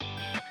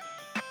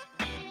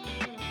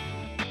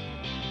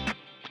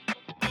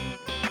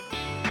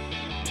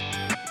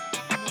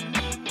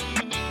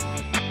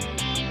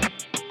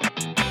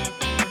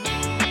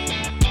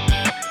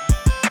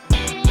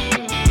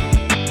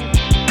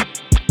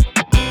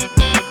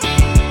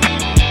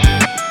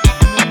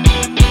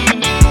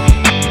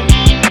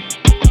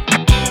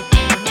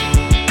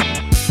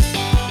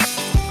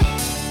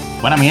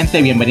Bueno, mi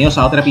gente, bienvenidos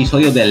a otro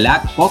episodio de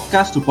LAG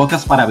Podcast, tu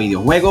podcast para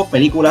videojuegos,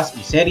 películas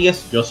y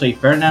series. Yo soy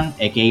Fernan,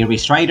 a.k.a.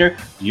 Restrider,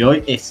 y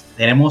hoy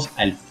tenemos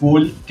al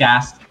full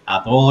cast,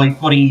 a todo el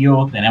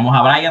corillo. Tenemos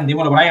a Brian,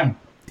 dímelo, Brian.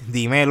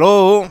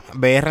 Dímelo,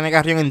 BRN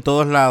Carrión en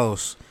todos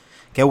lados.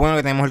 Qué bueno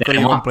que tenemos el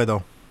corillo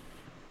completo.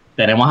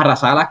 Tenemos a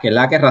Razala, que es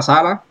la que es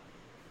Razala.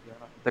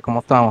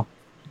 ¿Cómo estamos?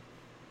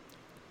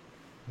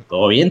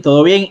 Todo bien.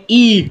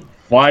 Y,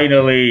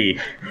 finally,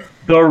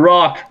 The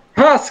Rock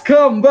has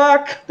come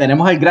back.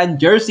 Tenemos el gran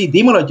Jersey.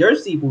 Dímelo,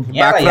 Jersey.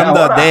 Back from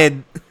the dead.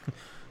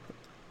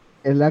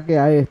 Es la que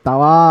hay.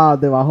 Estaba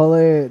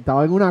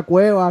en una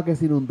cueva que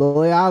se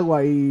inundó de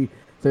agua y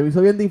se me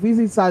hizo bien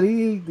difícil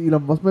salir. Y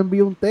los Musk me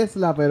envió un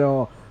Tesla,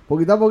 pero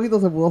poquito a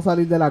poquito se pudo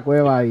salir de la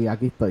cueva y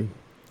aquí estoy.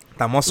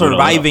 Estamos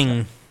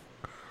surviving.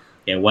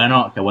 Qué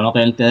bueno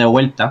tenerte de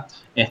vuelta.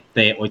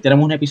 Hoy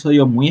tenemos un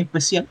episodio muy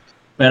especial.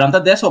 Pero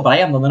antes de eso,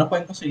 Brian, ¿dónde nos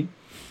pueden conseguir?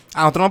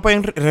 A nosotros nos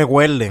pueden,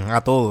 recuerden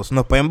a todos,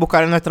 nos pueden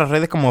buscar en nuestras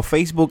redes como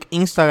Facebook,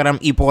 Instagram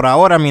y por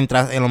ahora,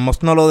 mientras Elon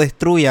Musk no lo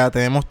destruya,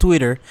 tenemos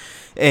Twitter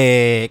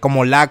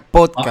como LAG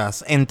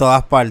Podcast en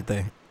todas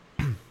partes.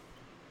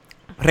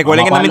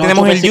 Recuerden que también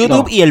tenemos el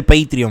YouTube y el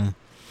Patreon.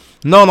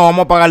 No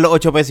vamos a pagar los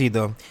 8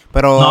 pesitos.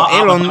 Pero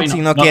Elon, si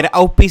nos quiere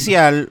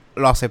auspiciar,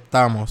 lo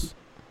aceptamos.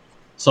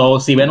 So,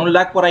 si ven un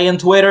lag por ahí en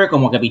Twitter,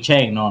 como que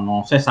pichen,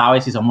 no se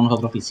sabe si somos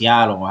nosotros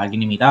oficial o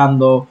alguien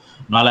imitando,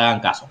 no le hagan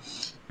caso.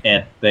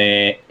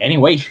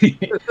 Anyway,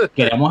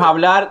 queremos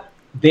hablar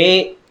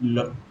de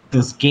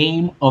los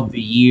Game of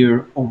the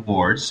Year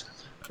Awards.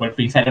 Por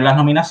fin salieron las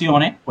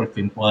nominaciones, por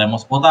fin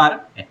podemos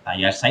votar, está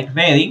ya el site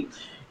ready.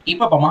 Y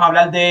pues vamos a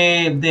hablar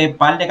de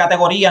par de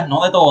categorías,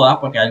 no de todas,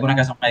 porque hay algunas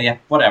que son medias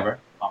forever.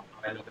 Vamos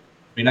a ver lo que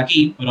viene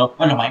aquí, pero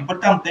bueno, lo más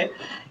importante.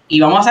 Y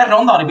vamos a hacer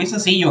ronda, ahora es bien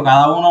sencillo,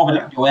 cada uno,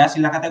 ¿verdad? Yo voy a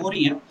decir la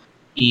categoría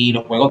y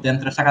los juegos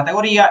dentro de esa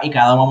categoría y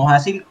cada uno vamos a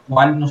decir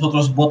cuál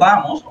nosotros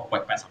votamos o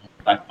pues pensamos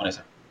votar por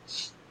esa.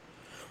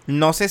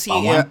 No sé si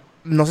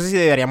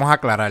deberíamos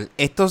aclarar,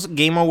 estos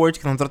Game Awards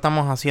que nosotros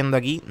estamos haciendo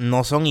aquí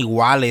no son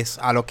iguales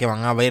a los que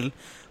van a ver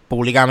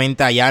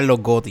públicamente allá en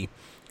los GOTY.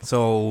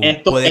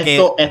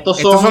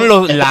 Estos son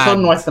nuestros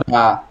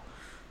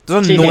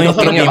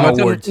Game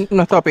Awards.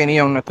 Nuestra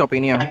opinión.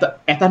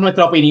 Esta es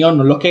nuestra opinión,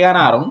 no los que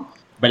ganaron,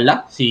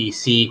 ¿verdad?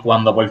 Sí,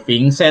 cuando por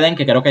fin se den,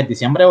 que creo que es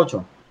diciembre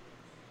 8.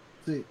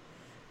 Sí.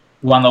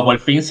 Cuando por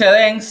fin se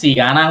den, si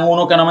ganan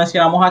uno que no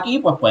mencionamos aquí,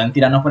 pues pueden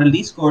tirarnos por el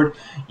Discord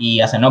y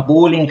hacernos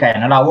bullying y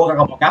caernos la boca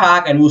como que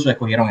el uso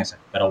escogieron ese.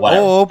 Pero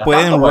bueno, o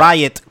pueden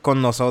riot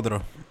con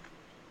nosotros.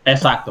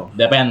 Exacto,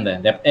 depende.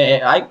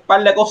 Hay un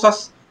par de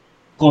cosas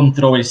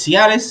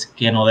controversiales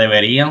que no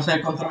deberían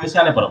ser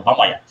controversiales, pero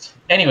vamos allá.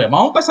 Anyway,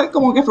 vamos a empezar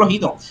como que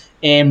flojito.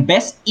 En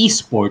Best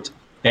Esport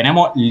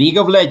tenemos League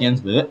of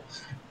Legends,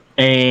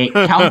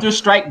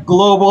 Counter-Strike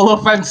Global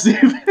Offensive,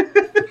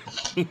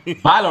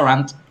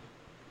 Valorant,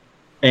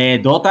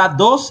 Dota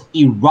 2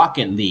 y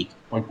Rocket League.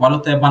 ¿Por cuál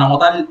ustedes van a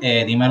votar?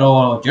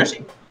 Dímelo,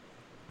 Jersey.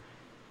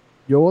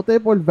 Yo voté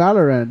por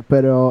Valorant,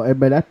 pero en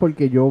verdad es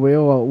porque yo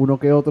veo a uno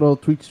que otro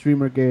Twitch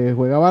streamer que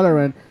juega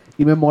Valorant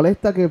y me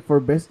molesta que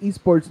por Best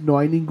Esports no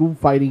hay ningún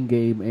fighting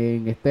game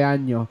en este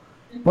año.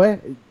 Pues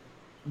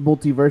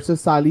Multiversus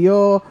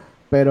salió,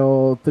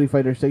 pero Street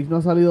Fighter 6 no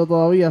ha salido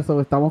todavía,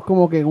 so estamos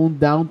como que en un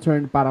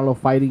downturn para los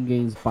fighting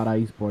games para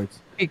esports.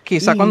 Y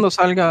quizá cuando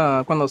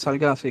salga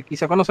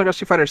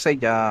Street Fighter 6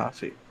 ya,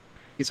 sí,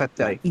 quizá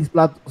esté ahí. Y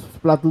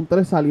Splatoon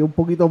 3 salió un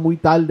poquito muy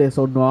tarde,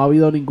 eso no ha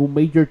habido ningún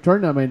major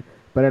tournament,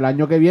 pero el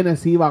año que viene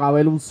sí van a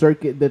haber un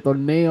circuit de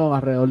torneo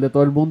alrededor de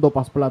todo el mundo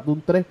para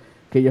Splatoon 3,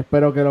 que yo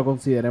espero que lo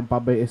consideren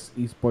para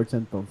esports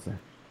entonces.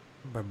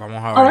 Pues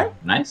vamos a ver. Right.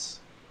 Nice.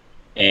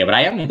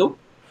 Brian, ¿y tú?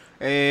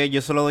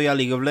 Yo solo doy a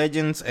League of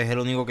Legends, es el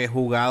único que he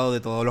jugado de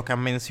todos los que han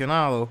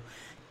mencionado.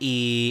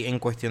 Y en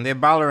cuestión de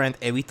Valorant,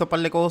 he visto un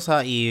par de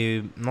cosas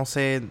y no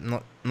sé,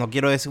 no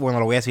quiero decir, bueno,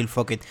 lo voy a decir,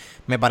 fuck it.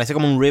 Me parece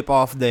como un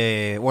rip-off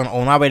o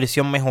una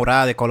versión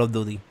mejorada de Call of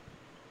Duty.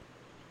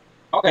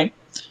 Ok.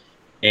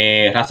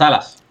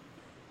 Razalas.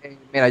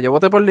 Mira, yo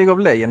voté por League of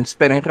Legends,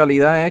 pero en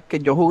realidad es que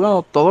yo he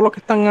jugado, todos los que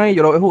están ahí,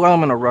 yo los he jugado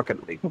menos Rocket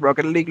League.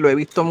 Rocket League lo he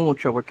visto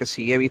mucho porque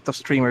sí he visto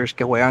streamers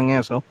que juegan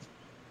eso.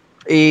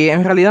 Y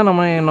en realidad no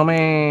me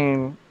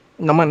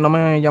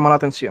llama la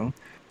atención.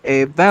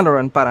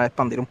 Valorant, para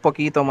expandir un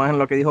poquito más en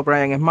lo que dijo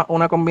Brian, es más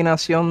una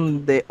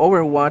combinación de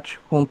Overwatch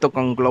junto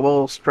con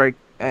Global Strike,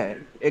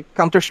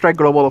 Counter-Strike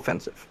Global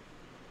Offensive.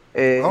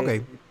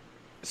 Ok.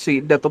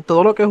 Sí, de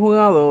todo lo que he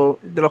jugado,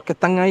 de los que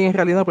están ahí en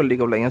realidad, pues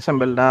League of Legends en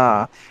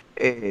verdad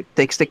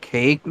takes the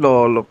cake.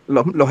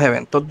 Los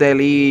eventos de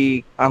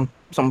League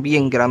son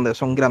bien grandes,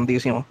 son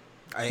grandísimos.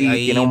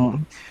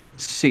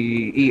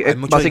 Sí, y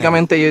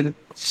básicamente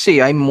sí,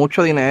 hay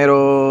mucho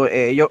dinero.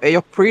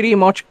 Ellos pretty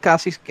much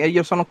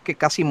ellos son los que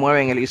casi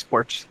mueven el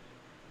esports.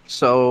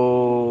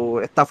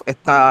 So,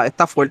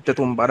 está fuerte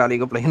tumbar a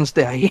League of Legends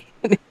de ahí.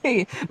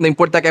 No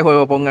importa qué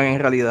juego pongan en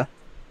realidad.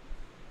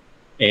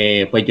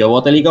 Pues yo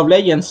voté League of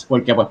Legends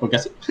porque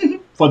así.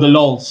 For the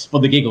lols,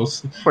 for the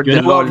giggles. Yo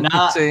no juego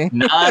nada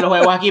de los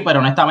juegos aquí,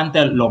 pero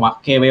honestamente lo más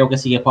que veo que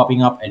sigue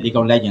popping up es League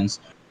of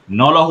Legends.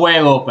 No lo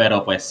juego,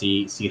 pero pues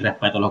sí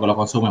respeto lo que lo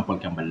consumen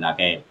porque en verdad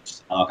que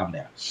ha dado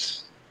candela.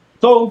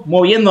 So,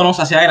 moviéndonos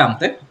hacia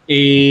adelante,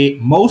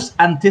 Most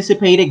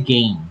Anticipated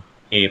Game,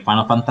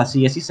 Final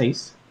Fantasy XVI,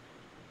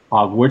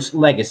 Hogwarts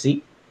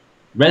Legacy,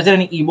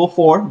 Resident Evil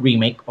 4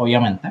 Remake,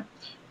 obviamente,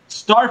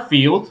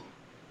 Starfield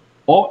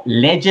o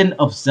Legend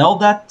of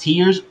Zelda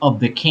Tears of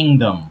the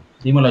Kingdom.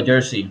 Dímelo,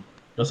 Jersey,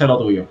 yo sé lo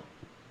tuyo.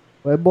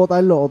 Puedes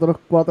botar los otros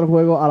 4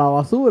 juegos a la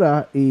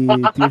basura y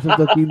Tears of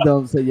the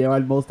Kingdom se lleva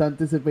el Most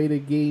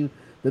Anticipated Game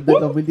desde el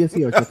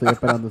 2018. Estoy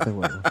esperando ese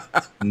juego.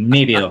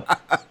 Nítido.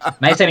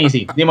 Nice and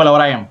easy. Dímelo,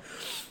 Brian.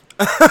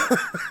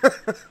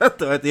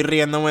 Estoy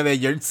riéndome de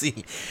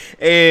Jersey.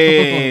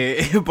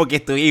 Porque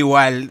estoy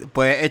igual.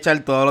 Puedes echar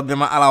todos los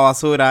demás a la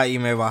basura y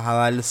me vas a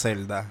dar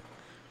Zelda.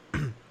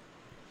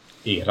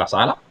 ¿Y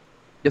Razala?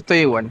 Yo estoy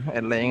igual,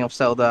 el Legend of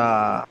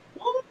Zelda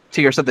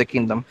Tears of the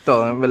Kingdom.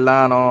 Todo, en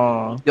verdad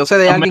no. Yo sé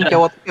de alguien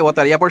que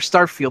votaría por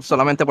Starfield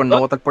solamente por no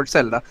votar por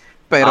Zelda.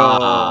 Pero.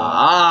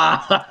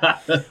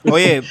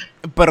 Oye,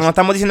 pero no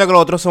estamos diciendo que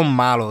los otros son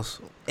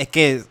malos. Es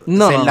que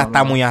Zelda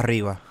está muy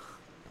arriba.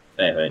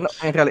 No,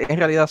 en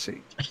realidad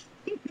sí.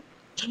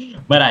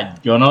 Mira,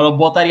 yo no los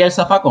votaría el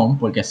zafacón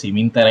porque sí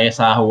me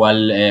interesa jugar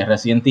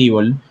Resident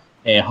Evil,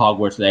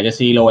 Hogwarts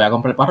Legacy lo voy a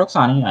comprar para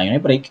Roxanne, ahí no hay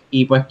break.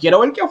 Y pues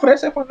quiero ver qué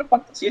ofrece Final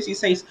Fantasy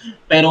XVI,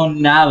 pero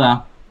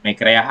nada me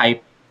crea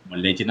hype como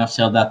Legend of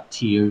Zelda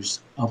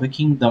Tears of the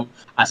Kingdom.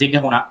 Así que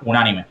es un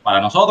anime.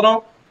 Para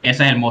nosotros,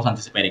 ese es el most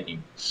anticipated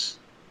game.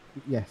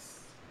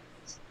 Yes.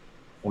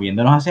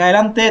 Moviéndonos hacia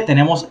adelante,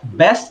 tenemos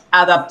Best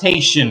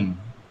Adaptation.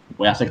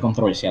 Voy a ser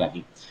controversial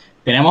aquí.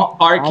 Tenemos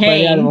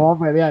Arcane.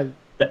 Vamos a pelear.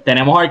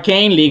 Tenemos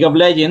Arcane, League of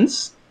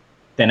Legends.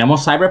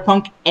 Tenemos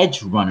Cyberpunk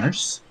Edge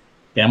Runners.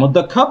 Tenemos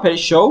The Cuphead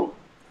Show.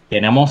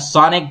 Tenemos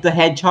Sonic the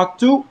Hedgehog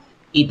 2.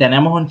 Y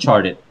tenemos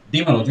Uncharted.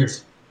 Dímelo,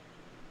 Jersey.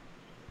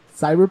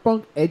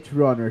 Cyberpunk Edge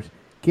Runners.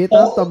 ¿Qué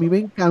tanto? A mí me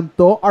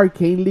encantó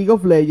Arcane League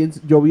of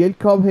Legends. Yo vi el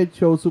Cuphead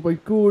Show super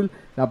cool.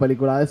 La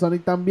película de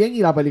Sonic también. Y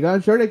la película de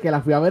Uncharted que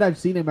la fui a ver al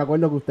cine. Me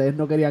acuerdo que ustedes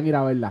no querían ir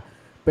a verla.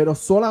 Pero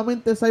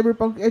solamente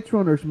Cyberpunk Edge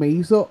Runners me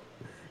hizo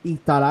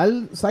instalar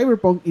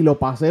Cyberpunk y lo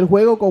pasé el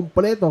juego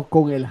completo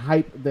con el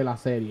hype de la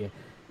serie.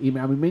 Y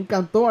a mí me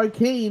encantó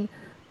Arcane,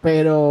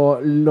 pero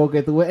lo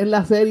que tú ves en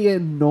la serie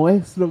no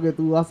es lo que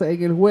tú haces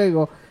en el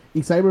juego.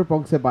 Y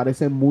Cyberpunk se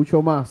parece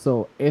mucho más.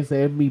 So,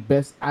 ese es mi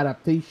best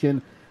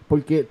adaptation.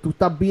 Porque tú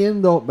estás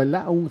viendo,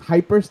 ¿verdad? Un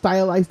hyper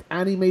stylized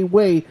anime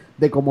way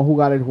de cómo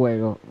jugar el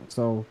juego.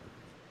 So,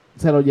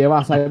 se lo lleva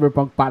a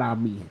Cyberpunk para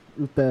mí.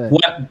 Ustedes.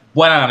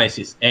 Buen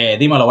análisis.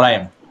 Dímelo,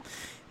 Brian.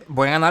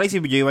 Buen análisis.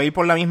 Yo iba a ir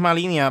por la misma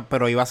línea,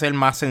 pero iba a ser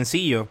más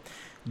sencillo.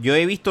 Yo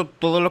he visto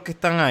todos los que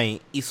están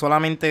ahí y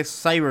solamente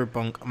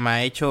Cyberpunk me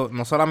ha hecho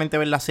no solamente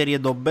ver la serie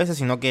 2 veces,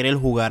 sino querer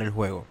jugar el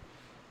juego.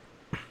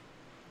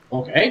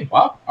 Ok,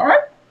 wow,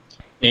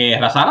 alright.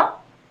 ¿Razala?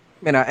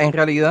 Mira, en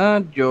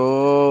realidad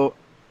yo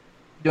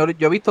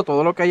he visto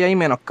todo lo que hay ahí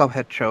menos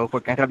Cuphead Show,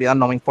 porque en realidad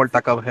no me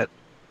importa Cuphead.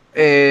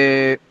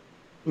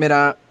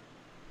 Mira,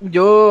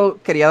 yo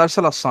quería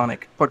dárselo a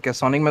Sonic, porque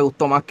Sonic me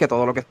gustó más que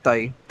todo lo que está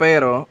ahí.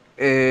 Pero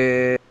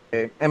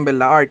en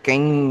verdad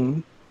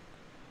Arcane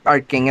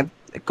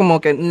es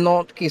como que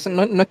no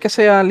es que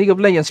sea League of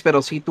Legends,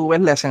 pero si tú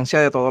ves la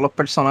esencia de todos los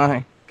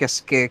personajes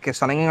que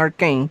salen en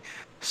Arcane,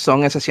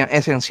 son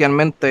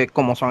esencialmente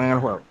como son en el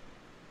juego.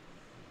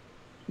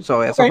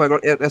 So,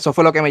 eso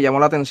fue lo que me llamó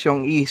la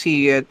atención. Y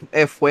sí,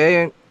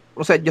 fue.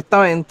 O sea, yo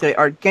estaba entre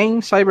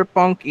Arcane,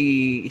 Cyberpunk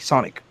y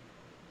Sonic.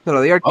 Se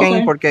lo di a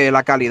Arcane porque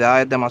la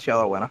calidad es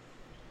demasiado buena.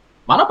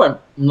 Bueno, pues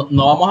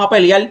no vamos a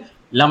pelear.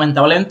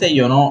 Lamentablemente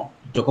yo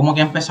como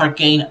que empecé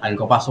Arcane,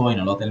 algo pasó y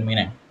no lo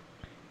terminé.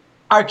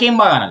 Arcane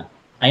va a ganar.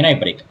 Ahí no hay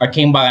break.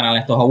 Arcane va a ganar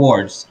estos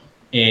awards.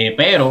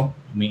 Pero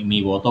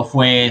mi voto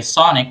fue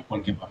Sonic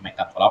porque pues, me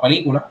encantó la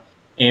película.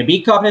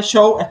 Vi Cuphead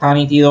Show, está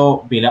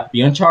nítido.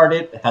 Vi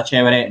Uncharted, está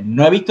chévere.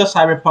 No he visto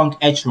Cyberpunk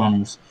Edge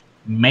Runners.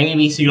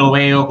 Maybe si lo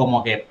veo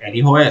como que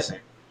elijo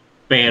ese.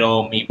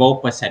 Pero mi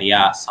voto pues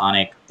sería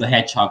Sonic the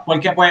Hedgehog.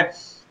 Porque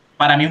pues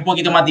para mí es un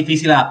poquito más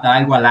difícil adaptar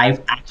algo a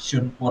live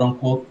action, quote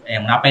unquote,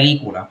 en una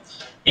película.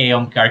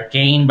 Aunque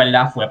Arcane,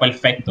 ¿verdad? Fue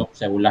perfecto,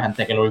 según la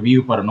gente que lo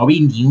review, pero no vi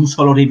ni un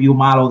solo review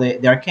malo de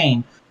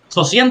Arcane.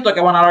 So siento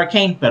que van a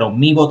Arcane, pero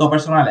mi voto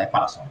personal es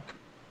para Sonic.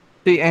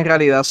 Sí, en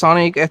realidad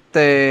Sonic,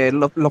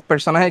 los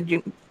personajes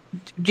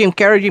Jim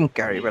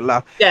Carrey,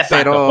 ¿verdad?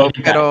 Exacto,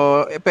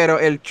 pero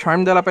el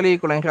charm de la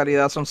película en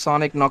realidad son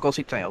Sonic, Knuckles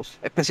y Tails,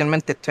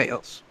 especialmente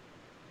Tails.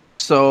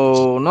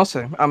 So, no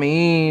sé, a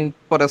mí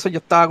por eso yo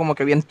estaba como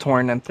que bien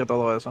torn entre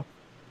todo eso.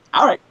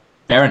 Alright,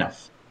 fair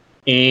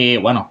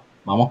enough. Bueno,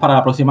 vamos para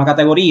la próxima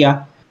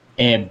categoría.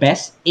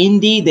 Best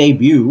Indie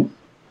Debut.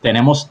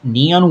 Tenemos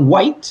Neon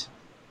White,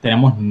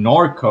 tenemos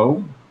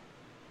Norco,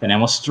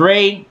 tenemos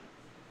Stray,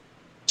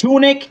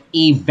 Tunic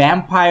y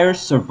Vampire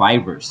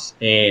Survivors.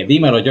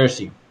 Dímelo,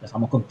 Jersey.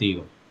 Empezamos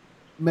contigo.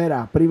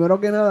 Mira, primero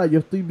que nada, yo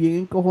estoy bien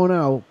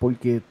encojonado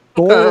porque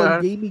todo el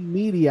gaming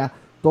media,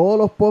 todos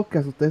los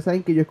podcasts, ustedes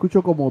saben que yo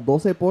escucho como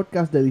 12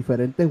 podcasts de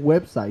diferentes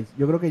websites.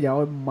 Yo creo que ya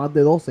más de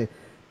 12.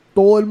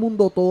 todo el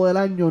mundo todo el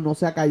año no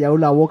se ha callado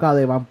la boca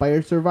de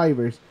Vampire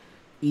Survivors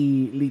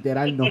y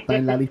literal no está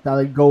en la lista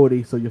del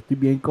GOTY. So yo estoy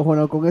bien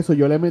cojonado con eso.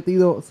 Yo le he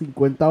metido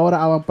 50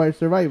 horas a Vampire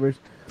Survivors,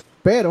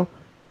 pero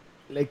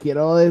le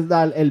quiero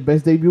dar el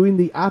Best Debut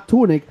Indie a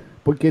Tunic,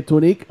 porque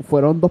Tunic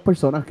fueron 2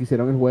 personas que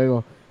hicieron el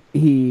juego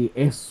y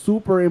es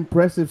super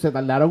impressive. Se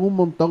tardaron un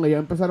montón. Ellos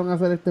empezaron a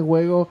hacer este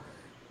juego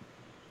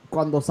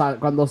cuando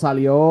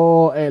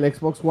salió el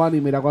Xbox One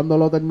y mira cuando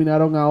lo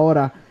terminaron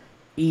ahora.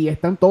 Y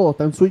están todos,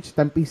 está en Switch,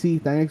 está en PC,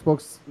 está en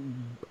Xbox.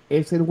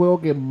 Es el juego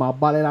que más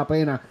vale la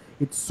pena.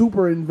 It's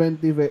super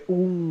inventive.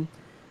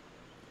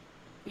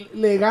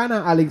 Le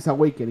gana a Link's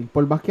Awakening.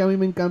 Por más que a mí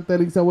me encanta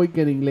Link's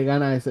Awakening, le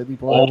gana a ese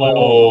tipo de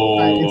juego. O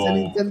sea, ese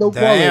Nintendo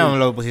Damn,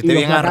 lo pusiste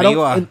bien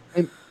arriba.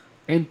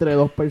 Entre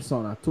 2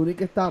 personas.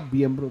 Tunic está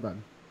bien brutal.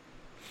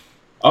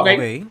 Ok.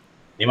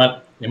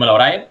 Dímelo,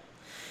 Brian.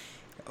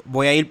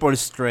 Voy a ir por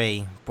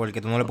Stray,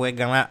 porque tú no le puedes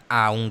ganar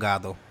a un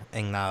gato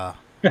en nada.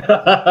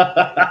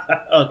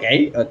 Ok.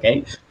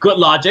 Good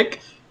logic.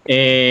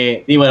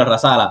 Dímelo,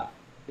 Razala.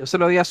 Yo se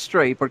lo di a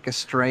Stray porque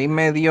Stray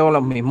me dio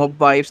los mismos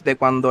vibes de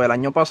cuando el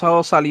año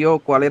pasado salió.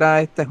 ¿Cuál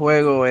era este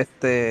juego?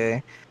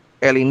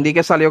 El indie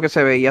que salió que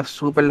se veía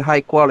super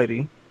high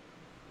quality.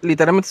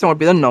 Literalmente se me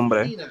olvidó el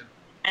nombre.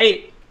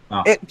 Hey.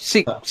 No.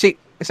 Sí,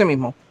 ese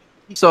mismo.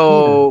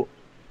 So,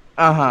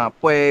 ajá,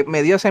 pues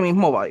me dio ese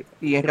mismo vibe.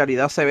 Y en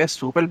realidad se ve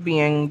súper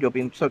bien. Yo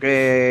pienso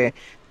que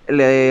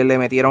le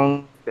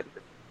metieron.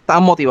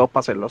 Estaban motivados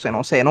para hacerlo.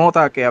 Se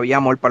nota que había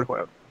amor para el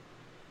juego.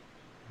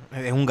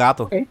 Es un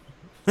gato. Okay.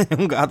 Es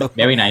un gato.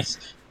 Very nice.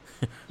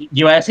 Yo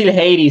iba a decir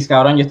Hades,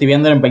 cabrón. Yo estoy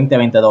viendo en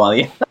 2020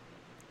 todavía.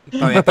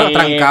 Todavía está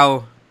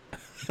trancado.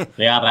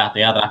 Estoy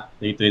atrás.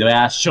 Estoy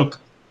shook.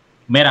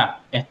 Mira,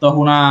 esto es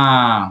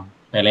una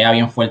pelea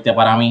bien fuerte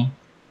para mí.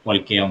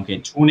 Porque aunque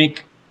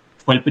Tunic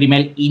fue el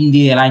primer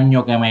indie del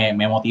año que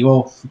me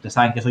motivó, ustedes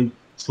saben que soy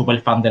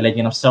súper fan de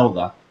Legend of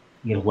Zelda.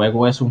 Y el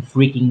juego es un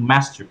freaking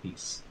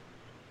masterpiece.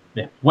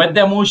 Después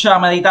de mucha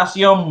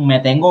meditación, me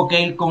tengo que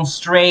ir con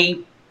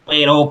Stray,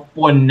 pero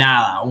por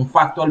nada, un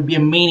factor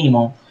bien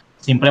mínimo.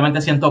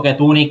 Simplemente siento que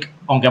Tunic,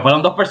 aunque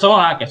fueron 2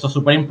 personas, que eso es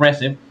súper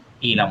impressive,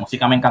 y la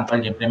música me encantó,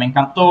 el gameplay me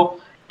encantó,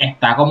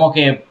 está como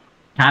que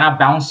kind of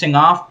bouncing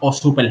off o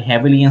super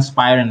heavily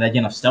inspired en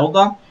Legend of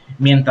Zelda,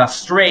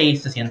 mientras Stray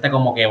se siente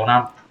como que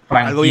una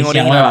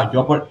franquicia nueva.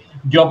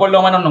 Yo por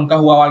lo menos nunca he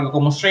jugado algo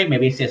como Stray,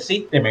 maybe si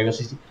existe,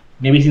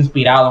 maybe si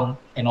inspirado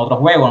en otro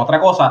juego, en otra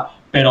cosa,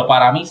 pero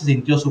para mí se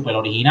sintió súper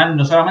original,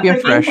 no solamente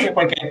el gameplay,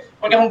 porque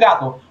es un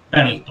gato,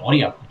 pero la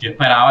historia. Yo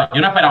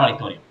no esperaba la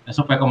historia.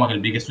 Eso fue como que el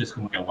biggest twist,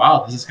 como que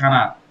wow, this is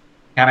kinda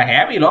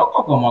heavy,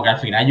 loco, como que al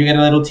final you get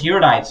a little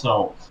tear-eyed,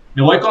 so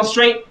me voy con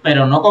Stray,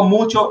 pero no con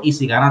mucho, y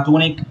si gana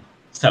Tunic,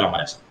 se lo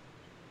merece.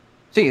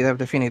 Sí,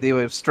 definitivo.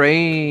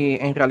 Stray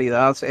en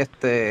realidad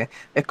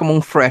es como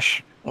un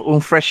fresh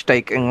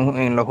take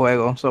en los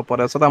juegos. So,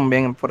 por eso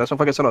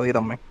fue que se lo di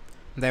también.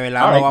 De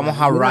verdad, no vamos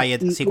a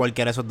Riot si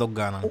cualquiera de esos 2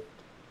 gana.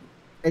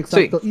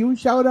 Exacto. Sí. Y un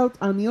shout out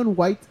a Neon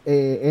White,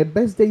 es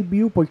Best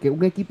Debut porque es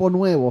un equipo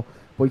nuevo,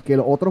 porque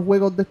los otros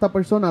juegos de esta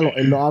persona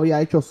él lo había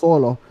hecho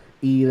solo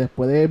y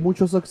después de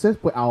mucho success,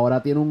 pues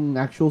ahora tiene un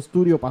actual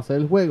studio para hacer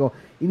el juego.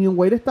 Y Neon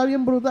White está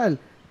bien brutal,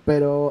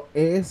 pero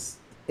es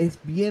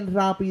bien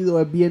rápido,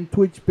 es bien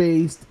Twitch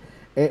based,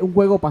 es un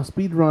juego para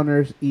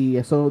speedrunners y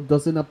eso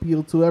doesn't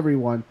appeal to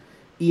everyone.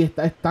 Y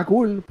está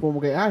cool, como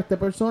que esta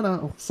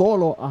persona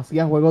solo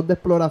hacía juegos de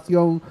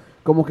exploración,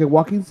 como que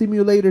walking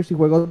simulators y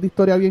juegos de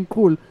historia bien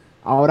cool.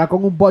 Ahora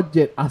con un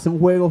budget hace un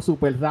juego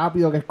súper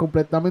rápido que es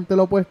completamente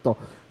lo opuesto.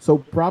 So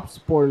props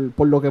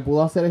por lo que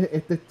pudo hacer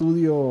este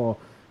estudio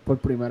por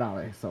primera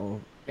vez. So,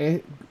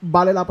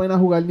 vale la pena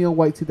jugar Neon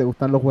White si te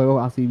gustan los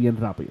juegos así bien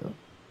rápido.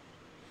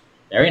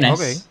 Very nice.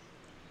 Okay.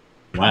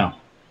 Bueno,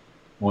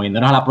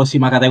 moviéndonos a la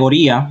próxima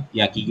categoría,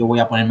 y aquí yo voy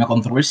a ponerme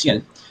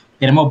controversial.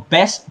 Tenemos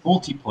Best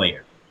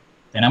Multiplayer.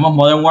 Tenemos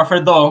Modern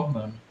Warfare 2.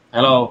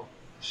 Hello.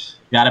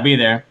 Gotta be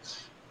there.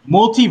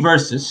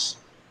 Multiversus,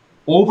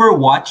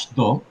 Overwatch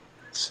 2,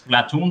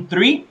 Splatoon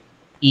 3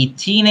 y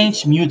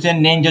Teenage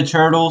Mutant Ninja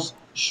Turtles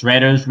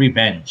Shredder's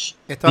Revenge.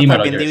 Esto va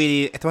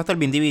a estar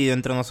bien dividido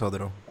entre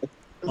nosotros.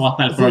 No va a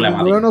estar el problema.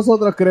 Ninguno de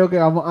nosotros creo que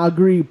vamos a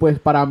agree. Pues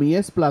para mí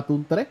es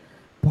Splatoon 3,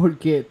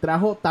 porque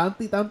trajo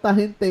tanta y tanta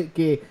gente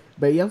que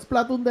veían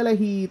Splatoon de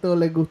lejito,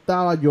 les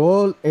gustaba.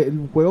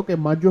 El juego que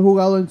más yo he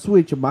jugado en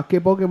Switch, más que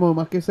Pokémon,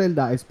 más que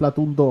Zelda, es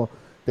Splatoon 2.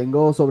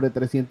 Tengo sobre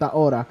 300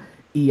 horas.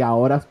 Y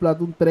ahora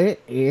Splatoon 3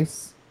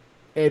 es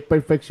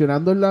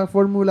perfeccionando en la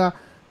fórmula,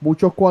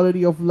 mucho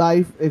quality of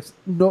life. Es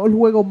no el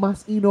juego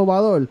más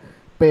innovador,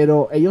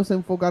 pero ellos se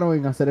enfocaron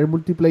en hacer el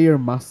multiplayer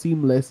más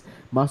seamless,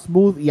 más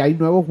smooth, y hay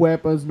nuevos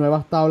weapons,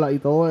 nuevas tablas y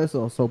todo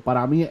eso. So,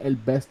 para mí el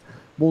best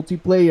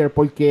multiplayer,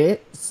 porque es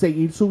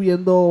seguir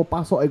subiendo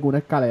pasos en una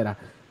escalera.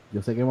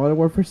 Yo sé que Modern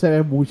Warfare se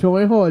ve mucho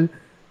mejor,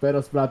 pero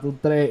Splatoon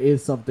 3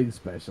 is something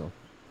special.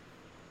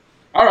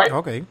 Alright.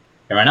 Okay.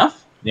 Fair enough.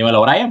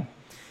 Dímelo, Brian.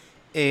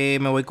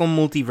 Me voy con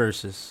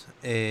Multiversus.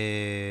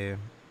 De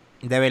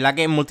verdad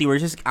que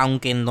Multiversus,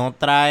 aunque no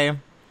trae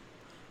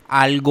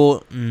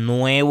algo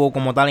nuevo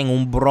como tal en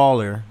un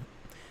brawler,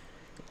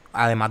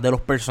 además de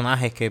los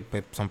personajes que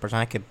pues, son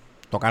personajes que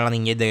tocan la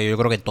niñez de yo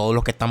creo que todos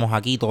los que estamos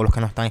aquí, todos los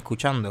que nos están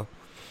escuchando,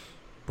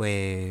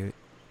 pues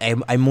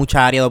hay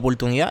mucha área de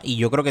oportunidad y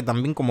yo creo que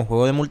también como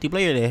juego de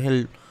multiplayer es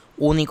el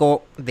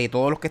único de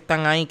todos los que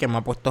están ahí que me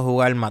ha puesto a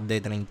jugar más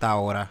de 30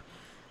 horas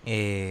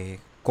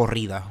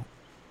corridas,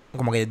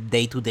 como que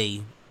day to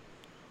day.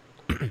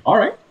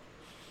 Alright.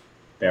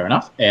 Fair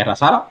enough.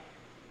 Razara.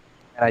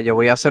 Yo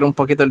voy a hacer un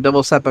poquito el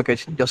devil's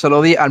advocate. Yo se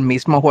lo di al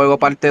mismo juego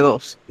parte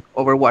 2,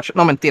 Overwatch.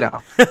 No,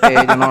 mentira.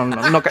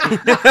 Yo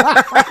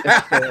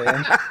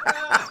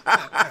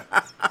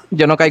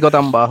yo no caigo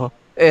tan bajo.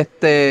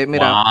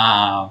 Mira.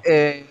 Wow.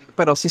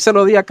 Pero sí se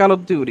lo di a Call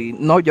of Duty.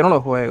 No, yo no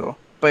lo juego.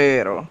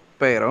 Pero,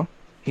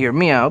 hear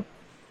me out.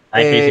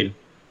 Difícil.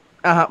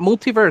 Ajá,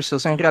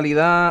 Multiversus en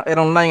realidad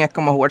era online, es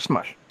como jugar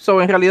Smash. So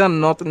en realidad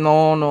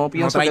no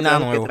pienso trae que nada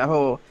que nuevo.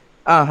 trajo.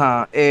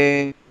 Ajá,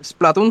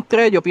 Splatoon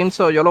 3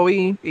 yo lo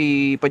vi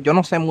y pues yo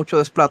no sé mucho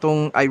de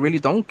Splatoon. I really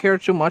don't care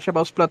too much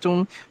about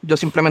Splatoon. Yo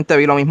simplemente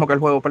vi lo mismo que el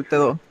juego parte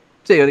 2.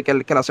 Sí,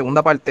 que la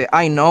segunda parte.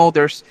 I know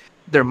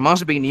there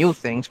must be new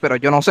things, pero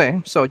yo no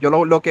sé. So yo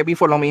lo que vi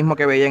fue lo mismo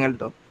que veía en el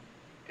 2.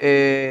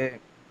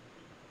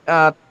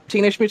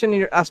 Teenage Mutant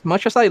Ninja, as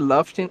much as I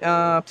love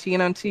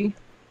TNT,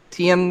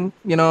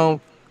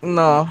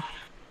 no.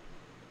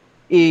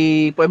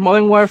 Y pues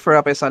Modern Warfare,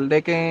 a pesar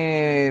de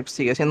que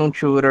sigue siendo un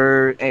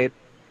shooter,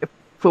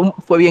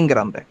 fue bien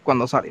grande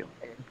cuando salió.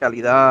 En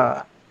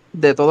realidad,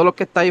 de todos los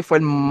que está ahí, fue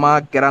el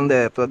más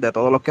grande de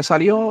todos los que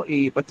salió.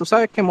 Y pues tú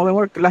sabes que Modern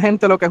Warfare, la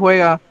gente lo que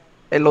juega,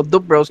 los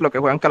Duke Bros, lo que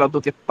juegan Call of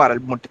Duty es para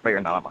el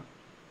multiplayer nada más.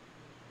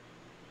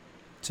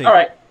 Sí.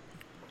 Alright.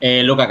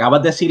 Lo que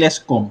acabas de decir es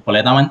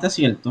completamente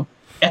cierto.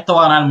 Esto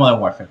va a ganar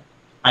Modern Warfare.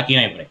 Aquí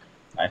no hay break.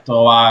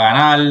 Esto va a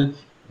ganar.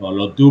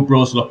 Los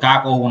Dupros, los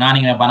cacos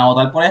unánimes van a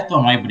votar por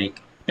esto. No hay break.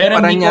 Pero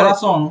Para en mi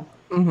corazón.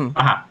 Uh-huh.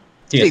 Ajá.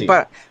 Sí,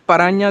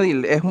 para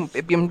añadir, es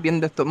bien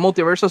de esto.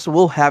 Multiversus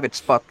will have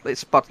its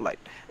spotlight.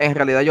 En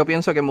realidad yo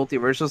pienso que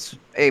Multiversus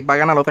va a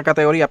ganar otra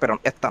categoría, pero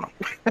esta no.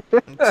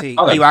 Sí,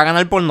 Okay. y va a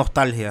ganar por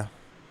nostalgia.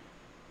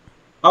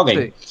 Ok.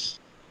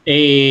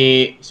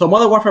 Sí. So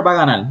Modern Warfare va a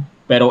ganar.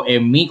 Pero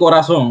en mi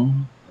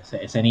corazón,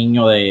 ese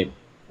niño de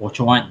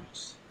 8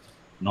 años,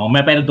 no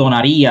me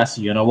perdonaría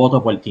si yo no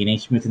voto por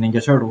Teenage Mutant Ninja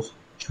Turtles,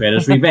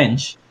 Shredder's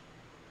Revenge.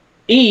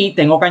 Y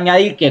tengo que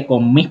añadir que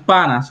con mis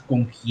panas,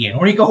 con quien el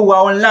único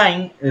juego que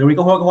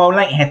he jugado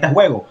online es este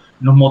juego.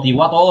 Nos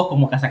motivó a todos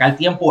como que a sacar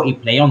tiempo y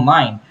play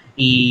online.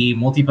 Y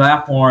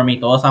multiplatform y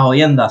todas esas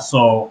jodiendas.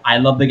 So, I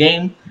love the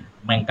game.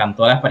 Me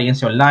encantó la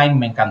experiencia online.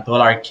 Me encantó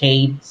el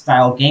arcade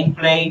style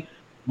gameplay.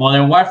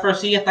 Modern Warfare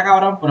sí está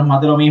cabrón, pero es más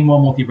de lo mismo.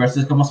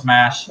 Multiverse es como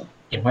Smash.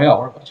 ¿Quién juega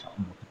Overwatch?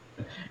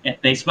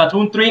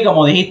 Splatoon 3,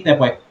 como dijiste,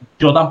 pues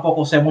yo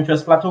tampoco sé mucho de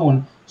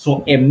Splatoon.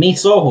 So, en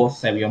mis ojos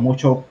se vio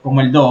mucho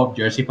como el 2.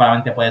 Jersey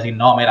probablemente puede decir,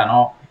 no, mira,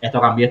 no,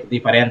 esto cambió, esto es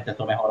diferente,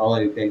 esto mejoró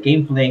del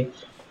gameplay.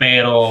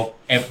 Pero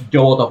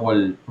yo voto por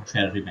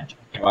Shredder's Revenge.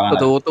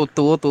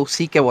 Tú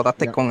sí que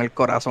votaste con el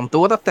corazón. Tú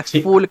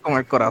votaste full con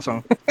el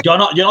corazón. Yo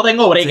no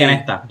tengo break en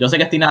esta. Yo sé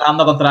que estoy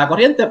nadando contra la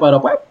corriente, pero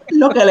pues es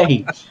lo que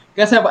elegí.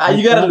 Que sepa,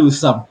 you gotta lose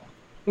some.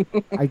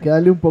 Hay que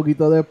darle un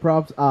poquito de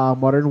props a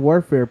Modern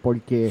Warfare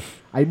porque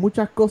hay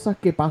muchas cosas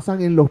que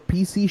pasan en los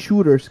PC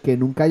shooters que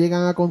nunca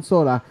llegan a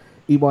consola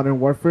y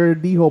Modern Warfare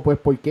dijo, pues,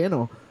 ¿por qué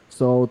no?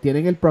 So,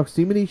 tienen el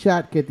Proximity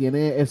Chat que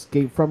tiene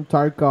Escape from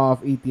Tarkov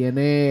y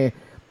tiene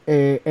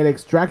el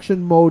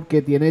Extraction Mode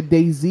que tiene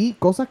DayZ,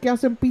 cosas que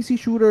hacen PC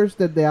shooters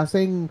desde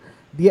hace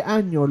 10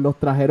 años, los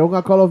trajeron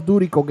a Call of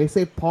Duty con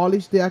ese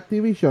polish de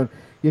Activision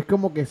y es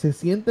como que se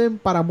sienten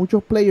para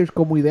muchos players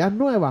como ideas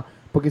nuevas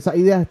porque esas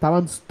ideas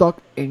estaban stuck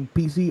en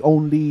PC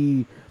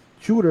only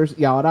shooters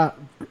y ahora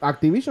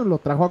Activision los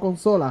trajo a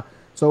consola.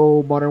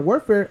 So Modern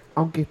Warfare,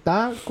 aunque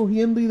está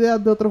cogiendo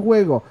ideas de otros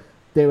juegos,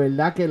 de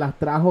verdad que las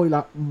trajo y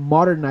las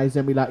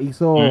modernized y la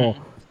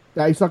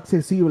hizo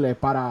accesible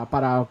para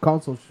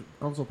console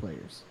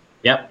players.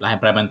 Yep, las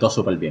implementó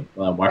súper bien.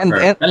 Modern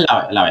Warfare es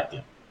la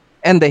bestia.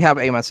 And they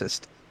have aim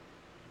assist.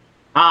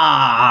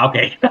 Ah, ok.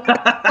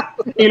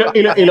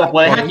 y lo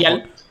puedes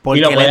hackear. Porque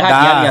y lo puedes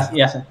hackear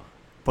y hacer.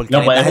 Porque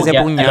le das ese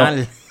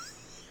puñal.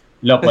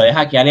 Lo puedes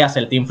hackear y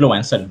hacerte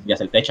influencer y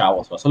hacerte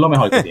chavos. Eso es lo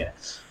mejor que tiene.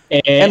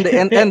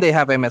 And they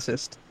have aim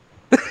assist.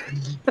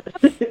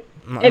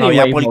 No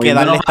había por qué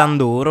darles tan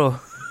duro.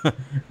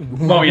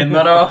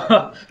 Moviéndonos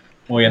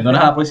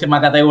a la próxima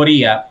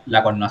categoría,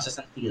 la cual no hace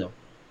sentido.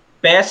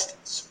 Best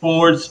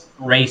Sports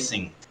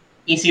Racing.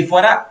 Y si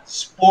fuera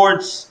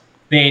sports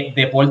de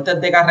deportes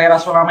de carrera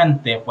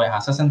solamente, pues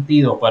hace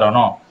sentido, pero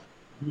no.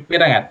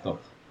 Miren esto.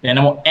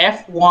 Tenemos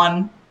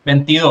F1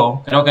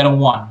 22, creo que era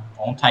un one,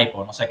 o un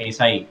typo, no sé qué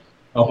dice ahí.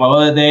 Los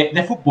juegos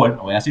de fútbol,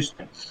 lo voy a decir.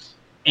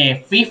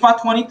 FIFA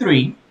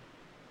 23,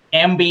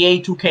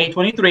 NBA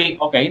 2K23,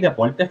 ok,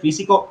 deporte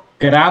físico,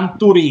 Gran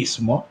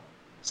Turismo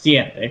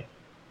 7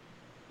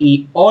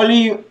 y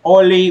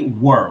Oli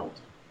World.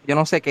 Yo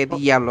no sé qué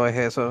diablo es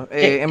eso.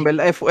 En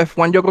verdad,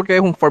 F1 yo creo que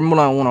es un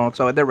Fórmula 1,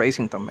 ¿sabes? De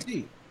racing también.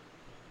 Sí.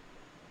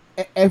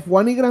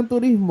 F1 y Gran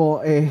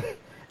Turismo Es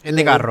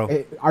de carro.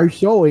 are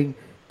showing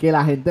que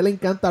la gente le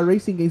encanta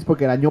Racing Games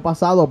porque el año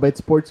pasado Bet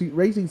Sports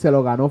Racing se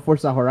lo ganó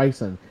Forza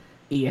Horizon.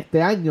 Y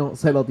este año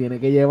se lo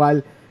tiene que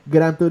llevar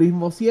Gran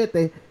Turismo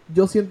 7.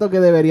 Yo siento que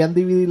deberían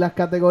dividir las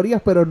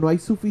categorías, pero no hay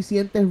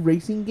suficientes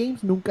Racing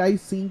Games. Nunca hay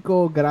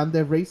 5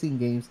 grandes Racing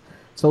Games.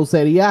 So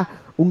sería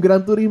un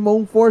Gran Turismo,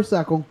 un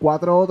Forza con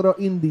 4 otros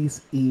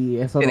indies y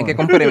eso Tienen no que es.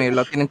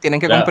 comprimirlo, tienen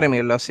que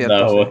comprimirlo, es cierto.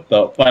 No, Sí.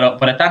 justo. Pero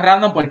está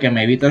random porque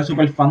me Víctor es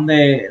súper fan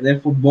del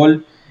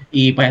fútbol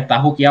y pues está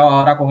juqueado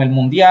ahora con el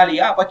mundial y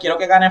pues quiero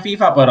que gane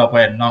FIFA, pero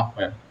pues no,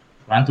 pues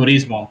Gran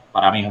Turismo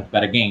para mí es un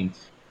better game.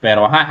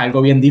 Pero es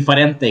algo bien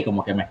diferente y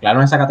como que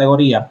mezclaron esa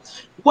categoría.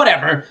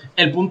 Whatever.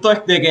 El punto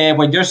es de que,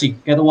 pues Jersey,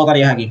 ¿qué tú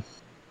votarías aquí?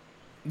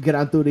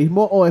 Gran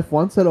Turismo o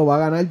F1 se lo va a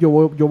ganar. Yo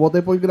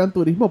voté por Gran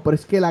Turismo, pero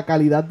es que la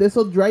calidad de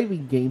esos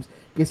driving games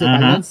que se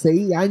tardan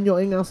 6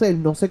 años en hacer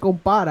no se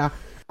compara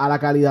a la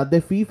calidad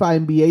de FIFA,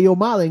 NBA o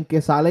Madden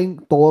que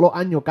salen todos los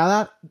años.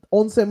 Cada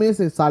 11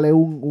 meses sale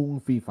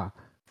un FIFA.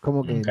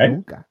 Como que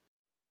nunca.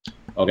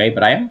 Ok,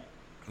 Brian.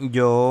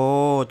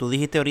 Tú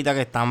dijiste ahorita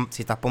que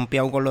si estás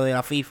pompeado con lo de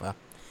la FIFA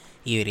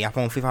y irías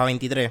por un FIFA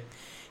 23.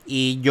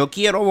 Y yo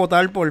quiero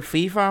votar por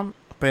FIFA,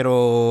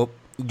 pero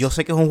yo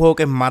sé que es un juego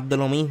que es más de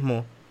lo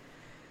mismo.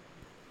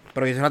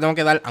 Pero yo se la tengo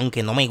que dar,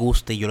 aunque no me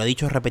guste. Yo lo he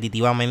dicho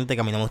repetitivamente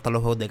que a mí no me gustan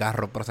los juegos de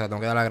carro, pero se la tengo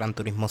que dar a Gran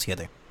Turismo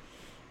 7.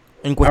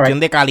 En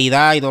cuestión de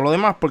calidad y todo lo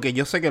demás, porque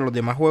yo sé que los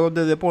demás juegos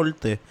de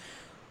deporte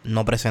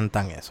no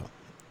presentan eso.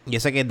 Yo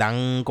sé que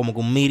dan como que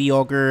un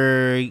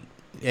mediocre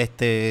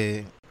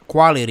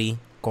quality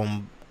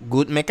con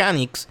good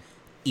mechanics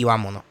y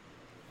vámonos.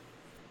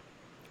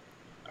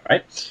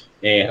 Alright.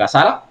 ¿La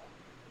sala?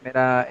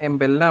 Mira, en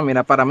verdad,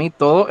 mira, para mí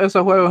todos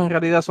esos juegos en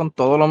realidad son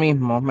todo lo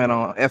mismo,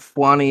 menos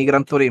F1 y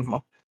Gran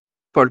Turismo.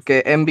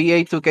 Porque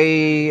NBA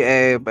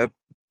 2K,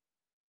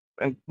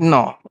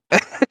 no.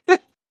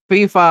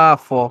 FIFA,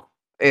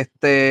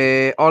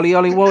 Oli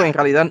Oli Wow, en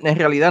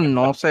realidad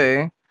no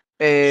sé.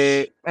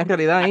 En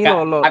realidad ahí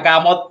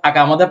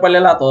Acabamos de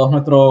ponerle a todos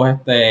nuestros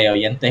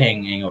oyentes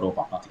en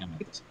Europa,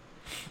 prácticamente.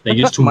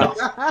 They used to know.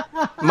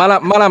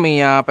 Mala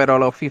mía, pero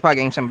los FIFA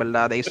games en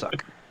verdad, they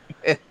suck.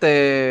 Es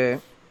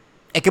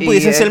que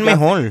pudiesen ser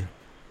mejor.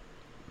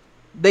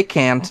 They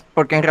can't,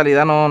 porque en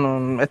realidad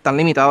no están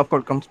limitados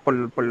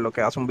por lo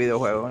que hace un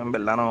videojuego. En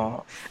verdad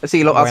no.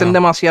 Si lo hacen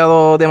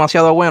demasiado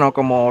bueno,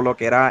 como lo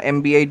que era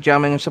NBA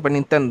Jam en el Super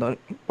Nintendo,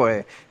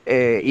 pues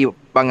y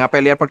van a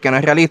pelear porque no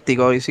es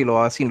realístico. Y si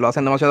lo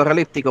hacen demasiado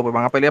realístico, pues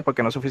van a pelear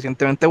porque no es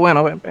suficientemente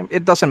bueno.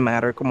 It doesn't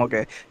matter, como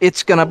que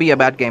it's gonna be a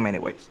bad game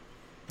anyways.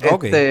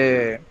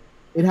 Okay.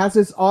 It has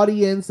its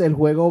audience, el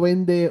juego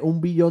vende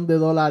 $1 billón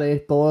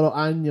todos los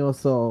años,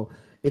 so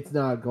it's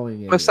not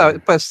going anywhere.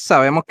 Pues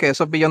sabemos que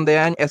ese billón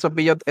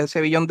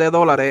de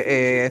dólares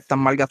están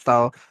mal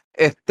gastados.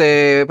 Pues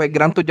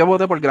yo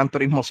voté por Gran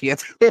Turismo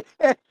 7.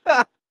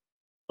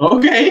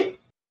 Ok.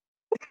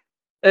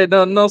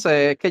 No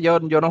sé, es que yo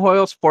no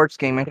juego sports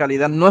game, en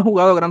realidad no he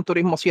jugado Gran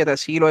Turismo 7,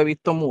 sí lo he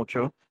visto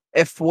mucho.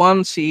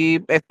 F1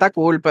 sí está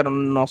cool, pero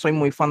no soy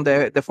muy fan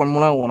de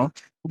Fórmula 1.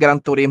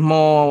 Gran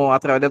Turismo, a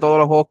través de todos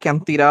los juegos que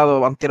han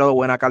tirado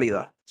buena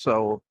calidad.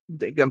 So,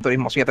 Gran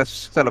Turismo 7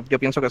 yo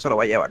pienso que se lo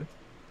va a llevar.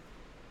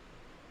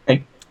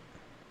 Okay.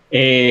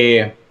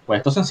 Pues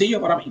esto es sencillo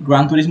para mí,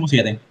 Gran Turismo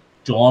 7.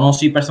 Yo no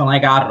soy persona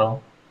de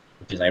carro,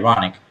 which is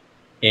ironic,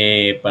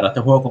 pero este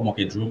juego como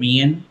que drew me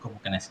in,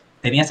 como que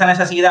tenía esa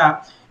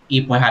necesidad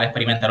y pues al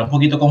experimentar un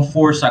poquito con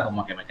Forza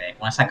como que me quedé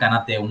con esa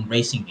ganas de un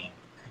racing game.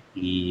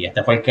 Y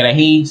este fue el que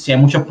elegí. Si hay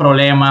muchos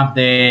problemas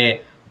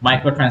de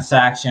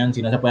microtransactions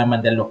y no se pueden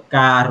vender los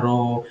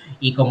carros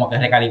y como que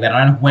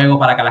recalibraron el juego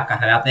para que las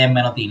carreras den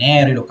menos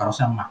dinero y los carros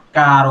sean más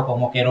caros,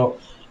 como que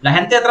la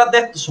gente detrás de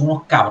esto son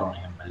unos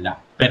cabrones, en verdad.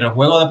 Pero el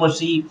juego de por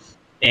sí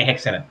es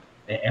excelente,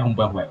 es un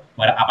buen juego.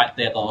 Bueno,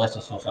 aparte de todo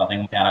eso, se lo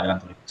tengo que dar a Gran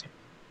Turismo.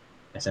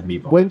 Ese es mi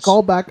voto. Buen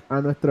callback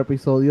a nuestro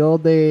episodio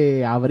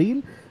de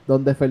abril,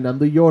 donde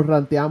Fernando y yo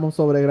ranteamos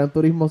sobre Gran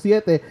Turismo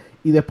 7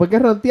 y después que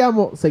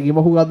ranteamos,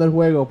 seguimos jugando el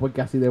juego porque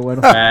así de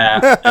bueno.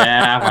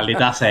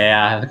 Maldita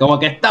sea. Como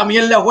que esta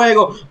mierda de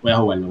juego, voy a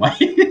jugarlo.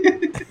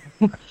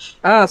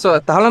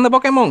 ¿Estás hablando de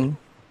Pokémon?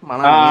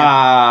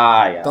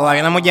 Mía.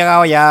 Todavía no hemos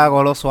llegado ya,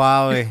 golo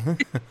suave.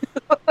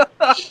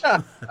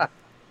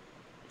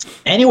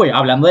 Anyway,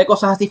 hablando de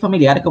cosas así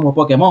familiares como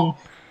Pokémon,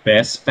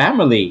 Best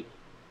Family.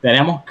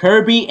 Tenemos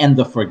Kirby and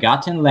the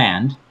Forgotten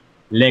Land,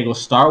 Lego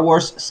Star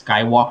Wars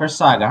Skywalker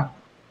Saga,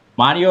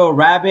 Mario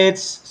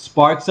Rabbids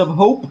Sparks of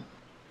Hope,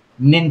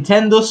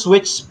 Nintendo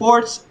Switch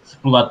Sports,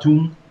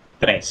 Splatoon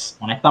 3.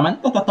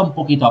 Honestamente, esta está un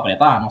poquito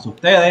apretada, no sé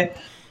ustedes,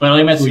 pero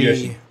dime tú,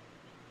 Jersey.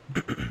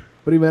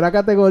 Primera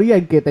categoría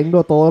en que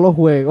tengo todos los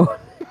juegos.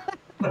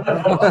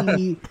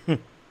 Y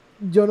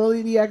yo no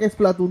diría que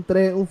Splatoon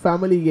 3 es un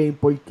family game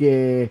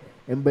porque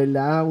en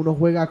verdad uno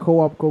juega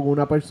co-op con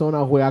una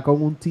persona o juega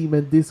con un team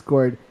en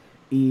Discord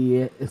y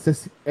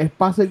es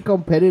para ser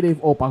competitive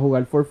o para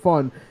jugar for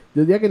fun.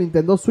 Yo diría que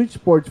Nintendo Switch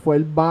Sports fue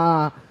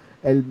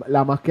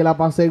la más que la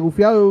pasé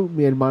gufiado.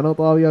 Mi hermano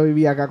todavía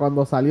vivía acá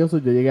cuando salió, yo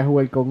llegué a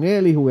jugar con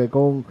él y jugué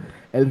con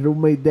el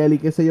roommate de él y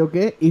qué sé yo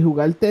qué. Y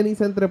jugar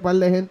tenis entre par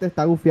de gente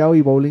está gufiado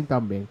y bowling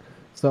también.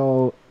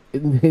 So,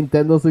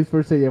 Nintendo Switch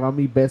Sports se lleva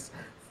mi best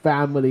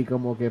family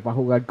como que para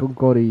jugar con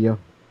corillo.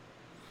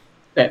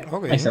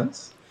 Ok. Makes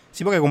sense.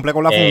 Sí, porque cumple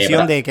con la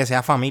función Bra- de que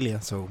sea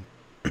familia. So.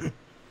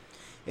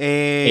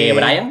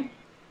 Brian.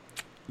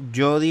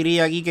 Yo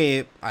diría aquí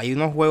que hay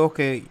unos juegos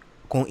que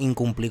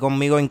incumplí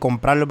conmigo en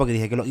comprarlos porque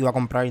dije que los iba a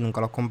comprar y nunca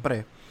los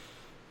compré.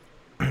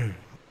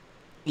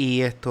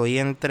 Y estoy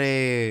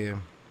entre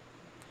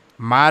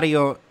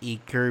Mario y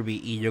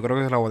Kirby. Y yo creo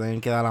que se la voy a tener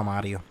que dar a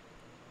Mario.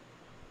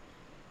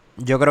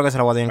 Yo creo que se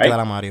la voy a tener que Right. dar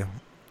a Mario.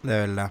 De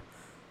verdad.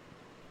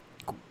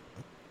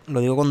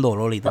 Lo digo con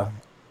dolor y todo.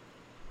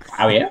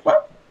 Está bien, pues.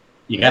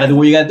 You gotta do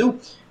what you gotta do.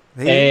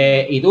 Sí.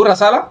 ¿Y tú,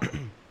 Razala?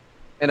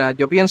 Mira,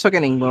 yo pienso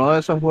que ninguno de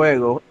esos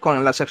juegos,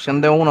 con la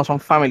excepción de uno, son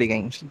family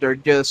games. They're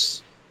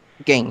just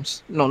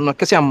games. No, no es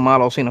que sean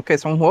malos, sino que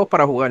son juegos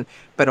para jugar.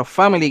 Pero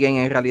family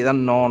game en realidad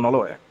no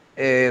lo es.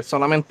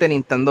 Solamente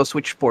Nintendo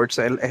Switch Sports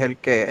es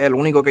el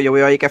único que yo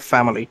veo ahí que es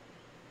family.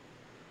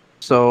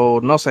 So,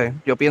 no sé.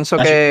 Yo pienso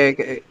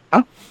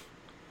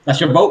That's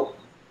your vote?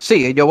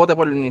 sí, yo voté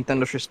por el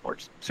Nintendo Switch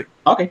Sports. Sí.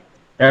 Ok,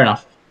 fair enough.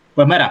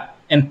 Pues mira,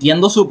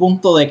 entiendo su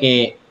punto de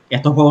que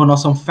estos juegos no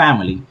son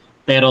family,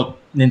 pero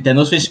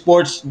Nintendo Switch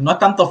Sports no es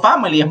tanto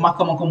family, es más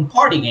como que un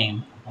party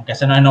game, aunque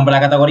ese no es el nombre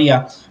de la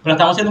categoría, pero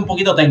estamos siendo un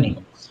poquito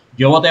técnicos.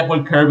 Yo voté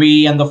por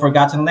Kirby and the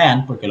Forgotten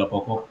Land, porque lo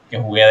poco que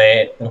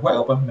jugué del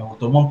juego, pues me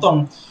gustó un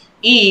montón.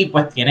 Y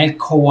pues tiene el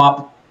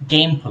co-op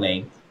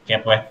gameplay, que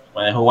pues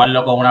puedes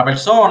jugarlo con una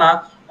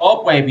persona,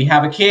 o pues if you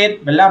have a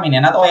kid, ¿verdad? Mi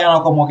nena todavía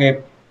no como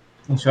que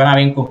funciona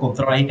bien con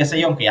controles y qué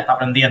sé yo, aunque ya está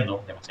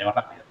aprendiendo demasiado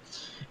rápido.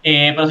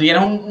 Pero si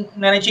tienes un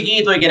nene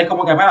chiquito y quieres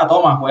como que, mira,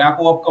 toma, juega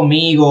co-op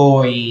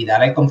conmigo y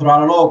dale el control a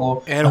lo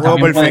loco, Es el pues juego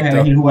también perfecto. puedes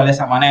elegir jugar de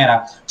esa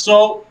manera.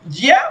 So,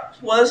 yeah,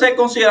 puede ser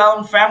considerado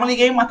un family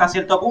game hasta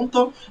cierto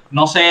punto.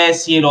 No sé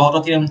si los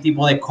otros tienen un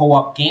tipo de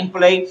co-op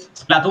gameplay.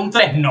 Splatoon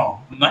 3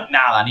 no es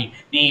nada,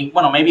 ni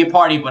bueno, maybe a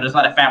party, but it's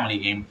not a family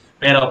game.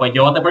 Pero pues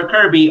yo voté por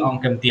Kirby,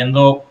 aunque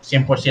entiendo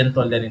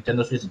 100% el de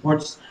Nintendo Switch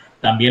Sports.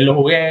 También lo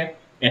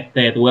jugué.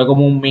 Tuve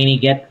como un mini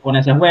get con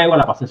ese juego,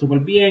 la pasé súper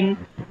bien.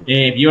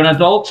 If you're an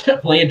adult,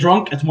 play it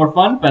drunk, it's more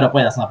fun, pero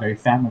pues that's not very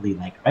family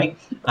like, right?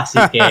 Así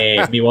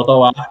que mi voto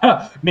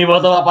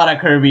va para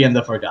Kirby and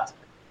the Forgotten.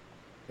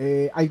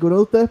 ¿Alguno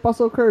de ustedes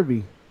pasó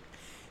Kirby?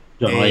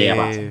 Yo no lo llegué a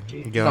pasar.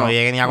 Yo no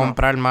llegué ni a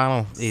comprar,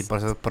 hermano. Y por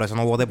eso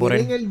no voté por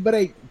Tienen él. el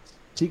break.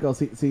 Chicos,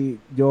 sí,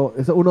 eso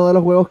es uno de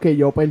los juegos que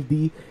yo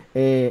perdí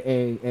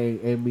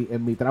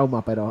en mi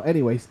trauma, pero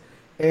anyways.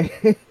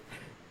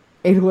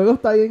 El juego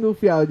está bien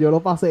gufiado, yo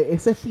lo pasé.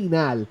 Ese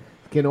final,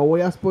 que no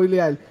voy a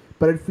spoilear,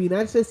 pero el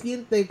final se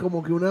siente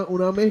como que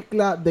una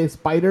mezcla de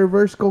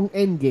Spider-Verse con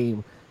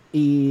Endgame.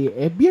 Y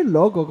es bien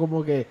loco,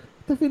 como que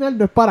este final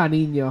no es para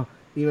niños.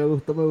 Y me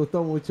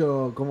gustó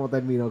mucho cómo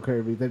terminó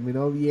Kirby.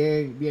 Terminó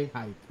bien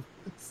hype.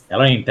 Ya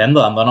lo Nintendo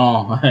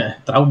dándonos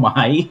traumas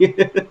ahí.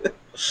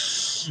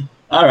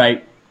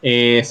 Alright,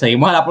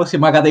 seguimos a la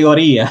próxima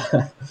categoría.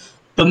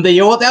 Donde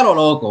yo voté a lo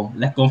loco,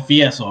 les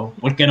confieso.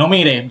 Porque no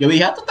mire, yo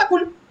dije, esto está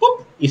cool.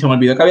 ¡Pum! Y se me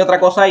olvidó que había otra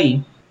cosa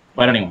ahí.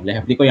 Bueno, les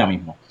explico ya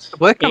mismo.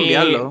 Puedes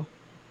cambiarlo.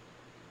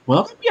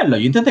 ¿Puedo cambiarlo?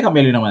 Yo intenté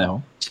cambiarlo y no me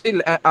dejó. Sí,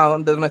 a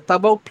donde está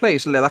Vote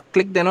Place, le das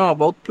clic de nuevo a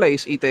Vote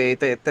Place y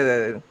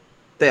te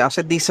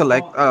hace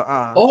deselect.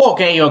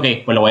 Ok,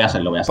 pues lo voy a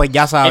hacer, Pues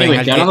ya saben,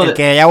 Anyway, el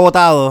que haya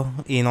votado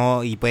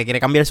y pues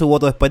quiere cambiar su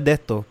voto después de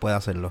esto, puede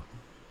hacerlo.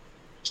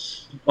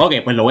 Ok,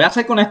 pues lo voy a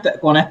hacer con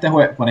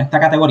esta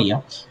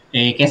categoría,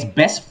 que es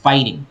Best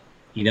Fighting.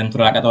 Y dentro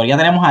de la categoría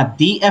tenemos a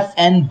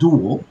DFN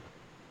Duel.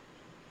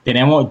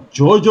 Tenemos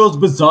JoJo's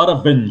Bizarre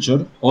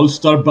Adventure, All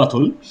Star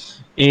Battle,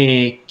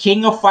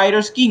 King of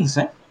Fighters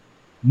 15,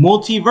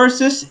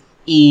 Multiverses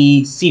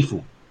y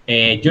Sifu.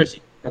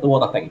 Jersey, ¿qué tú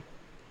votaste aquí?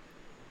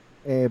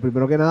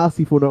 Primero que nada,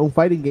 Sifu no es un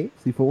fighting game,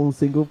 Sifu es un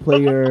single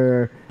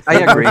player I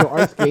agree. martial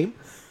arts game.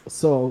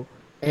 So,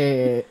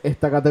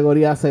 esta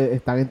categoría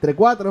están entre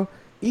 4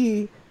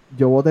 y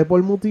yo voté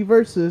por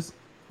Multiverses.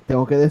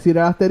 Tengo que decir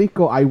al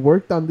asterisco, I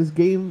worked on this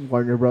game.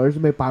 Warner Brothers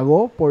me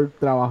pagó por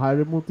trabajar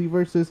en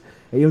Multiverses.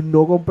 Ellos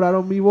no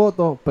compraron mi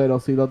voto, pero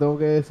sí lo tengo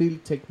que decir,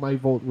 take my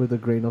vote with a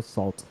grain of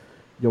salt.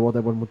 Yo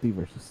voté por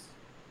Multiverses.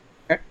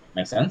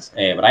 Makes sense.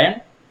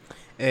 Brian.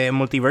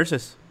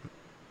 Multiverses.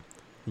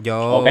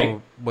 Yo Ok.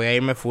 voy a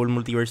irme full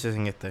Multiverses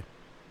en este.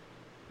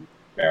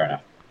 Fair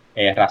enough.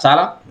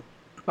 Razala.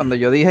 Cuando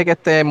yo dije que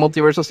este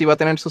Multiversus iba a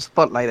tener su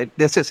spotlight,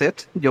 this is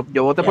it. Yo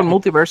voté por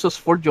Multiversus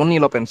for yo ni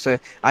lo pensé.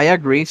 I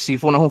agree,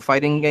 Sifu no es un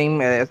fighting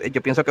game.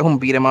 Yo pienso que es un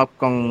beat 'em up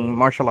con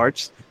martial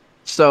arts.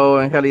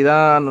 So, en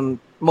realidad,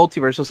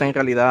 Multiversus en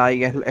realidad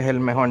ahí es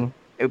el mejor.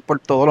 Por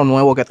todo lo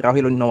nuevo que trajo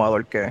y lo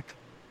innovador que es.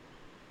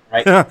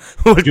 Right.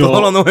 Por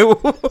todo lo nuevo.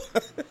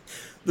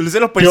 Tú dices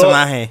los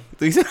personajes.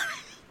 Tú dices...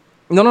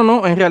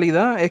 No, en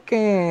realidad es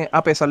que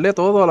a pesar de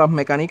todo, las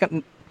mecánicas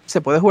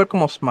se puede jugar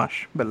como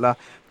Smash, ¿verdad?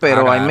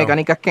 Pero claro. hay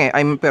mecánicas que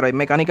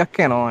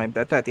no,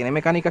 tiene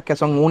mecánicas que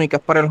son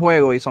únicas para el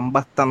juego y son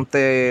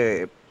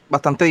bastante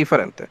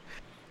diferentes.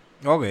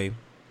 Ok.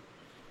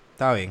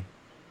 Está bien.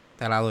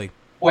 Te la doy.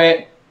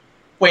 Pues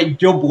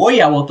yo voy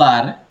a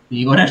votar,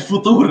 digo en el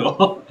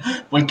futuro,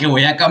 porque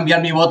voy a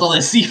cambiar mi voto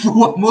de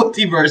Sifu a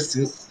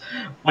Multiversus.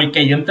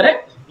 Porque yo entré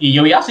y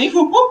yo vi a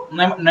Sifu,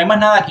 no hay más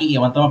nada aquí. Y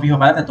aguanto me fijo,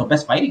 espérate, esto es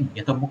Best Fighting.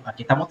 Y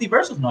aquí está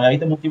Multiversus, no había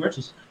visto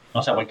Multiversus.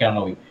 No sé por qué no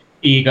lo vi.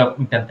 Y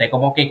intenté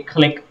como que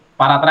click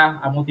para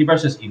atrás a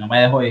Multiversus y no me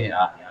dejó y dije,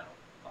 ya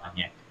lo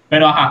dañé.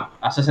 Pero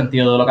hace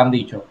sentido de lo que han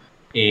dicho.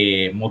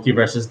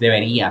 Multiversus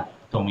debería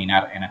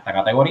dominar en esta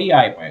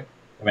categoría y pues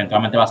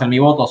eventualmente va a ser mi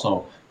voto.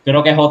 So,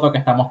 creo que es otro que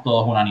estamos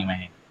todos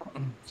unánimes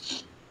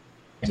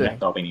en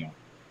nuestra opinión.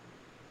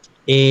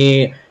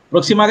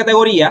 Próxima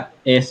categoría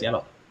es, ya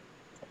lo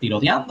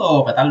tiroteando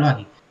o petarlos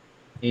aquí.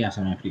 Ya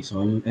se me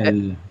frizó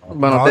el...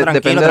 Bueno, No,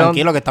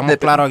 tranquilo, que estamos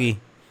claros aquí.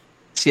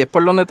 Si es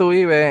por donde tú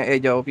vives,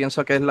 yo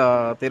pienso que es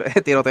la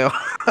tiroteo.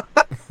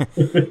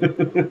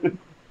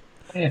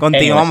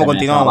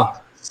 Continuamos.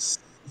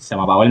 Se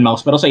me apagó el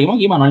mouse, pero seguimos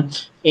aquí, Manuel.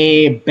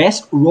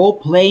 Best Role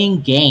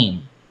Playing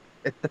Game.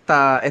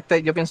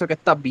 Yo pienso que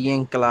está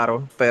bien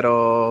claro,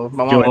 pero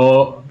vamos a ver.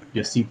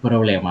 Yo soy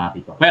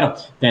problemático. Pero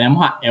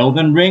tenemos a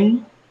Elden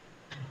Ring,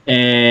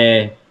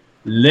 Live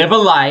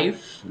Alive,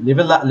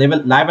 Live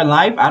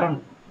Alive, I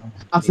don't...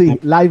 sí,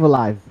 Live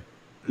Alive.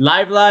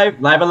 Live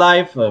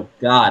Alive, oh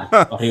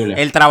God,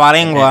 horrible. El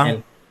trabalengua.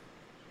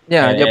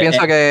 Yo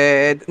pienso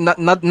que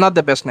not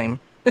the best name.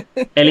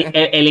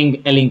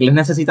 El inglés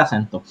necesita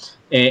acento.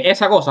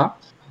 Esa cosa.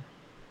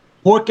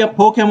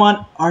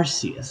 Pokémon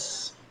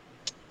Arceus.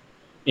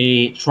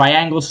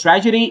 Triangle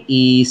Strategy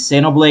y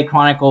Xenoblade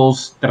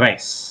Chronicles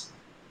 3.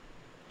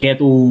 ¿Qué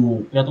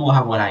tú vas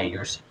a jugar ahí,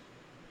 Jersey?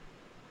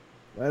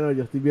 Bueno,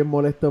 yo estoy bien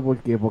molesto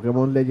porque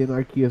Pokémon Legend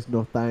Arceus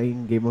no está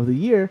en Game of the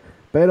Year,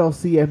 pero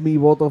sí es mi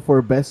voto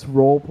for Best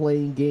Role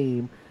Playing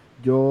Game.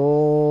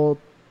 Yo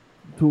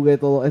jugué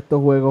todos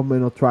estos juegos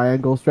menos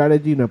Triangle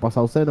Strategy, no he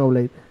pasado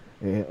Xenoblade.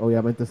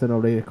 Obviamente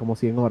Xenoblade es como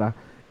 100 horas.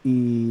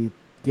 Y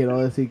quiero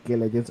decir que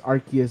Legends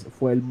Arceus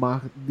fue el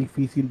más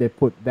difícil de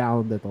put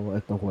down de todos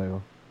estos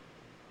juegos.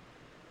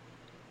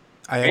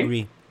 I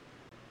agree.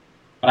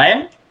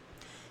 ¿Brian?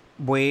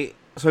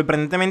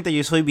 Sorprendentemente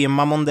yo soy bien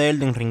mamón de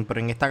Elden Ring, pero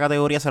en esta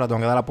categoría se la tengo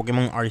que dar a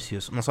Pokémon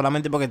Arceus. No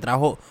solamente porque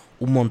trajo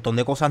un montón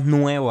de cosas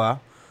nuevas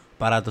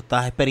para todas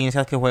estas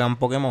experiencias que juegan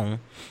Pokémon,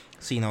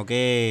 sino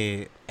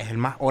que es el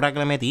más hora que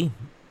le metí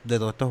de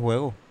todos estos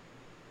juegos.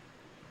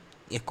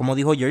 Y es como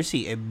dijo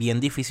Jersey, es bien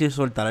difícil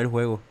soltar el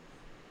juego.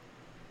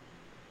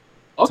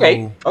 Ok.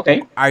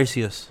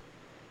 Arceus.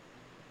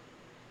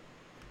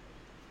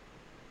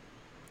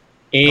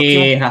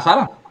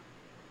 Razala.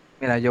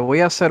 Mira, yo voy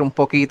a ser un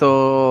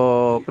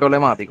poquito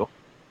problemático.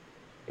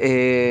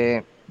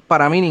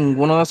 Para mí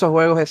ninguno de esos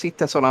juegos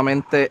existe,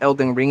 solamente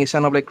Elden Ring y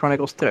Xenoblade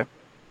Chronicles 3.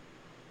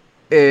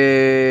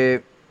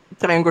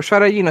 Triangle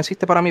Strategy no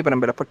existe para mí, pero en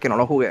verdad es porque no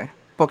lo jugué.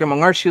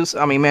 Pokémon Arceus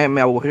a mí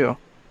me aburrió.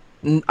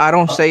 I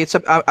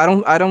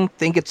don't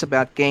think it's a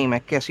bad game.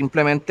 Es que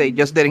simplemente it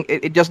just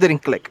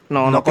didn't click.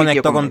 No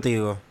conectó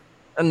contigo.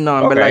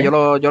 No, en verdad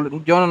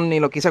yo ni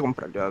lo quise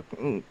comprar. Yo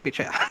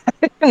pichea.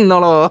 No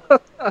lo.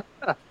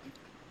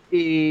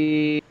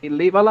 Y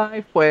Live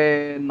Alive,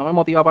 pues no me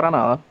motiva para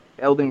nada.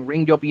 Elden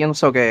Ring, yo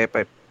pienso que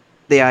pues,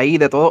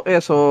 de todo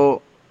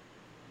eso,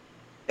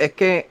 es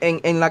que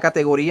en la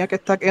categoría que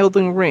está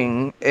Elden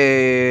Ring,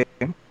 es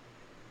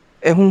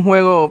un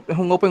juego, es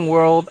un open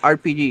world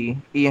RPG,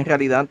 y en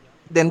realidad,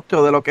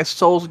 dentro de lo que es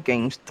Souls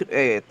Games,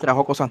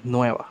 trajo cosas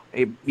nuevas,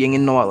 bien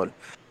innovador.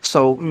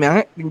 So,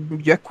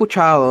 yo he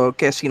escuchado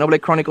que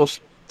Xenoblade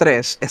Chronicles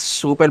 3 es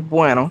súper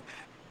bueno.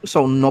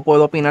 So, no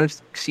puedo opinar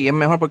si es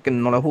mejor porque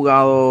no lo he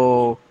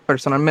jugado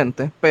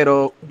personalmente,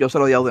 pero yo se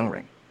lo di a Elden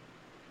Ring.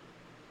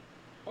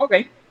 Ok.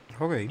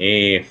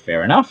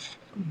 Fair enough.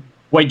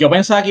 Pues yo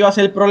pensaba que iba a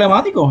ser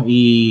problemático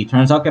y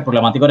turns out que el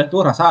problemático eres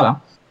tú, Razala.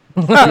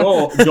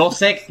 Yo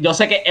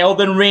sé que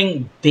Elden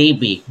Ring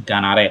debe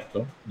ganar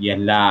esto y es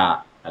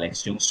la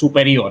elección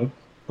superior,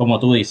 como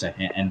tú dices,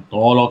 en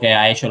todo lo que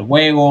ha hecho el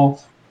juego,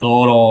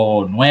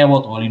 todo lo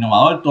nuevo, todo lo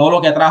innovador, todo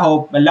lo que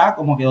trajo, ¿verdad?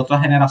 Como que de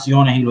otras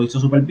generaciones y lo hizo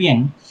súper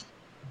bien.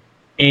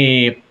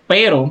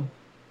 Pero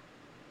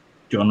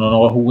yo no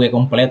lo jugué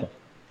completo.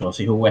 Yo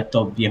sí jugué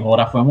estos 10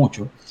 horas, fue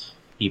mucho.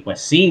 Y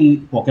pues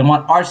sí,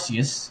 Pokémon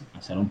Arceus,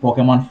 al ser un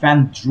Pokémon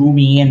fan, drew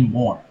me in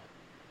more.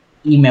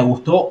 Y me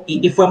gustó,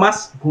 y fue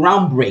más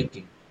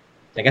groundbreaking.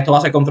 Sé que esto va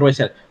a ser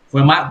controversial.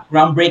 Fue más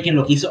groundbreaking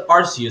lo que hizo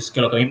Arceus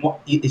que lo mismo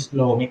que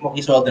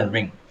hizo Elden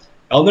Ring.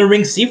 Elden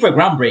Ring sí fue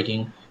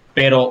groundbreaking,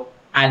 pero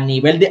al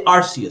nivel de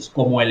Arceus,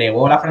 como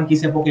elevó la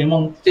franquicia de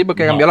Pokémon. Sí,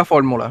 porque cambió la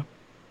fórmula.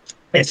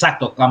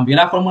 Exacto, cambió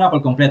la fórmula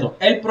por completo.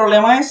 El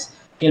problema es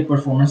que el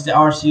performance de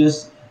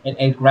Arceus,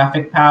 el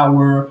graphic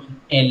power,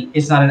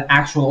 it's not an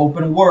actual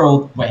open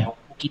world, pues es un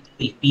poquito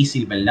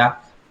difícil, ¿verdad?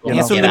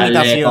 Tiene sus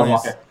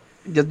limitaciones.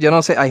 Yo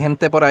no sé, hay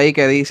gente por ahí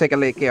que dice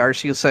que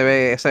Arceus se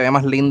ve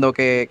más lindo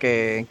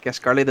que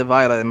Scarlet and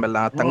Violet, en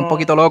verdad. Están un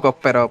poquito locos,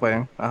 pero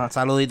pues... Ajá.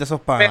 Saluditos a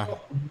esos panas.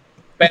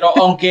 Pero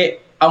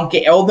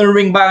aunque Elden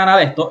Ring va a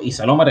ganar esto, y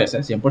se lo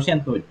merece,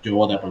 100%, yo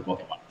voté por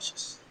Pokémon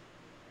Arceus.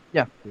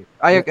 Ya.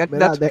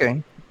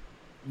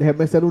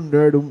 Déjenme ser un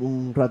nerd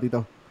un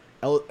ratito.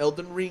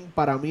 Elden Ring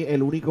para mí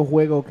el único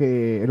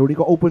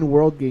open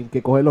world game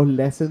que coge los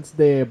lessons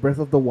de Breath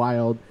of the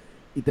Wild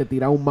y te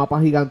tira un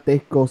mapa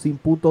gigantesco sin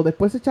puntos.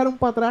 Después se echaron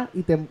para atrás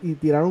y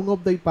tiraron un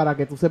update para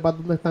que tú sepas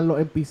dónde están los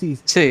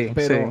NPCs. Sí,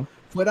 Pero sí.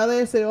 fuera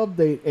de ese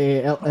update,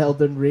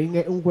 Elden Ring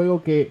es un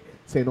juego que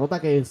se nota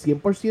que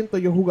 100%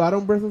 ellos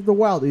jugaron Breath of the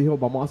Wild y dijo,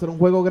 vamos a hacer un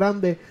juego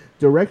grande,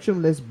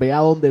 directionless, ve a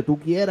donde tú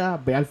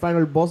quieras, ve al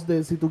final boss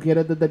si tú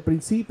quieres desde el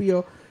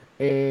principio.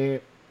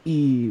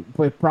 Y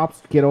pues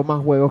props, quiero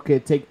más juegos que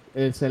take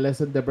ese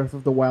lesson de Breath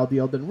of the Wild y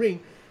Elden Ring.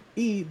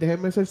 Y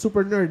déjenme ser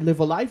super nerd,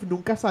 Live Alive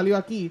nunca salió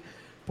aquí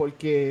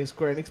porque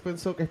Square Enix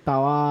pensó que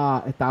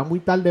estaba muy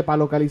tarde para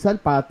localizar,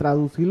 para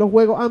traducir los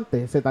juegos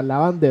antes. Se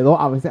tardaban de 2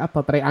 a veces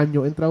hasta 3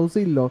 años en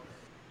traducirlo.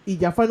 Y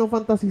ya Final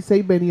Fantasy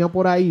VI venía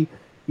por ahí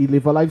y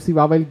Live Alive se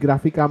iba a ver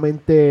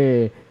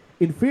gráficamente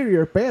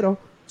inferior, pero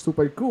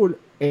super cool.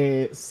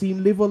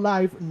 Sin Live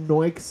Alive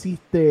no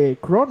existe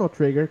Chrono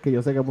Trigger, que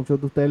yo sé que a muchos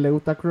de ustedes les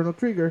gusta Chrono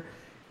Trigger.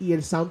 Y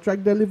el soundtrack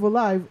de Live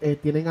Alive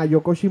tienen a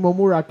Yoko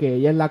Shimomura, que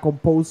ella es la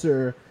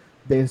composer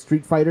de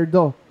Street Fighter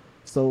 2.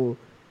 So,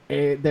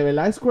 de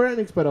verdad es Square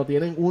Enix, pero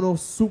tienen unos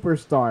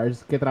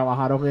superstars que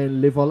trabajaron en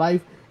Live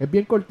Alive. Es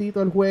bien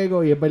cortito el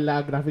juego y es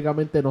verdad,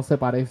 gráficamente no se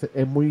parece.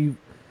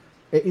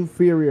 Es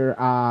inferior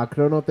a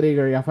Chrono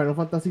Trigger y a Final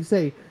Fantasy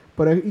VI,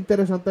 pero es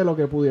interesante lo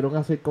que pudieron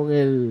hacer con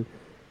el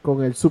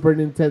Super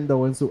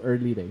Nintendo en sus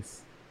early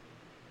days.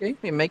 Okay,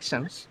 it makes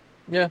sense.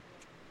 Yeah.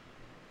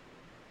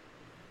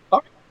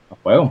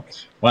 Juego.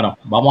 Bueno,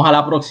 vamos a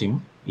la próxima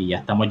y ya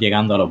estamos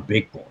llegando a los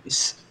big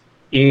boys.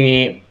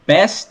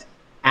 Best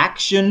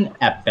Action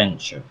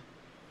Adventure.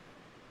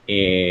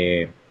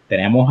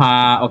 Tenemos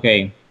a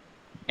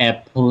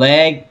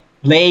Plague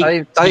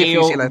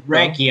Tale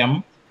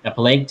Requiem, A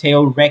Plague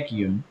Tale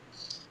Requiem,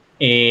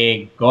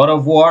 God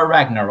of War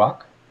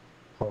Ragnarok,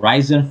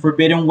 Horizon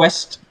Forbidden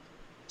West,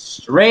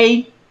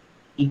 Stray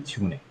y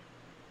Tunic.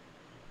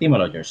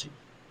 Dímelo, Jersey.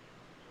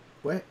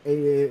 Pues,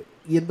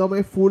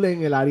 yéndome full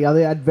en el área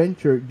de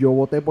Adventure, yo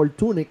voté por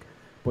Tunic,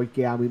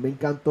 porque a mí me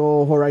encantó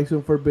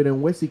Horizon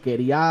Forbidden West y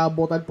quería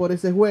votar por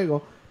ese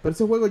juego, pero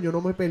ese juego yo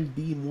no me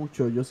perdí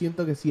mucho. Yo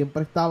siento que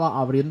siempre estaba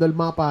abriendo el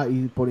mapa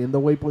y poniendo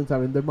waypoints,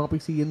 abriendo el mapa y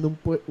siguiendo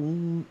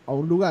a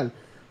un lugar.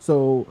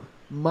 So,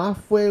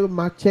 fue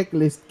más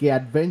checklist que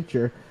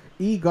Adventure.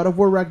 Y God of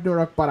War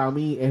Ragnarok para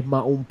mí es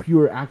más un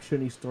pure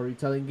action y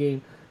storytelling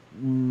game.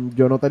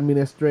 Yo no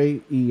terminé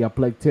Stray y A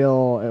Plague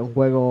Tale es un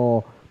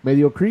juego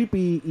medio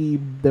creepy y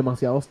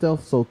demasiado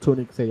stealth, so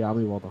Tunic se lleva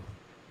mi voto.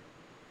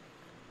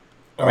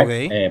 Ok.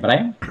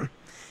 Brian.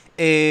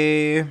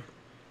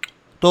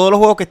 Todos los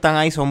juegos que están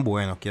ahí son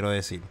buenos, quiero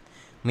decir.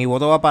 Mi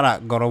voto va para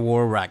God of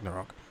War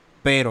Ragnarok.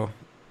 Pero,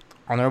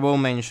 honorable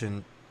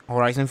mention,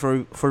 Horizon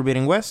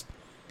Forbidden West.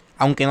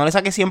 Aunque no le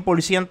saque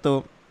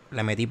 100%,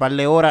 le metí par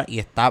de horas y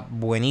está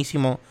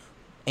buenísimo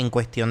en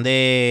cuestión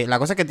de... La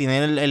cosa es que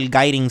tiene el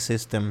guiding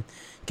system,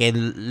 que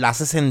la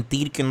hace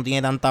sentir que no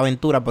tiene tanta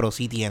aventura, pero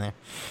sí tiene.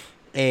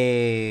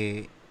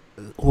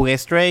 Jugué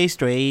Stray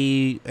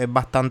es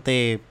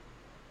bastante...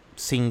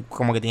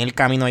 como que tiene el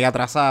camino ya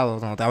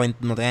trazado,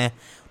 no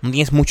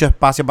tienes mucho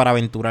espacio para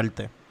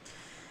aventurarte.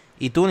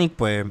 Y Tunic,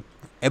 pues,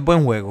 es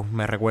buen juego,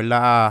 me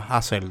recuerda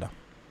a Zelda.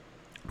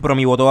 Pero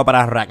mi voto va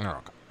para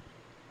Ragnarok.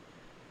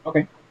 Ok.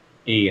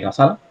 ¿Y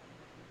Razala?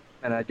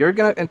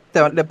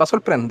 Les va a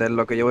sorprender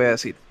lo que yo voy a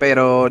decir,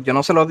 pero yo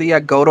no se lo di a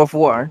God of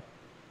War.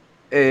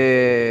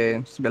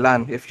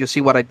 ¿Verdad? If you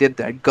see what I did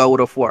there, God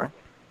of War.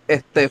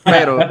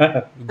 Pero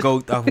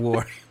God of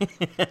War.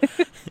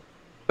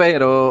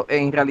 pero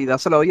en realidad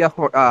se lo di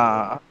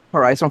a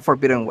Horizon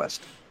Forbidden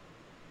West.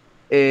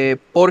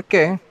 ¿Por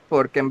qué?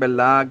 Porque en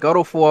verdad God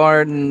of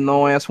War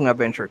no es un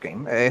adventure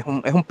game, es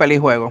un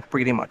pelijuego,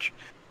 pretty much.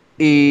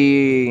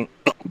 Y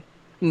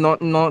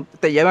no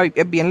te lleva,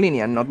 es bien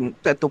lineal,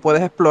 tú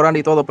puedes explorar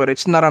y todo, pero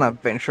it's not an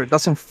adventure, it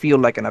doesn't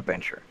feel like an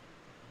adventure.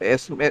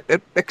 Es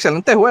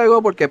excelente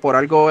juego porque por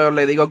algo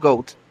le digo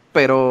GOAT,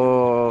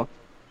 pero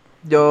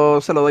yo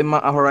se lo doy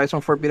más a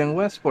Horizon Forbidden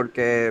West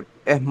porque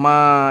el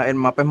mapa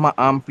es más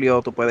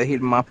amplio, tú puedes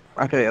ir más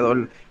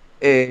alrededor.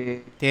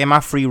 Tiene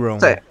más free roam.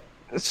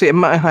 Sí,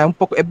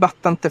 es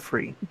bastante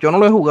free. Yo no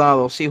lo he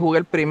jugado, sí jugué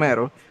el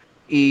primero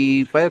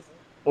y pues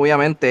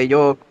obviamente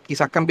ellos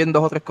quizás cambien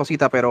 2 o 3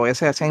 cositas, pero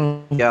esa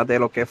esencia de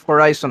lo que es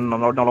Horizon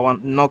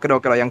no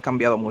creo que lo hayan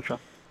cambiado mucho.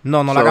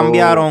 No la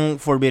cambiaron.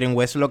 Forbidden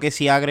West lo que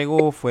sí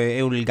agregó fue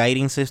el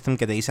guiding system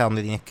que te dice a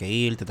dónde tienes que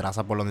ir, te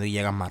traza por donde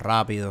llegas más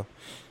rápido,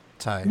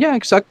 ¿sabes? Ya,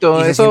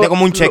 exacto. Y se siente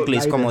como un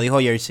checklist, como dijo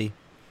Jersey.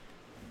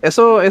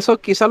 Eso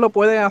quizás lo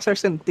puede hacer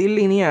sentir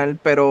lineal,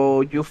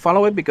 pero you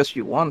follow it because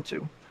you want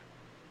to.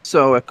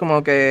 So, es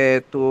como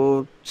que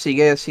tú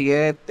sigue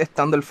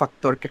estando el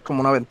factor que es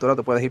como una aventura,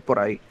 tú puedes ir por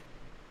ahí.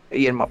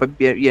 Y el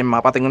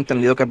mapa tengo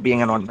entendido que es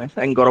bien enorme.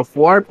 En God of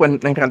War, pues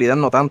en realidad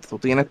no tanto. Tú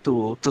tienes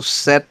tus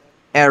set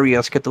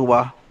areas que tú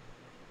vas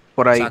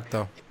por ahí.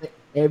 Exacto.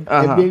 Es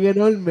bien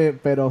enorme,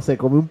 pero se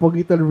come un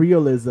poquito el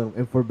realism.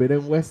 En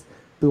Forbidden West,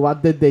 tú vas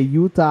desde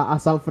Utah a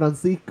San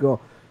Francisco,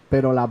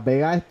 pero Las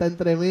Vegas está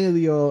entre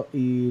medio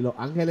y Los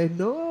Ángeles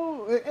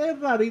no. es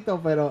rarito,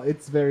 pero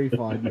it's very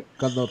fun.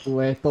 Cuando tú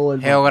ves todo el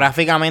mapa.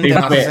 Geográficamente Sí, no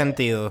hace pues,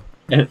 sentido.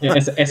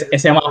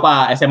 Ese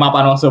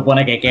mapa no se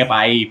supone que quepa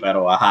ahí,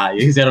 pero ajá,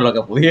 ellos hicieron lo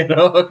que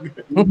pudieron.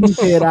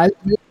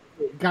 Literalmente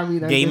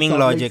caminar de Gaming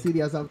Salt Lake logic.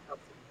 City a San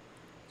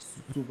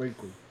Francisco. Super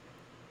cool.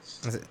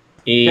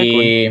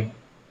 Y,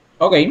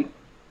 ok,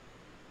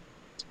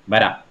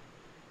 verá,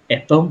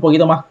 esto es un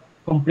poquito más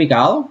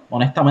complicado,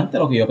 honestamente, de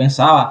lo que yo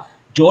pensaba.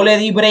 Yo le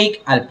di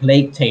break al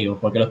Plague Tale,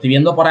 porque lo estoy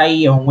viendo por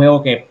ahí, es un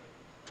juego que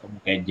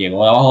como que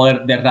llegó debajo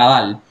del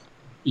radar,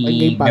 En Game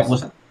y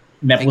Pass.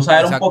 me puse a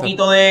ver un Exacto.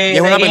 poquito Y de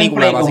es una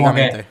película, gameplay, como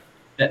que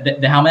básicamente.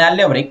 déjame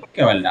darle break,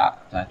 porque verdad,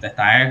 o sea,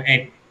 está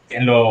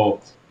en lo,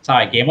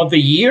 ¿sabes? Game of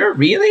the Year,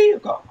 ¿really?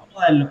 Vamos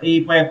a darlo.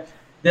 Y pues,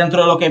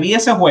 dentro de lo que vi de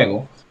ese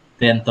juego,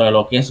 dentro de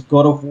lo que es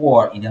God of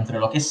War y dentro de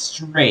lo que es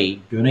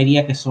Stray, yo no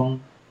diría que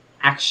son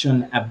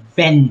action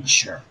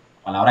adventure.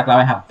 La palabra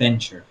clave es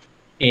adventure.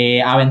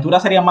 Aventura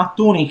sería más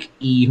Tunic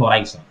y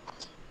Horizon.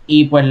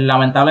 Y pues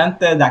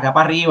lamentablemente de acá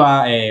para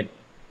arriba,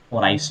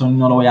 Horizon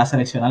no lo voy a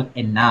seleccionar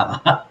en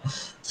nada.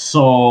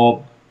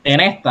 So, en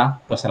esta,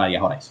 pues se la di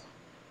a Horizon.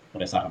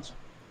 Por esa razón.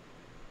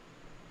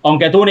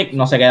 Aunque Tunic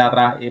no se queda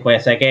atrás. Y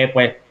pues sé que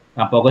pues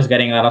tampoco es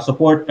getting a lot of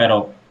support,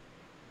 pero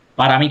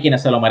para mí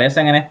quienes se lo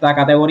merecen en esta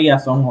categoría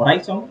son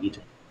Horizon y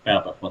Tunic.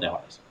 Pero pues de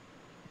Horizon.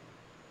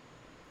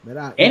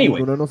 Mira, y Anyway.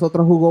 ninguno de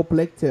nosotros jugó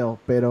Plague Tale,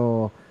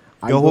 pero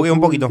Yo algo jugué un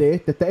cool poquito. de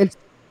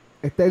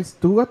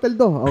 ¿tú jugaste el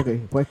 2? Ok,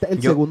 pues este es el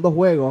Yo- segundo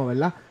juego,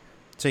 ¿verdad?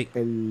 Sí.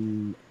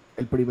 El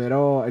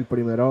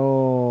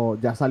primero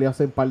ya salió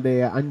hace un par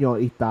de años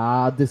y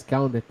está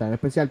discount, está en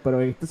especial,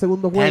 pero en este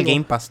segundo Está en el juego,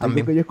 Game Pass algo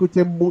también. que yo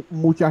escuché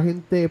mucha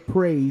gente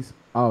praise,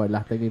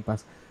 ¿verdad? Está en Game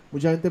Pass.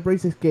 Mucha gente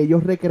praise es que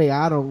ellos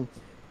recrearon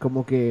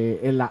como que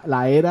en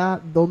la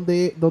era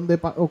donde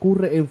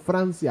ocurre en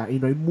Francia y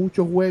no hay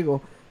muchos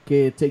juegos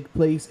que take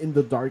place in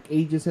the Dark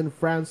Ages en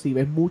France y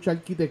ves mucha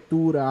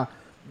arquitectura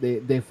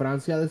de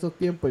Francia de esos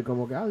tiempos y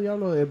como que,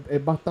 diablo,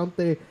 es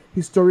bastante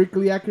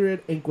historically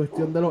accurate en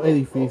cuestión de los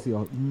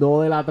edificios,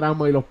 no de la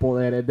trama y los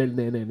poderes del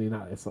nene ni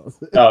nada de eso.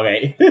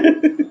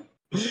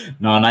 Ok.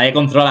 No, nadie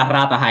controla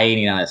ratas ahí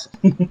ni nada de eso.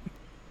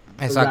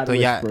 Exacto,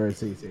 Rat ya, Whisperer,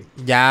 sí.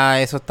 ya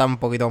eso está un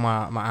poquito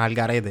más al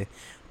garete.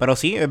 Pero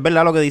sí, es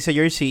verdad lo que dice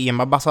Jersey y es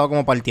más basado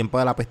como para el tiempo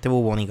de la peste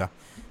bubónica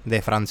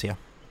de Francia.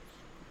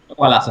 Lo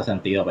cual hace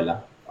sentido,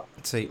 ¿verdad?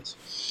 Sí.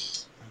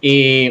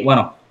 Y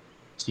bueno,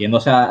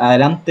 siguiéndose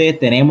adelante,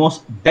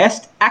 tenemos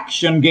Best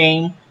Action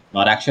Game,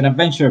 not Action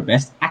Adventure,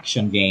 Best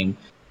Action Game.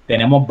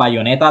 Tenemos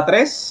Bayonetta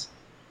 3,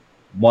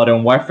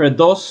 Modern Warfare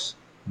 2,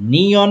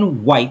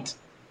 Neon White,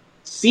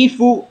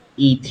 Sifu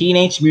y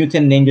Teenage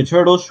Mutant Ninja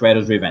Turtles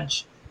Shredder's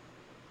Revenge.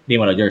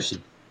 Dímelo, Jersey.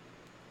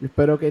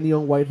 Espero que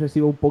Neon White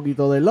reciba un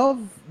poquito de love.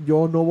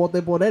 Yo no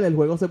voté por él. El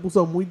juego se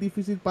puso muy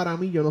difícil para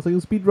mí. Yo no soy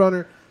un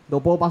speedrunner. No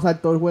puedo pasar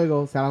todo el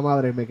juego. Sea la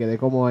madre, me quedé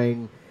como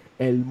en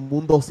el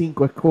mundo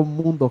 5. Es con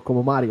mundos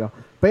como Mario.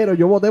 Pero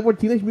yo voté por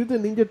Teenage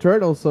Mutant Ninja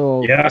Turtles.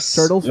 So,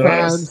 Turtles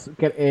fans,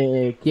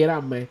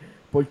 quiéranme.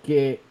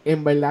 Porque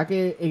en verdad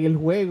que en el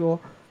juego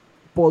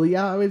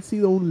podía haber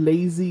sido un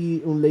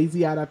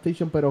lazy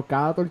adaptation, pero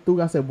cada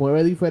tortuga se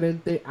mueve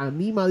diferente,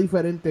 anima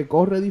diferente,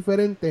 corre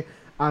diferente,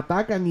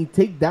 atacan y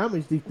take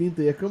damage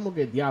distinto. Y es como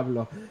que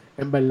diablo.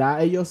 En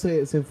verdad ellos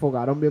se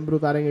enfocaron bien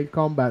brutal en el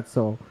combat.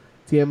 So,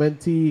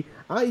 TMNT.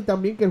 Y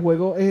también que el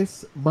juego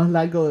es más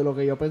largo de lo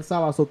que yo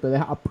pensaba. So te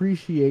deja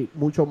appreciate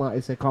mucho más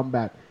ese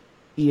combat.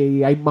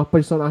 Y hay más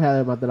personajes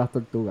además de las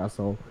tortugas.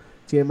 So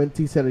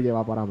TMNT se lo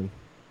lleva para mí.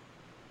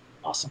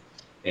 Awesome.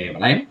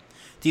 Brian.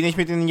 Teenage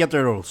Mutant Ninja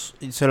Turtles.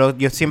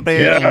 Yo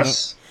siempre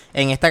Yes.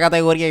 en esta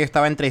categoría yo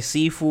estaba entre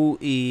Sifu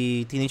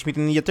y Teenage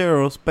Mutant Ninja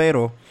Turtles,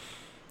 pero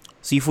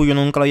Sifu yo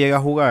nunca lo llegué a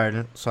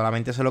jugar,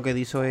 solamente sé lo que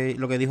dijo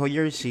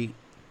Jersey.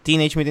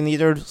 Teenage Mutant Ninja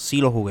Turtles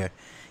sí lo jugué.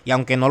 Y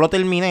aunque no lo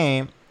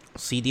terminé,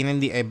 sí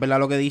es verdad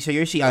lo que dice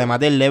Jersey, además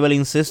del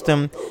leveling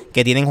system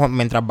que tienen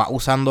mientras vas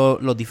usando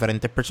los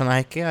diferentes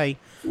personajes que hay,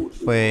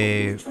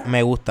 pues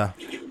me gusta.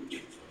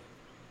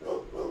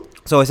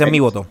 So, ese es mi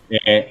voto.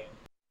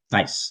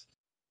 Nice.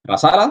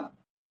 ¿Razara?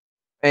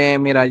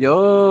 Mira,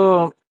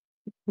 yo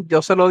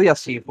se lo di a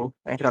Sifu,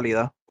 en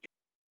realidad.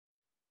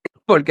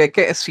 Porque es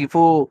que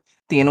Sifu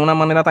tiene una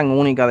manera tan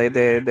única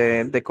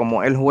de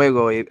cómo el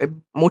juego. Y es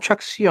mucha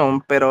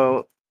acción,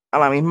 pero a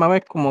la misma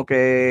vez como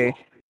que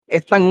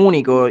es tan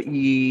único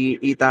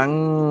y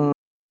tan...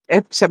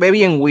 se ve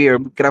bien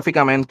weird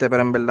gráficamente,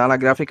 pero en verdad las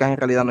gráficas en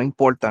realidad no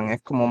importan.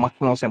 Es como más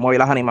como se mueve.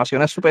 Las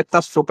animaciones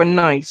está super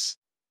nice.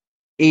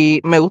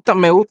 Y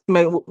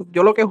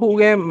yo lo que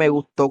jugué me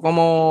gustó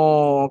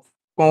como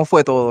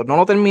fue todo. No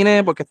lo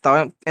terminé porque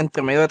estaba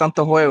entre medio de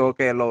tantos juegos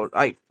que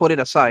I put it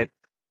aside.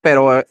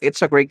 Pero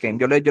it's a great game.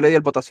 Yo le di el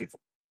voto a Sifu.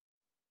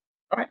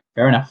 Alright,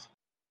 fair enough.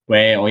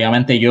 Pues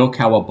obviamente yo,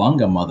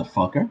 Cowabunga,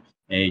 motherfucker.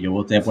 Yo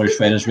voté por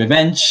Shredder's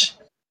Revenge.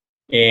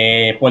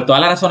 Por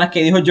todas las razones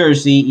que dijo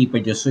Jersey, y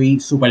pues yo soy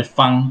súper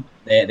fan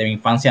de mi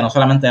infancia, no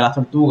solamente de las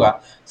tortugas,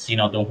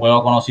 sino de un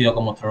juego conocido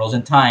como Turtles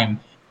in Time.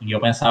 Y yo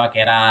pensaba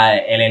que era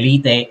el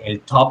elite,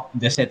 el top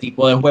de ese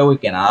tipo de juego y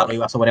que nada lo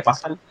iba a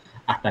sobrepasar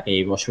hasta que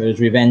llegó Shredder's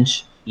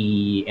Revenge.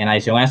 Y en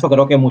adición a eso,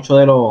 creo que mucho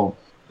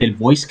del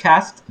voice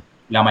cast,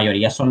 la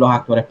mayoría son los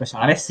actores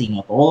personales,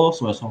 sino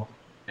todos, o eso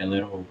es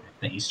un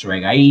easter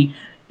egg ahí.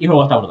 Y el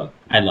juego está brutal.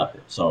 I love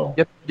it. So,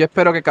 Yo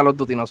espero que Call of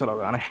Duty no se lo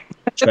gane.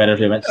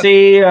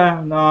 sí,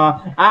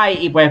 no.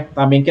 Y pues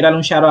también quiero darle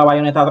un shout out a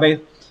Bayonetta 3,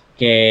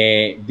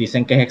 que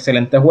dicen que es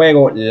excelente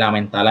juego.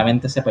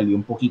 Lamentablemente se perdió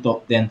un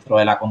poquito dentro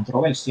de la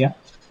controversia.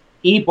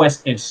 Y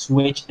pues el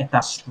Switch está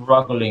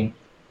struggling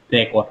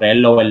de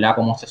correrlo, ¿verdad?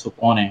 Como se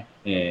supone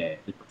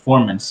el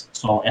performance.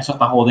 So, eso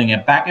está holding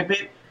it back a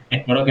bit.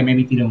 Espero que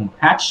me tiren un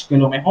patch que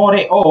lo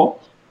mejore o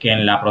que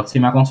en la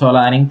próxima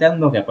consola de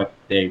Nintendo que pues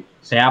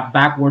sea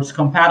backwards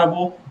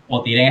compatible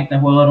o tiren este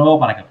juego de nuevo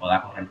para que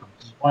pueda correr como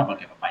se supone,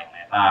 porque pues,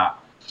 Bayonetta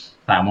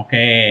sabemos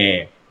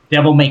que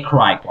Devil May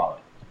Cry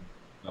quality.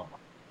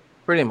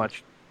 Pretty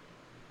much.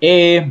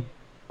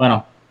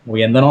 Bueno,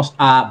 moviéndonos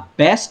a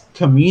Best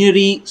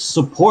Community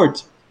Support.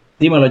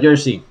 Dímelo,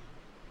 Jersey.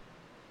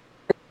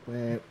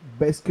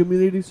 Best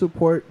Community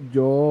Support,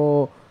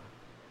 yo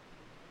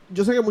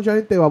sé que mucha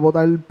gente va a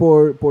votar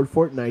por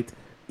Fortnite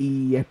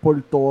y es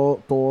por todo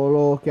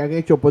lo que han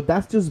hecho, but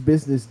that's just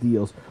business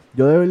deals.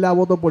 Yo de verdad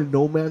voto por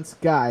No Man's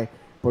Sky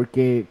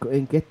porque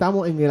en que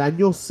estamos en el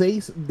año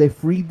 6 de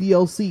free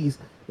DLCs.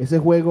 Ese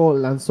juego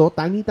lanzó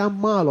tan y tan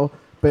malo,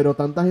 pero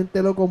tanta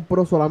gente lo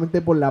compró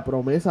solamente por la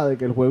promesa de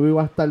que el juego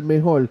iba a estar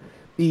mejor.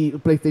 Y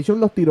PlayStation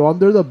los tiró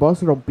under the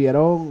bus,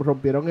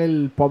 rompieron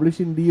el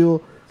publishing deal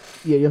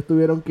y ellos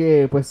tuvieron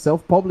que pues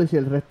self-publish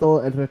el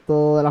resto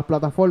de las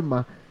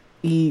plataformas.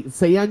 Y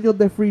 6 años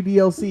de free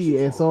DLC,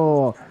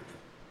 eso...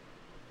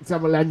 O sea,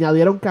 le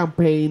añadieron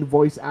campaign,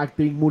 voice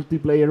acting,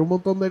 multiplayer, un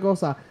montón de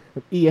cosas.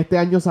 Y este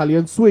año salió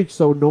en Switch,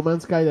 so No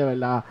Man's Sky de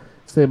verdad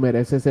se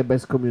merece ese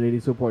Best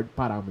Community Support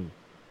para mí.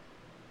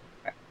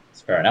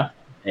 Fair enough.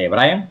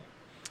 Brian.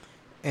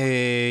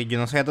 Yo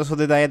no sé todos esos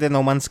detalles de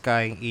No Man's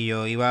Sky y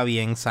yo iba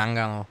bien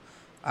zángano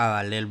a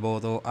darle el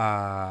voto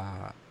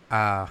a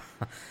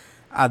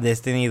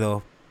Destiny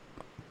 2.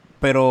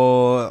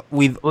 Pero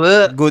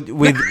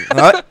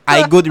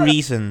hay good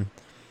reason.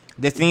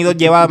 Destiny 2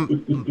 lleva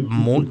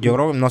yo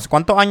creo no sé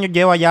cuántos años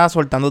lleva ya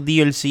soltando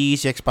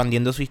DLCs y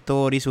expandiendo su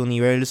historia y su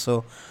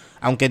universo.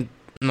 Aunque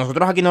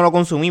nosotros aquí no lo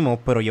consumimos,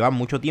 pero lleva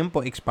mucho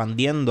tiempo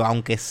expandiendo.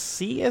 Aunque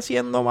sigue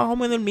siendo más o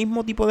menos el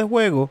mismo tipo de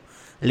juego,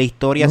 la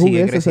historia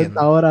sigue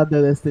creciendo. 60 horas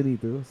de Destiny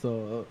 2,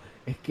 so,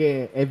 es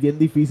que es bien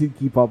difícil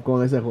keep up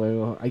con ese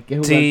juego. Hay que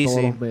jugar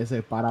todos los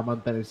meses para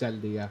mantenerse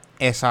al día.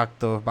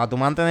 Exacto, para tú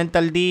mantenerte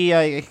al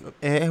día es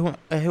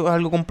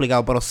algo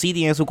complicado, pero sí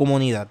tiene su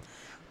comunidad.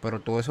 Pero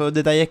todos esos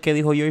detalles que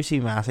dijo Jersey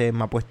me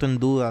ha puesto en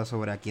duda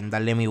sobre a quién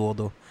darle mi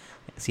voto.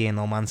 Si en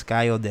No Man's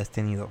Sky o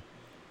Destiny 2.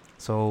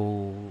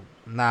 So,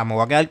 nada, me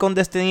voy a quedar con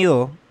Destiny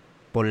 2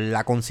 por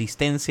la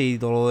consistencia y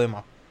todo lo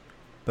demás.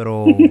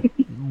 Pero,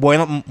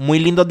 bueno, muy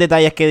lindos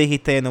detalles que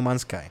dijiste de No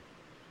Man's Sky.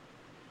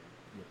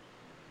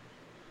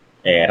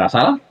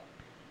 ¿Razala?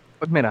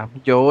 Pues mira,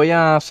 yo voy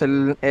a hacer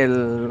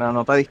la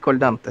nota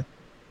discordante.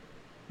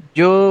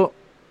 Yo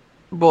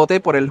voté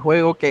por el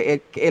juego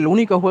el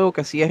único juego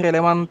que sí es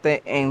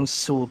relevante en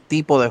su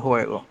tipo de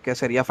juego, que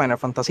sería Final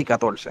Fantasy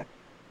XIV.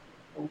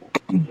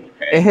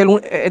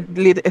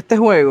 Este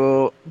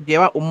juego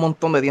lleva un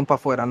montón de tiempo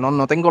afuera,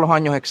 no tengo los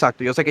años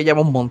exactos, yo sé que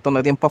lleva un montón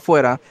de tiempo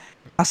afuera.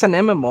 Hacen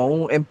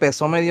MMO,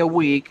 empezó medio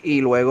week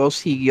y luego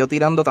siguió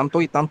tirando tanto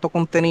y tanto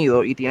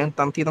contenido y tienen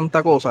tanta y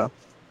tanta cosa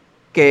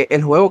que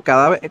el juego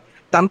cada vez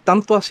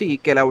tanto así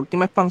que la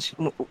última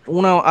expansión,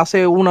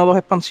 hace una o dos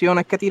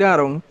expansiones que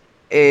tiraron,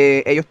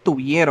 ellos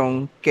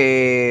tuvieron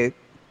que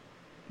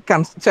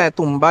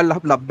tumbar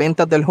las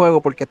ventas del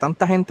juego porque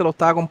tanta gente lo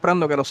estaba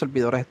comprando que los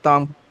servidores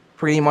estaban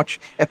pretty much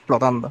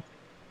explotando.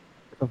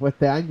 Eso fue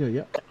este año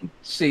ya.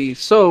 Sí,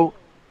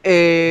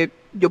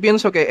 yo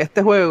pienso que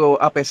este juego,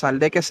 a pesar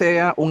de que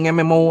sea un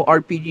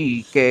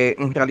MMORPG, que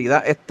en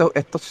realidad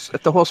estos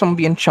juegos son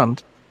bien chunt,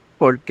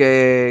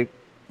 porque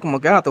como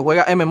que tú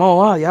juegas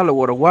MMO, diablo,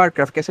 World of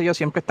Warcraft, qué sé yo,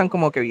 siempre están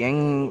como que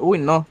bien,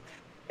 no.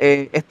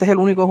 Este es el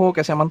único juego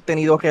que se ha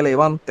mantenido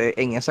relevante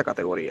en esa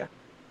categoría.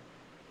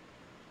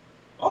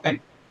 Ok.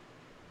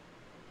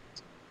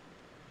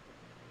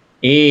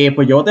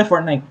 Pues yo voté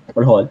Fortnite,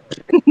 por joder.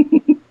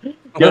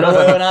 Yo no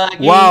veo nada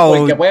aquí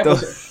porque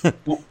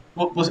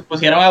pues,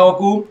 pusieron a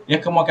Goku y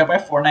es como que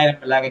pues Fortnite es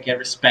verdad que quiere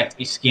respect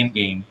y skin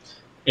game.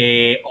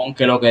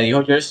 Aunque lo que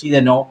dijo Jersey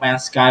de No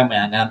Man's Sky me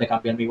dan ganas de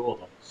cambiar mi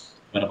voto,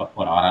 pero pues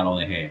por ahora lo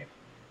dejé.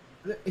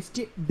 Es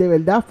que de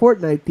verdad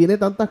Fortnite tiene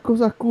tantas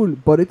cosas cool,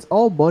 but it's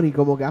all money,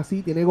 como que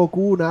así tiene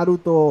Goku,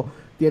 Naruto,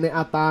 tiene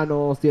a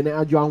Thanos, tiene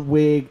a John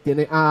Wick,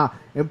 tiene a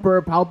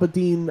Emperor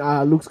Palpatine,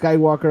 a Luke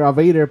Skywalker, a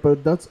Vader, but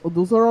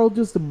those are all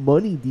just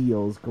money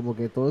deals, como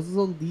que todos esos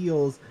son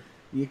deals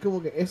y es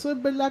como que eso es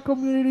verdad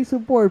community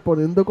support,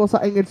 poniendo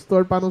cosas en el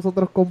store para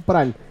nosotros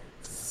comprar.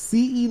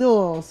 Sí y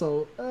no,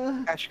 son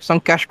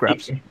cash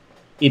grabs.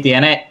 Y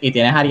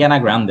tienes a Ariana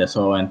Grande,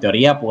 so en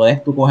teoría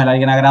puedes tú coger a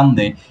Ariana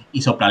Grande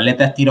y soplarle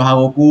 3 tiros a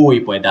Goku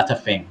y pues that's a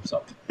thing.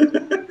 So.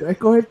 Es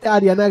cogerte a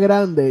Ariana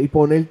Grande y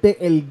ponerte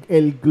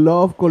el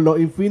glove con los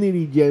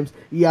Infinity Gems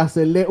y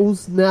hacerle un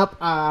snap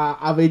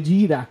a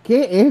Vegeta.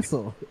 ¿Qué es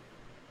eso?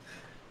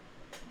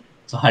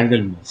 Eso es algo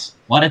hermoso.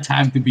 What a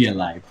time to be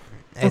alive.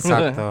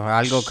 Exacto,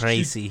 algo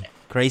crazy.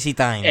 Crazy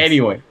times.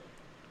 Anyway,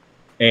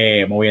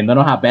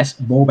 moviéndonos a Best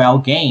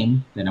Mobile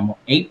Game, tenemos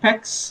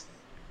Apex,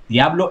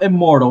 Diablo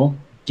Immortal,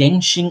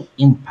 Genshin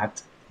Impact,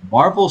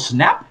 Marvel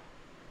Snap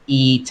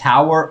y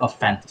Tower of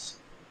Fantasy.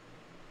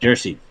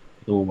 Jersey,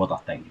 tú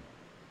votaste ahí.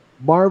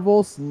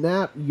 Marvel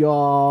Snap,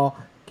 yo.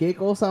 Qué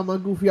cosa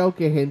más gufiado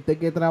que gente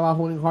que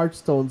trabajó en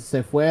Hearthstone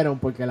se fueron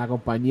porque la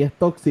compañía es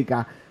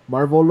tóxica.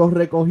 Marvel los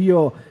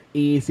recogió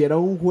y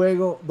hicieron un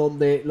juego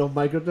donde los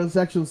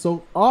microtransactions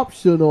son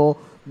optional.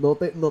 No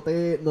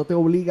te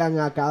obligan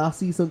a cada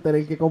season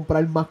tener que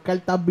comprar más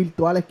cartas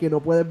virtuales que no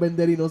puedes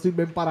vender y no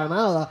sirven para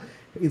nada.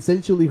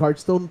 Essentially,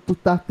 Hearthstone tú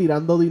estás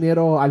tirando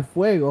dinero al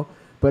fuego,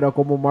 pero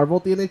como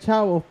Marvel tiene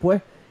chavos,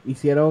 pues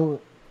hicieron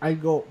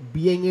algo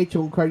bien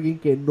hecho, un card game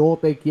que no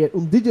te quiere,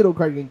 un digital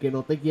card game que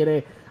no te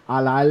quiere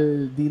alar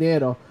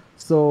dinero.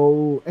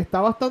 So,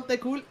 está bastante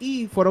cool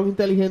y fueron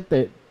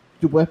inteligentes.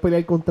 Tú puedes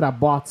pelear contra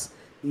bots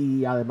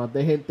y además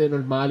de gente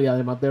normal y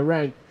además de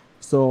rank.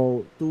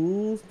 So,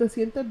 tú te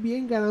sientes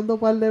bien ganando un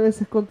par de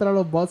veces contra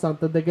los bots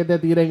antes de que te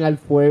tiren al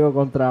fuego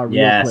contra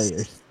real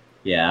players.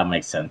 Yeah, that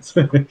makes sense.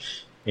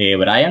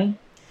 Brian.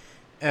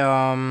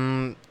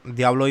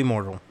 Diablo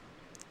Immortal.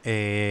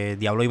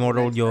 Diablo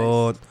Immortal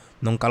yo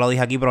nunca lo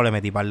dije aquí, pero le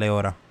metí par de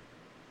horas.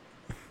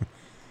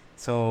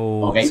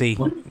 So, Okay, sí,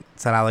 cool.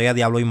 se la doy a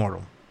Diablo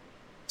Immortal.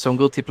 Son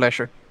guilty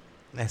pleasure.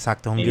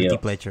 Exacto, es un Mi guilty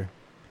Dios. pleasure.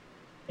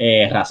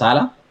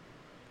 Razala.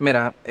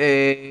 Mira,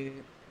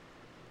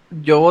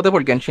 yo voté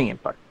por Genshin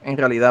Impact, en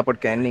realidad,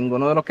 porque en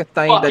ninguno de los que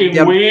está ahí del Fucking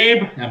Diablo.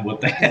 weeb.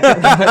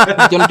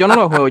 Yo no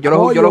lo juego, yo lo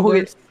Joyo,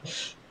 jugué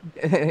pues.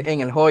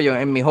 en el joyo,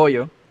 en mi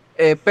joyo.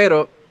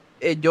 Pero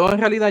yo en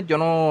realidad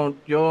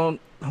yo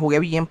jugué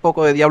bien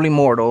poco de Diablo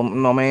Immortal.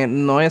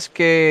 No es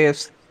que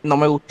no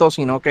me gustó,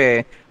 sino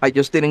que I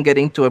just didn't get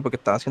into it porque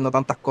estaba haciendo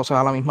tantas cosas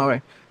a la misma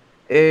vez.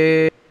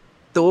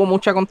 Tuvo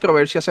mucha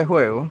controversia ese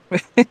juego.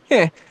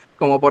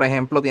 Como por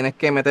ejemplo, tienes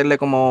que meterle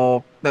es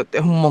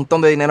un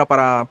montón de dinero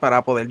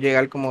para poder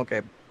llegar como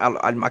que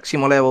al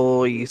máximo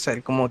level y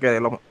ser como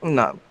que no,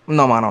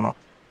 mano, no.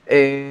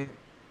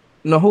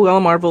 No he jugado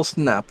Marvel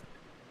Snap.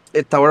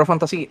 Tower of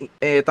Fantasy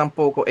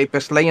tampoco.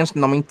 Apex Legends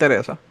no me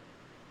interesa.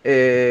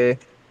 Eh,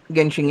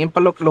 Genshin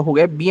Impact lo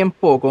jugué bien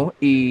poco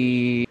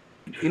y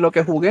lo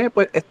que jugué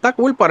pues está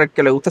cool para el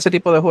que le gusta ese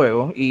tipo de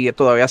juegos y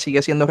todavía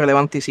sigue siendo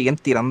relevante y siguen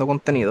tirando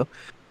contenido.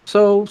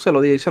 So, se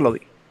lo di.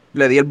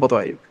 Le di el voto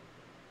a ellos.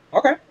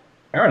 Okay,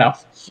 fair enough.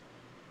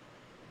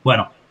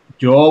 Bueno,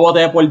 yo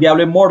voté por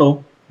Diablo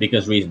Immortal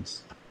because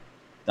reasons.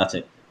 That's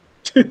it.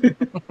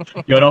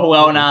 Yo no he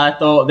jugado nada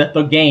de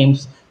estos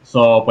games,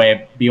 so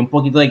pues vi un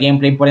poquito de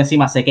gameplay por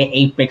encima. Sé que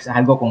Apex es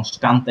algo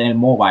constante en el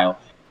mobile,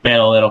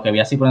 pero de lo que vi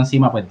así por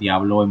encima, pues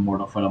Diablo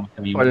Immortal fue lo más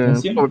que me llamó la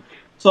atención.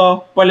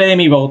 So, pues le di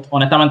mi vote.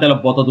 Honestamente,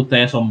 los votos de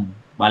ustedes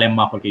valen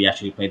más porque you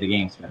actually play the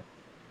games. Pero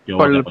yo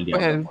voté por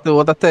Diablo Immortal. Tú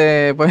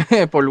votaste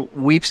por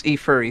Whips y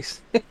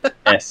Furries.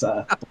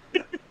 Exacto.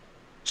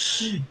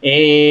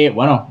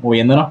 Bueno,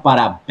 moviéndonos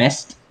para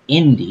Best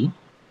Indie.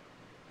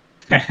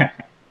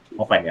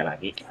 Vamos a pegar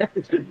aquí.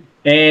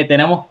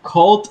 Tenemos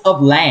Cult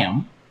of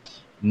Lamb,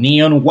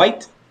 Neon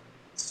White,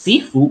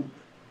 Sifu,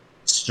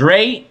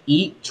 Stray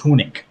y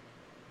Tunic.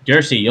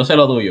 Jersey, yo sé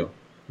lo tuyo.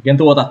 ¿Quién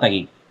tú votaste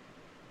aquí?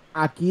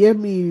 Aquí es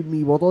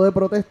mi voto de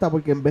protesta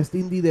porque en Best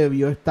Indie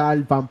debió estar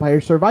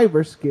Vampire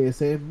Survivors, que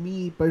ese es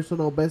mi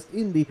personal Best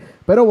Indie,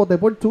 pero voté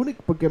por Tunic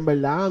porque en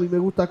verdad a mí me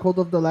gusta Cult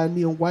of the Land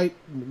Neon White,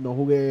 no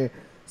jugué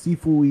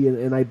Sifu y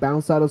I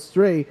Bounced Out of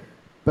Stray,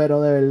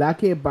 pero de verdad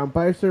que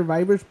Vampire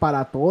Survivors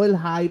para todo el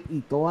hype y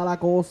toda la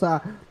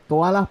cosa,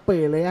 todas las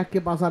peleas que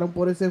pasaron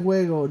por ese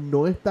juego,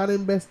 no estar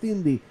en Best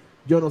Indie,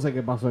 yo no sé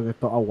qué pasó en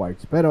estos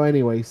awards, pero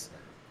anyways,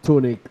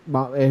 Tunic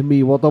es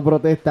mi voto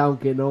protesta,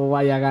 aunque no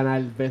vaya a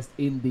ganar Best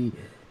Indie.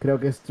 Creo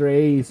que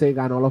Stray se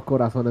ganó los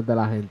corazones de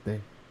la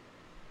gente.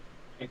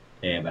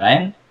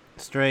 Brian.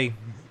 Stray.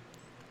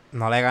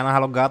 No le ganas a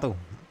los gatos.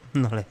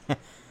 No le...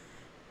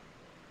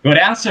 Good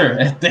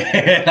answer.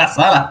 La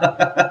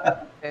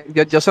sala.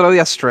 Yo se lo di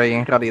a Stray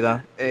en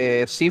realidad.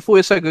 Sifu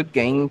es a good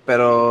game,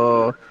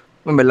 pero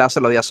en verdad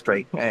se lo di a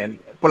Stray.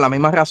 Por las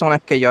mismas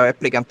razones que yo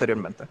expliqué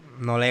anteriormente.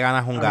 No le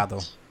ganas a un gato.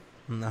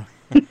 No.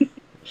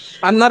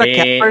 I'm not a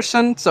cat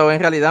person, so en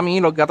realidad a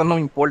mí los gatos no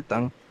me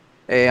importan.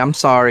 I'm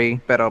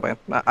sorry, pero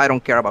I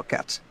don't care about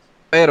cats.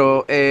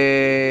 Pero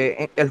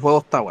el juego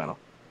está bueno.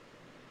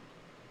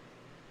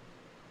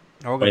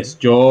 Okay. Pues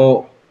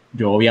yo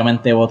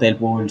obviamente voté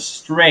por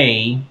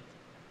Stray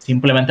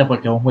simplemente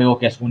porque es un juego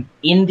que es un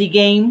indie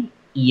game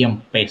y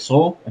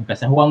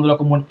empecé jugándolo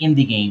como un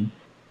indie game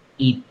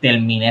y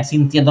terminé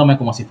sintiéndome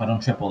como si fuera un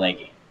triple A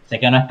game. Sé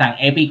que no es tan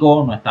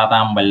épico, no está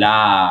tan,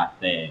 ¿verdad?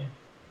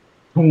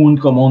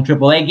 Como un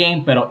triple A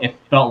game, pero it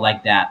felt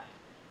like that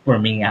for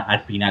me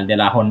al final de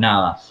la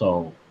jornada.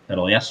 So, te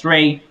lo doy a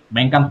Stray,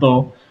 me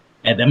encantó.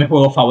 Es de mis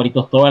juegos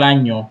favoritos todo el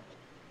año.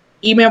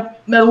 Y me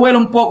duele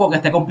un poco que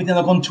esté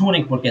compitiendo con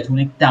Tunic, porque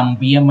Tunic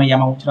también me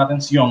llama mucho la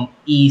atención.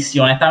 Y si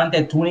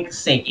honestamente Tunic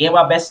se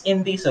lleva Best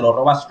Indie, se lo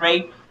roba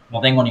Stray, no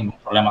tengo ningún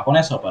problema con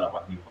eso, pero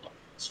pues mi voto.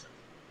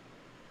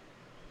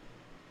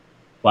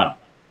 Bueno,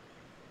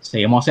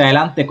 seguimos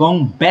adelante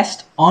con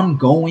Best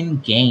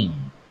Ongoing Game.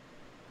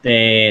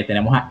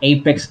 Tenemos a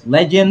Apex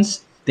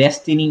Legends,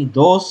 Destiny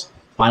 2,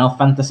 Final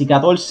Fantasy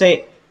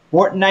XIV,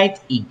 Fortnite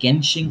y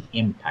Genshin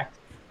Impact.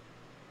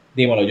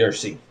 Dímelo,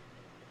 Jersey.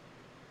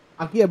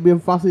 Aquí es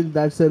bien fácil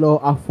dárselo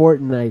a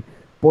Fortnite,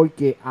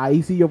 porque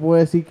ahí sí yo puedo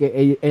decir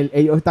que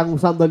ellos están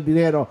usando el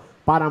dinero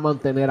para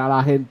mantener a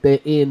la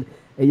gente en.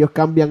 Ellos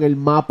cambian el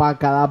mapa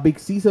cada Big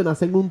Season,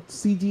 hacen un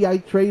CGI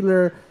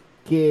trailer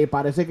que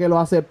parece que lo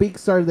hace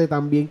Pixar, de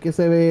también que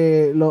se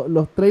ve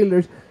los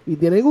trailers, y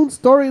tienen un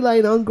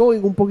storyline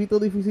ongoing un poquito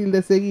difícil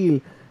de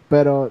seguir,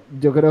 pero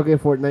yo creo que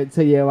Fortnite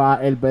se lleva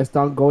el Best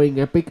Ongoing.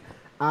 Epic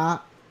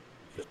a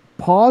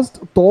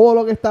paused todo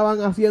lo que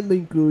estaban haciendo,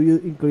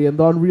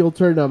 incluyendo Unreal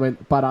Tournament,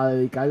 para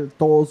dedicar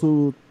todo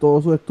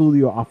su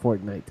estudio a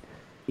Fortnite.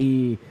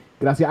 Y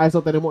gracias a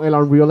eso tenemos el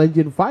Unreal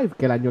Engine 5,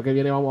 que el año que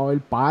viene vamos a ver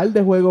un par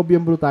de juegos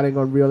bien brutales en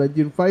Unreal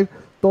Engine 5,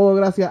 todo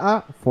gracias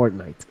a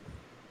Fortnite.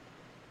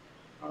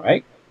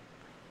 Alright.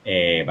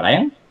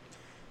 Brian.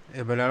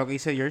 Es verdad lo que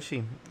dice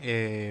Jersey.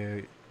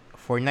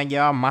 Fortnite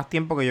lleva más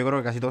tiempo que yo creo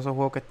que casi todos esos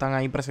juegos que están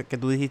ahí que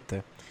tú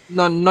dijiste.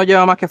 No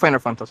lleva más que Final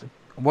Fantasy.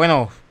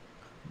 Bueno,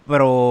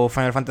 pero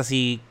Final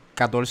Fantasy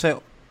XIV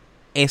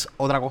es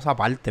otra cosa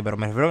aparte, pero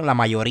me refiero en la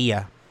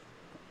mayoría.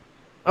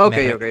 Ok.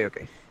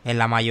 En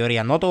la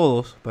mayoría, no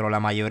todos, pero la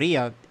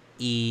mayoría.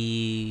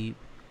 Y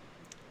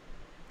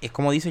es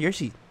como dice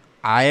Jersey,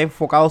 ha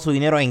enfocado su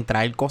dinero en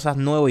traer cosas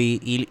nuevas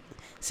y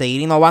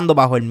seguir innovando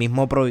bajo el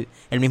mismo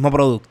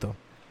producto.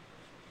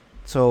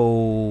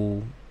 So,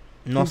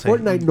 no en sé.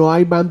 Fortnite no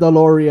hay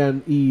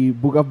Mandalorian y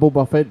Book of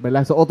Boba Fett,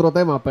 ¿verdad? Eso es otro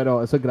tema,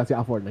 pero eso es gracias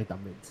a Fortnite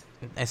también.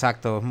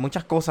 Exacto,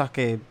 muchas cosas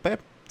que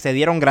se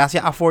dieron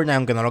gracias a Fortnite,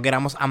 aunque no lo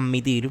queramos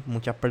admitir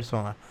muchas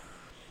personas.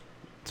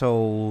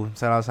 So,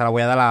 se la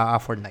voy a dar a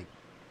Fortnite.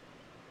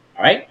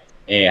 Alright.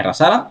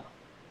 Razala.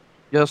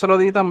 Yo se lo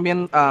di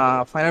también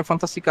a Final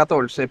Fantasy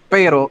XIV,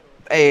 pero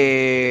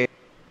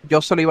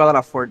yo se lo iba a dar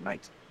a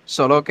Fortnite.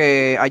 Solo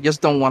que I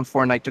just don't want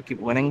Fortnite to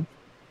keep winning.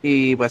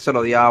 Y pues se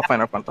lo di a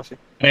Final Fantasy.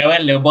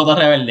 Rebelde, un voto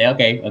rebelde. Ok,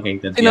 te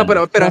entiendo. Sí, no,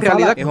 pero en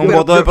realidad... Es un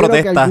voto de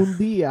protesta. Que algún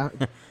día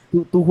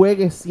tú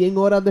juegues 100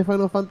 horas de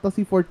Final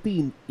Fantasy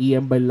XIV y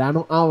en verdad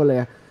no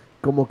hables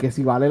como que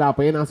si vale la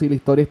pena, si la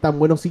historia es tan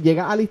buena. Si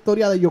llegas a la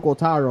historia de Yoko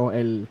Taro,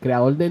 el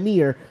creador de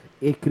Nier,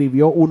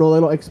 escribió uno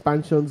de los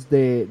expansions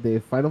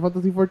de Final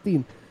Fantasy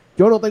XIV.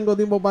 Yo no tengo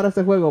tiempo para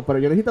ese juego, pero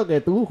yo necesito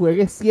que tú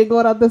juegues 100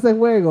 horas de ese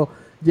juego,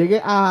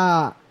 llegues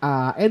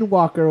a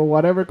Endwalker o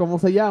whatever como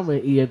se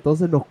llame, y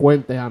entonces nos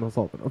cuentes a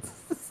nosotros.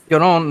 Yo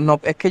no,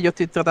 es que yo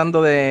estoy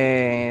tratando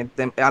de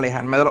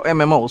alejarme de los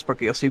MMOs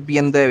porque yo soy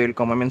bien débil,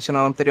 como he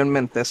mencionado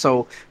anteriormente.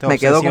 So, me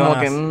quedo como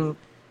que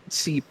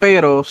sí,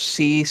 pero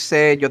sí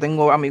sé, yo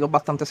tengo amigos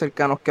bastante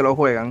cercanos que lo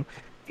juegan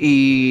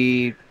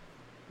y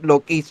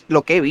lo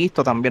que he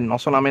visto también, no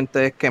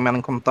solamente es que me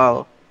han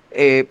contado.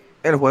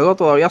 El juego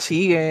todavía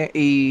sigue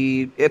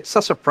y it's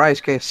a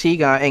surprise que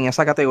siga en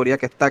esa categoría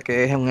que está,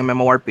 que es un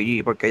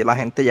MMORPG, porque la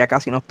gente ya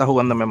casi no está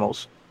jugando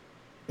MMOs.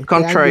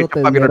 Contrary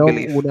to popular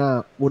belief.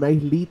 Una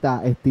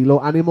islita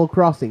estilo Animal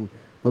Crossing,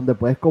 donde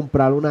puedes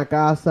comprar una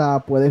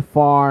casa, puedes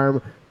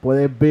farm,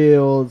 puedes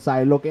build,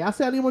 ¿sabes? Lo que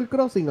hace Animal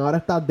Crossing ahora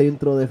está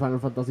dentro de Final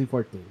Fantasy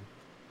XIV.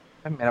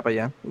 Mira para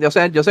allá. Yo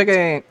sé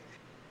que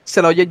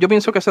yo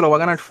pienso que se lo va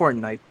a ganar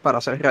Fortnite,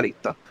 para ser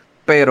realista.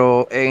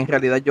 Pero en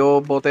realidad yo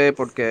voté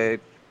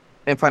porque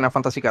en Final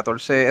Fantasy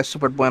XIV es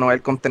súper bueno.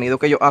 El contenido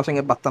que ellos hacen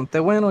es bastante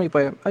bueno. Y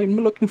pues, I'm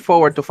looking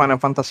forward to Final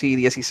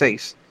Fantasy XVI.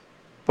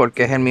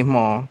 Porque es la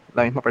misma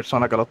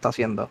persona que lo está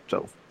haciendo.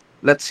 So,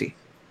 let's see.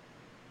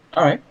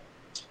 Alright.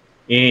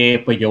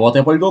 Pues yo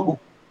voté por Goku. No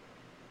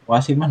voy a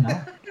decir más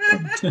nada.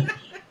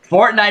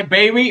 Fortnite,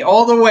 baby,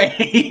 all the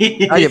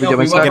way.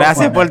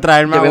 Gracias por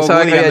traerme a Goku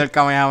tirando el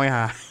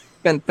Kamehameha.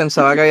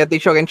 Pensaba que habías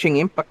dicho Genshin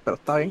Impact, pero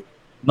está bien.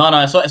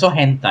 No, eso es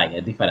hentai,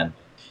 es diferente.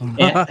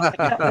 Es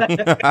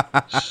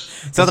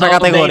otra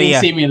categoría.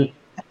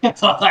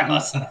 Es otra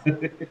cosa.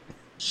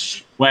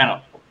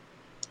 Bueno,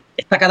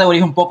 esta categoría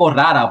es un poco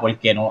rara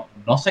porque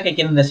no sé qué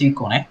quieren decir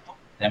con esto.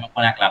 Tenemos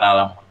que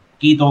aclararla un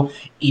poquito.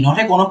 Y no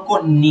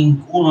reconozco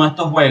ninguno de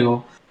estos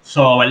juegos.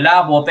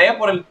 ¿Verdad? Voté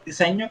por el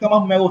diseño que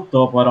más me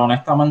gustó, pero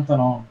honestamente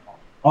no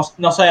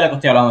sé de lo que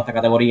estoy hablando de esta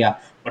categoría.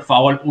 Por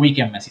favor,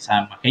 ubíquenme si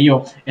saben más que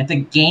yo. Este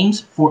es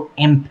Games for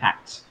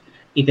Impact.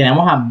 Y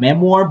tenemos a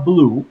Memoir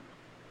Blue,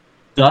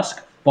 Dusk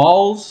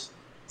Falls,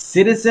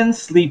 Citizen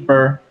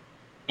Sleeper,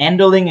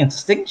 Endling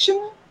Extinction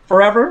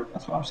Forever.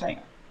 That's what I'm saying.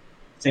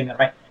 Saying that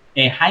right.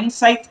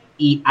 Hindsight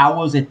y I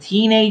Was a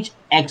Teenage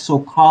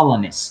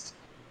Exocolonist.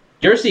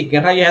 Jersey, ¿qué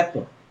rayos es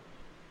esto?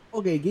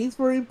 Ok, Games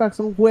for Impact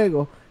son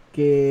juegos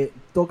que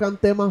tocan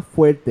temas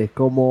fuertes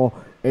como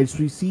el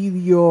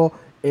suicidio,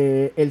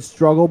 el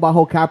struggle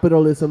bajo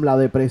capitalism, la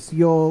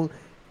depresión.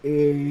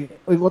 En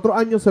otros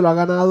años se lo ha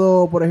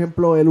ganado, por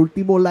ejemplo, el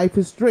último Life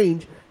is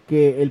Strange,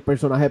 que el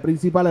personaje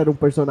principal era un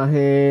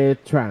personaje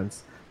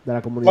trans, de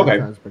la comunidad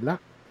trans, ¿verdad?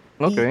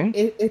 Okay.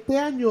 Y este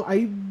año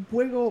hay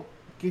juegos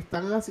que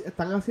están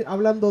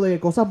hablando de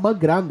cosas más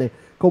grandes,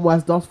 como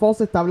As Dusk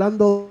Falls está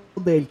hablando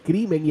del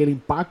crimen y el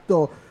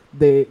impacto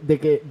de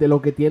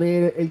lo que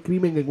tiene el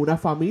crimen en una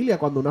familia,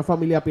 cuando una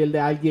familia pierde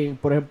a alguien,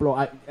 por ejemplo,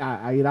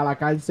 a ir a la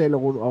cárcel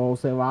o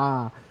se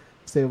va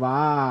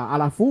a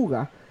la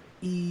fuga.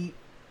 Y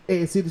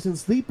Citizen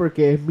Sleeper,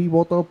 que es mi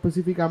voto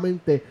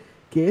específicamente,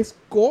 que es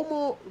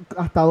cómo,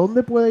 hasta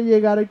dónde puede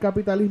llegar el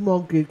capitalismo,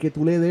 aunque que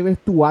tú le debes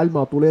tu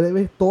alma o tú le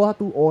debes toda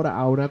tu hora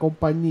a una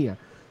compañía.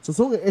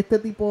 Son este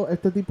tipo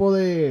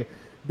de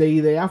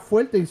ideas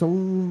fuertes, y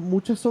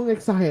muchas son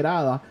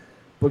exageradas,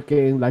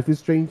 porque en Life is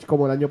Strange,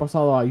 como el año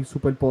pasado, hay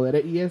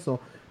superpoderes y eso,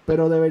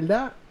 pero de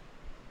verdad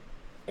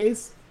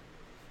es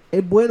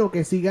bueno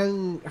que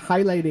sigan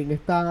highlighting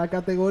esta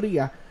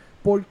categoría,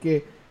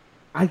 porque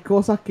hay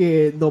cosas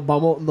que nos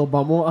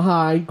vamos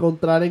a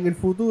encontrar en el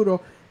futuro,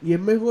 y es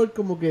mejor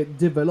como que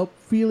develop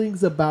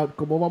feelings about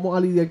cómo vamos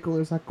a lidiar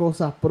con esas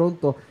cosas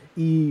pronto,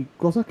 y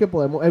cosas que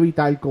podemos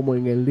evitar, como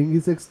en el Link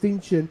is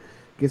Extinction,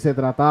 que se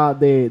trata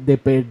de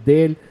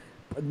perder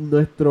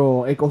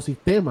nuestro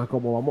ecosistema,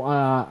 como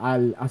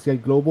vamos hacia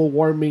el global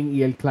warming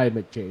y el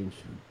climate change.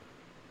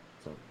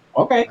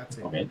 Ok.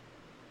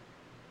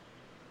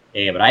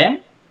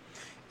 Brian.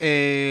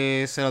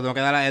 Se lo tengo que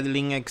dar a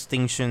Edling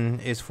Extinction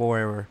is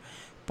Forever.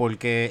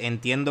 Porque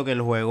entiendo que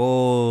el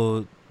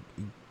juego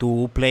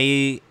tú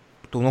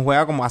no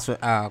juegas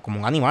como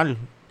un animal.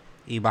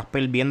 Y vas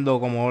viendo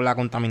cómo la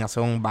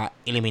contaminación va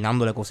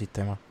eliminando el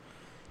ecosistema.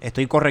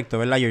 Estoy correcto,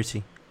 ¿verdad,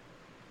 Jersey?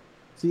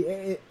 Sí,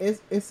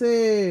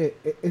 ese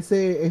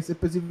es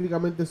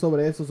específicamente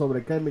sobre eso,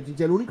 sobre climate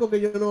change. El único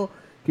que yo no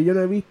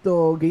he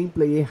visto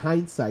gameplay es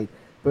Hindsight,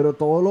 pero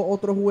todos los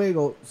otros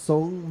juegos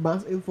son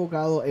más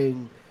enfocados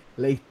en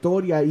la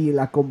historia y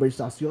las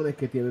conversaciones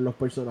que tienen los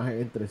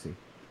personajes entre sí.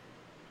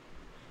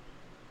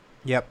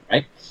 Yep.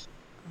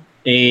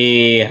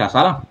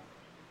 Razala.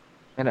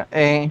 Mira,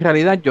 en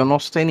realidad yo no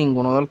sé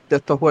ninguno de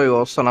estos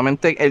juegos,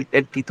 solamente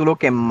el título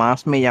que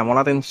más me llamó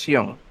la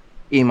atención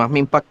y más me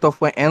impactó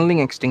fue Endling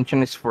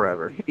Extinction is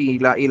Forever.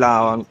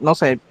 No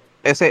sé,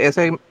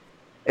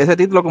 ese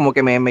título como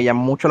que me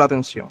llamó mucho la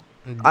atención.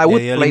 I would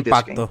dio el play this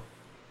impacto. game.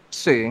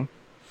 Sí.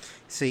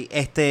 Sí,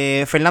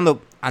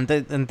 Fernando,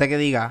 antes que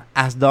diga,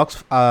 As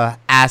Dusk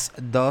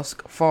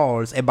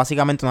Falls es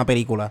básicamente una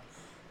película.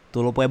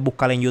 Tú lo puedes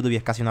buscar en YouTube y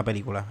es casi una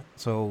película.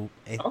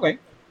 Ok.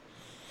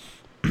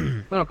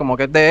 Bueno, como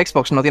que es de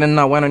Xbox, no tienen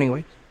nada bueno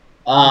anyway.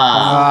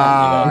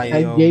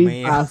 Ay, Dios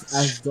mío.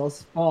 As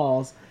Dusk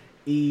Falls,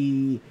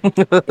 y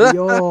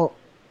ellos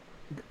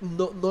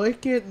no es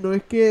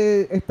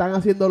que están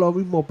haciendo lo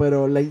mismo,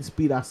 pero la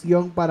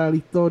inspiración para la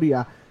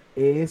historia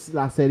es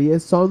la serie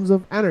Sons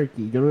of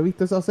Anarchy. Yo no he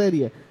visto esa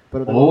serie,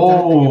 pero tengo mucha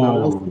gente que me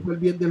habla súper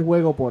bien del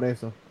juego por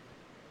eso.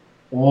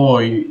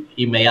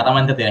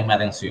 Inmediatamente tienes mi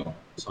atención,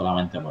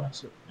 solamente por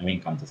eso. A mí me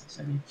encanta esa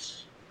serie.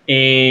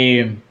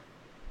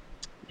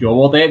 Yo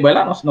voté,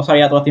 ¿verdad? No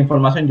sabía toda esta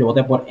información. Yo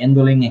voté por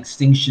Endling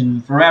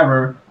Extinction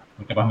Forever,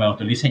 porque pues me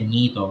gustó el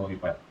diseñito y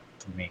pues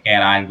me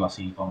queda algo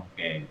así como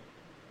que...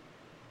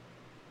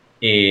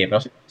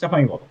 pero sí, ese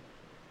fue mi voto.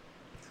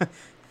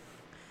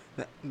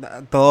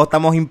 Todos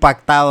estamos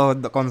impactados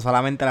con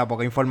solamente la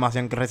poca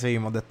información que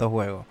recibimos de estos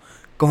juegos.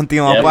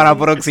 Continuamos para la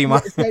próxima.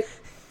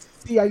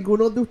 Si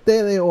algunos de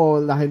ustedes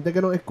o la gente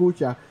que nos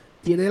escucha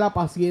tiene la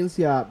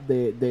paciencia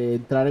de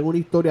entrar en una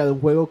historia de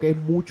un juego que es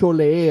mucho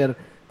leer,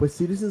 pues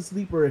Citizen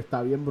Sleeper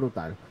está bien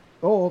brutal.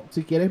 O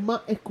si quieres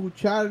más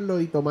escucharlo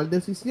y tomar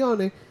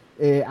decisiones,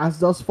 As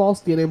Dusk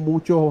Falls tiene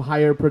mucho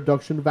higher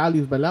production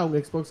values, ¿verdad? Un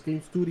Xbox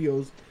Game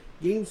Studios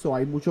game, so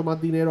hay mucho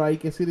más dinero ahí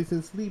que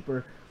Citizen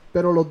Sleeper,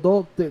 pero los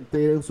dos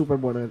tienen súper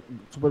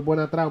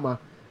buena trama.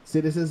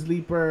 Citizen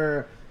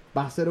Sleeper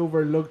va a ser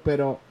overlooked,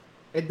 pero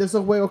es de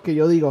esos juegos que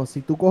yo digo,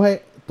 si tú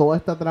coges toda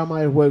esta trama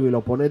del juego y lo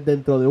pones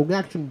dentro de un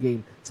action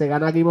game, se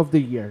gana Game of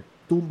the Year,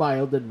 tumba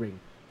Elden Ring,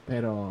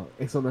 pero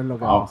eso no es lo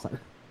que va a pasar.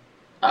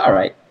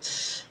 Alright.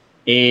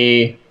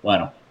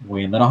 Bueno,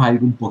 moviéndonos a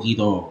algo un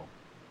poquito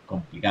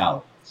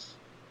complicado.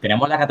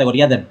 Tenemos la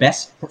categoría de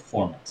Best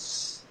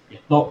Performance.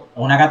 Esto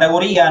es una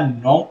categoría,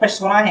 no un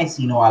personaje,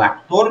 sino al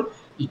actor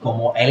y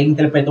cómo él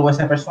interpretó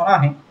ese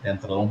personaje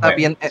dentro de un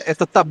juego.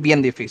 Esto está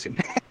bien difícil.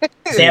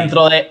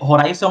 Dentro de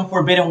Horizon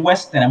Forbidden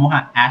West tenemos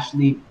a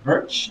Ashley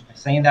Birch. Am I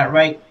saying that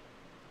right?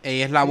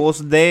 Ella es la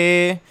voz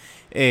de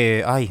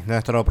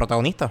nuestro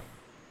protagonista.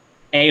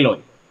 Aloy.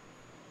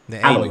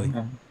 Aloy.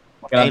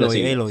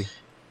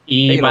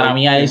 Y Aloy, para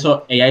mí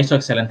ella hizo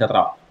excelente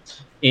trabajo.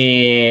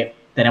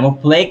 Tenemos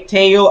Plague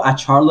Tale a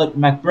Charlotte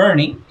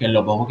McBurney, que en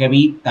lo poco que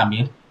vi,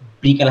 también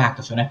vi que las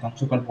actuaciones están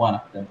súper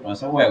buenas dentro de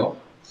ese juego.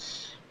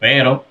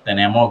 Pero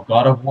tenemos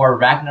God of War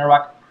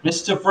Ragnarok,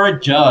 Christopher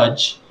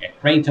Judge,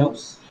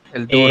 Kratos.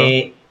 El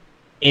duro.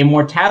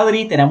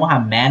 Immortality tenemos a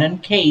Manon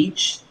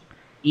Cage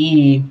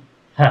y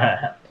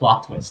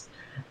plot twist.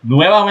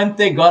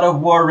 Nuevamente God of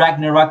War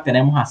Ragnarok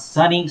tenemos a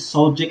Sonny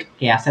Suljic,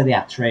 que hace de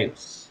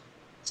Atreus.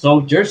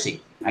 So,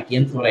 Jersey, ¿a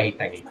quién tú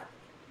elegiste aquí?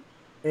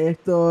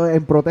 esto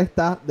en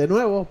protesta de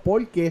nuevo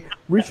porque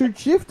Richard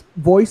Schiff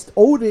voiced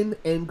Odin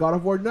en God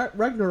of War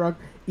Ragnarok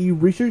y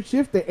Richard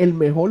Schiff es el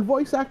mejor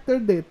voice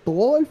actor de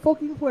todo el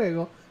fucking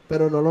juego,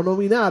 pero no lo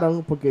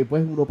nominaron porque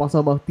pues uno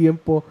pasa más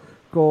tiempo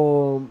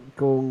con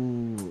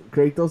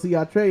Kratos y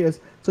Atreus.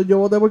 So yo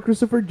voté por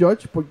Christopher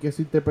Judge porque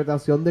su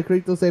interpretación de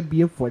Kratos es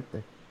bien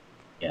fuerte.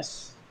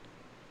 Yes.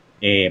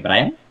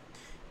 Brian.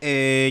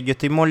 Yo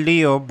estoy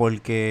mordido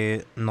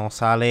porque no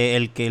sale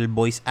el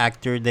voice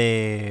actor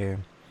de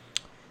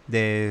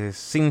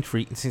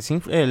Sindri.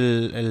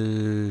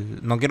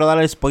 No quiero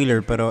darle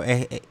spoiler, pero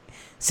es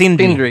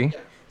Sindri.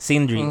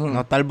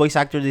 No está el voice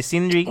actor de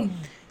Sindri.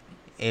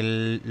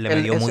 Él le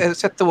metió muy...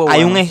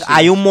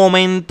 Hay un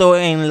momento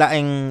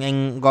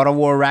en God of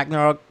War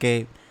Ragnarok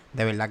que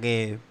de verdad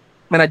que...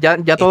 Mira,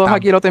 ya todos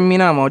aquí lo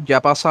terminamos. Ya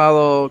ha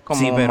pasado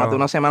como más de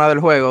una semana del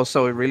juego.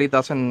 So it really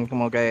doesn't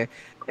como que...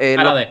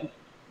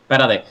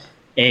 Espérate.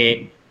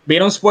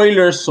 ¿Vieron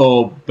spoilers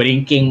o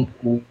brinquen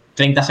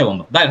 30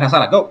 segundos? Dale,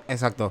 Razala, go.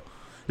 Exacto.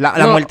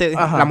 La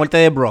muerte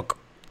de Brock.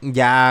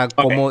 Ya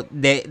como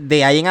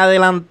de ahí en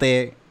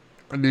adelante,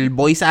 el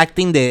voice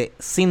acting de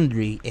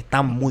Sindri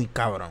está muy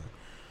cabrón.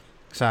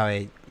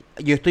 ¿Sabes?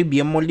 Yo estoy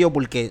bien mordido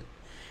porque,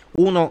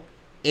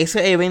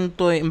 ese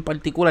evento en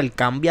particular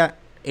cambia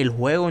el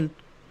juego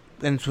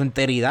en su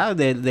enteridad,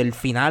 del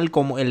final,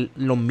 como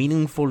lo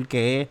meaningful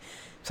que es,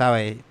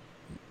 ¿sabes?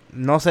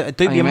 No sé,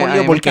 estoy bien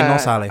mordido porque no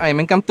sale. A mí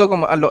me encantó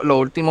como lo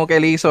último que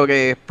él hizo,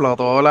 que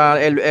explotó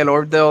el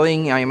Orb de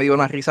Odin, y a mí me dio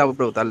una risa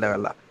brutal, de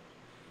verdad.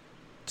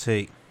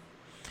 Sí.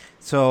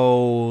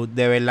 So,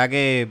 de verdad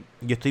que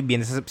yo estoy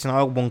bien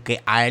decepcionado con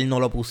que a él no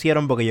lo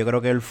pusieron, porque yo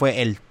creo que él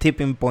fue el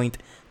tipping point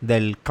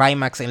del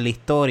climax en la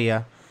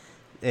historia.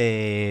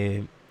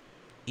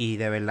 Y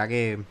de verdad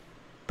que...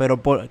 Pero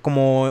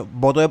como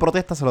voto de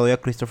protesta se lo doy a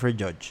Christopher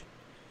Judge.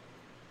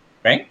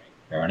 Ok,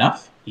 fair enough.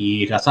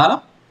 ¿Y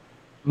Razala?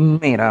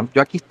 Mira,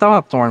 yo aquí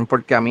estaba torn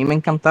porque a mí me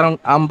encantaron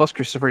ambos,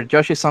 Christopher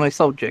Judge y Sonny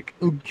Subject.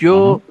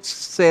 Yo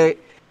sé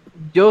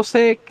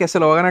que se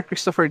lo va a ganar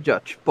Christopher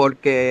Judge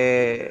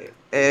porque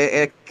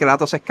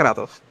Kratos es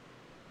Kratos.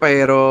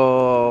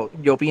 Pero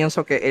yo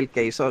pienso que el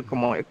que hizo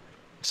como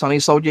Sonny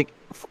Subject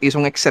hizo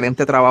un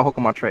excelente trabajo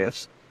como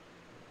Atreus.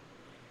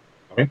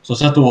 Ok, so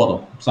ese es tu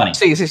voto, Sonny.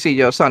 Sí,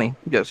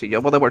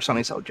 yo voté por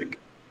Sonny Subject.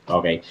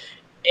 Ok.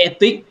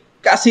 Estoy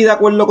casi de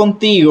acuerdo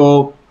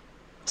contigo.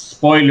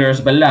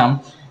 Spoilers,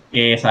 ¿verdad?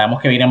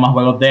 Sabemos que vienen más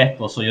juegos de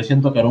estos. So yo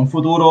siento que en un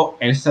futuro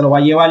él se lo va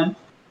a llevar,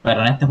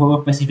 pero en este juego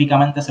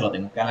específicamente se lo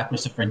tengo que dar a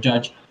Christopher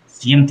Judge.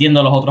 Sí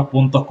entiendo los otros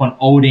puntos con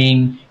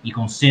Odin y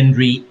con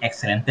Sindri,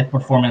 excelentes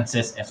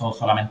performances. Eso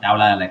solamente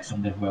habla de la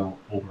elección del juego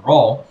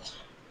overall.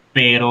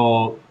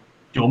 Pero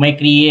yo me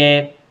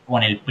crié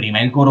con el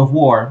primer God of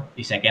War,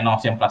 y sé que no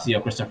siempre ha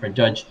sido Christopher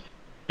Judge,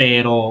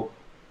 pero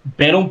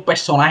ver un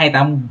personaje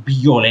tan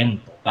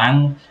violento,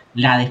 tan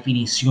la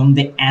definición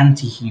de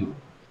anti-hero,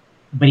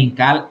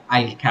 brincar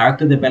al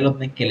character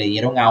development que le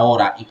dieron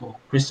ahora y como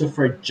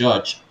Christopher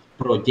Judge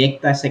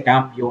proyecta ese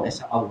cambio,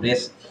 esa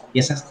madurez y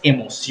esas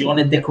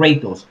emociones de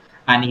Kratos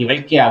a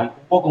nivel que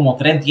hubo como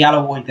 3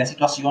 diálogos y 3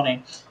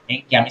 situaciones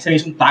en que a mí se me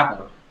hizo un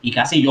taco y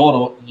casi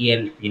lloro, y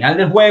el final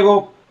del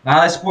juego,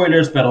 nada de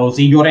spoilers, pero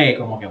sí lloré,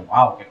 como que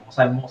wow, qué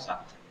cosa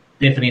hermosa.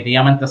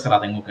 Definitivamente se la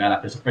tengo que dar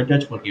a Christopher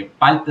Judge porque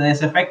parte de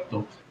ese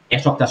efecto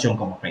es su actuación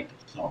como Kratos.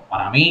 So,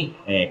 para mí,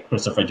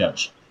 Christopher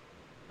Judge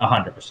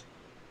 100%.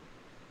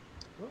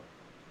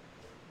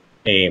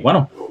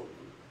 Bueno,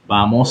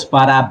 vamos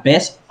para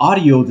Best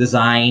Audio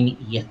Design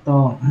y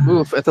esto...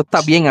 Esto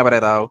está bien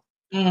apretado.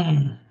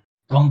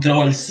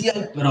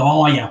 Controversial, pero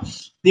vamos allá.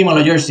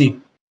 Dímelo,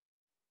 Jersey.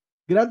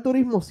 Gran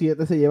Turismo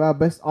 7 se lleva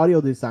Best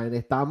Audio Design.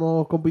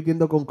 Estamos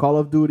compitiendo con Call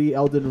of Duty,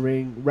 Elden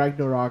Ring,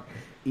 Ragnarok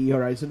y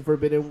Horizon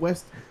Forbidden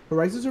West.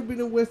 Horizon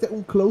Forbidden West es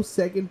un close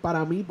second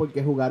para mí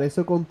porque jugar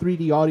eso con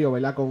 3D audio,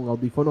 ¿verdad? Con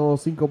audífono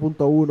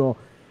 5.1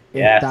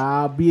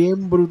 está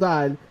bien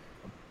brutal.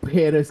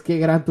 Pero es que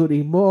Gran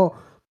Turismo,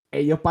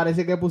 ellos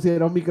parece que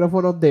pusieron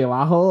micrófonos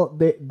debajo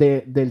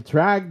del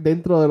track,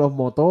 dentro de los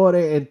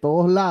motores, en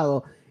todos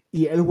lados.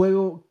 Y el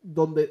juego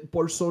donde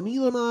por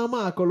sonido nada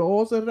más, con los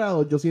ojos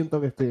cerrados, yo siento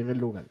que estoy en el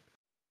lugar.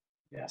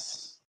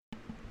 Yes.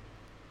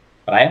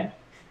 Brian.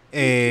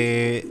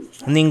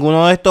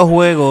 Ninguno de estos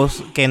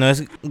juegos que no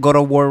es God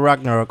of War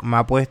Ragnarok me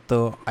ha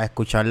puesto a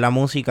escuchar la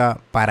música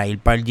para ir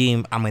para el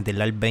gym, a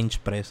meterle al bench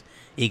press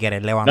y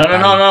querer levantar.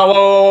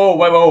 No,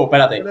 wow,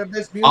 espérate.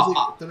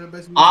 Esto no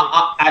es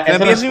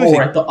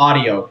score, esto es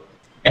audio.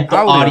 Esto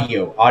es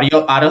audio.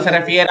 Audio se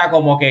refiere a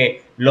como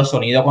que los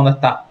sonidos cuando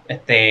estás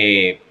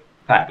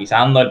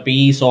pisando el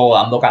piso,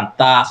 dando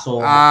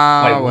cantazos, o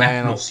alguna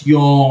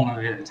explosión,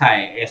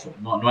 ¿sabes? Eso,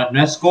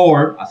 no es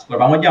score, a score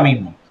vamos ya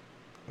mismo.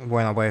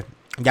 Bueno, pues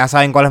ya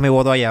saben cuál es mi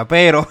voto allá,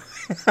 pero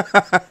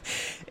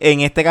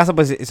en este caso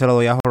pues se lo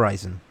doy a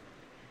Horizon.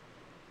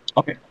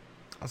 Ok.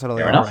 Se lo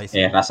doy a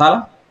Horizon.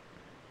 ¿Razala?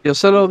 Yo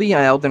se lo di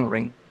a Elden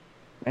Ring,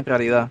 en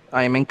realidad.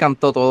 A mí me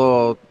encantó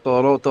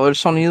todo el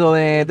sonido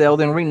de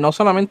Elden Ring. No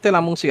solamente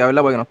la música,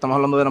 ¿verdad? Porque no estamos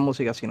hablando de la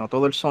música, sino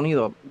todo el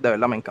sonido, de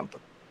verdad me encantó.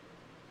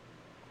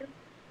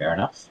 Fair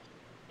enough.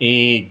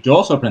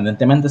 Yo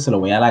sorprendentemente se lo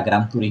voy a la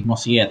Gran Turismo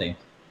 7.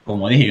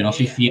 Como dije, yo no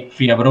soy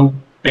fiebre,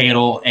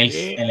 pero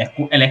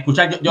el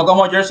escuchar, yo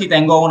como Jersey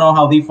tengo unos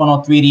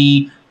audífonos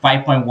 3D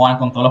 5.1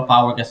 con todos los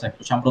power que se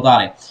escuchan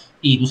brutales.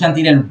 Y tú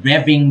sentir el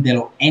revving de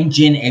los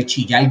engine, el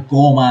chillar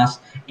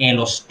gomas,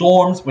 los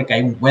storms, porque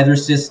hay un weather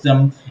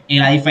system,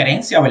 la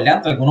diferencia, ¿verdad?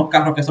 Entre algunos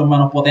carros que son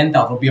menos potentes,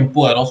 otros bien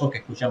poderosos que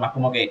escuchan más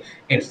como que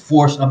el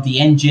force of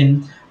the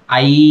engine.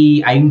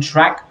 Hay un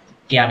track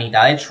que a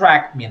mitad de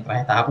track,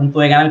 mientras estás a punto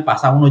de ganar,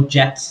 pasan unos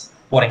jets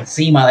por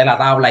encima de la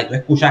tabla y tú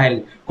escuchas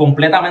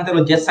completamente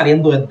los jets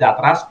saliendo desde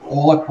atrás,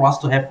 all across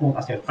the headphone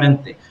hacia el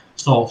frente.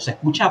 So, se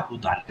escucha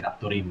brutal Gran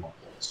Turismo.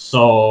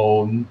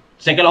 So,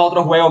 sé que los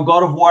otros juegos,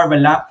 God of War,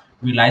 ¿verdad?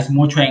 Relies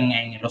mucho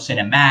en los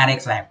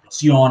cinematics, las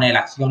explosiones, la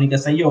acción y qué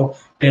sé yo,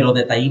 pero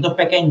detallitos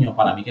pequeños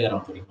para mí que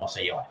Gran Turismo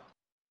se lleva.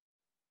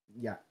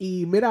 Ya.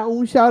 Y mira,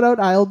 un shout out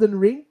a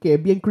Elden Ring, que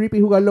es bien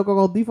creepy jugarlo con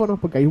audífonos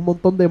porque hay un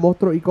montón de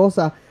monstruos y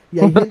cosas. Y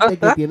hay gente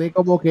que tiene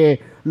como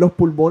que los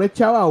pulmones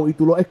chavados y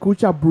tú los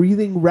escuchas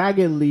breathing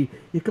raggedly.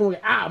 Y es como que,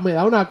 me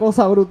da una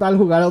cosa brutal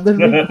jugar Elden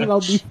Ring con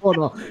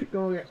audífonos.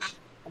 Como que,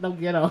 no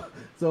quiero.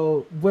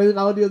 So, buen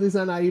audio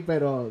design ahí,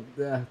 pero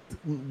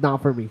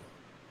not for me.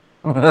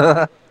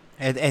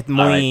 Es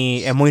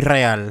muy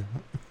real.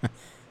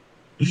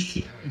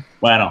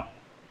 Bueno,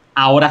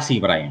 ahora sí,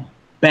 Brian.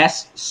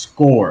 Best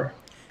Score.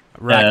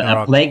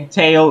 A Plague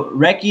Tale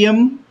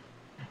Requiem,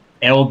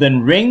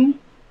 Elden Ring,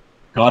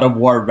 God of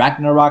War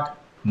Ragnarok,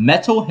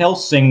 Metal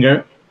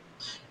Hellsinger,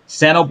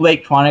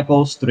 Xenoblade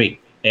Chronicles 3.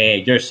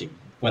 Jersey,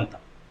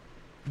 cuenta.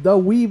 The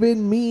Weave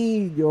in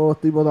Me, yo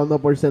estoy votando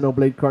por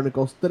Xenoblade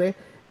Chronicles 3.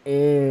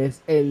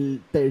 Es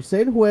el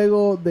tercer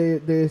juego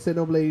de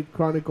Xenoblade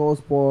Chronicles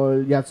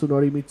por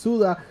Yasunori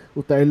Mitsuda.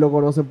 Ustedes lo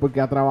conocen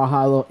porque ha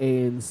trabajado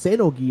en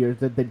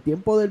Xenogears. Desde el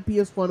tiempo del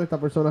PS1 esta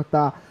persona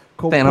está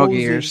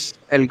Xenogears,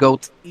 el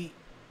GOAT.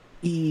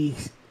 Y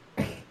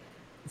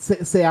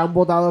se han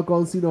votado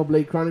con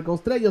Xenoblade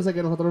Chronicles 3. Yo sé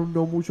que nosotros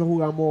no mucho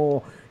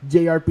jugamos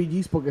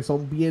JRPGs porque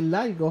son bien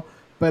largos,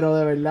 pero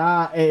de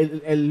verdad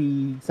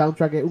el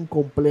soundtrack es un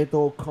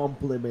completo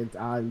complement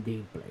al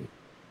gameplay.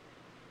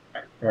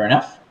 Fair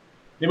enough.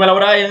 Dímelo,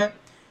 Brian.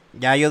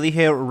 Ya yo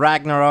dije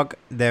Ragnarok.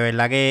 De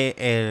verdad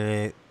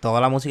que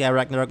toda la música de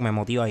Ragnarok me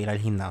motiva a ir al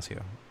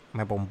gimnasio.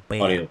 Me pompea.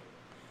 Sólido.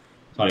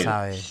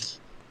 ¿Sabes?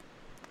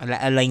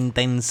 La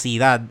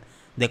intensidad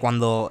de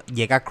cuando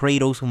llega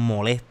Kratos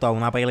molesto a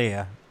una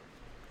pelea.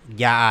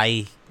 Ya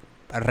ahí.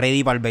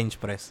 Ready para el bench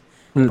press.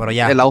 Pero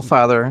ya. El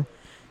Allfather.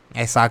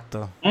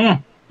 Exacto.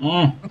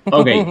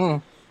 Ok.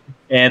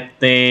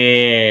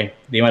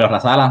 Dímelo,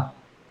 Razala.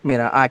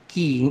 Mira,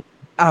 aquí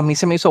a mí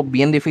se me hizo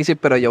bien difícil,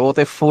 pero yo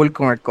voté full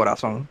con el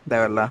corazón, de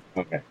verdad.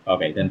 Ok,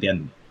 te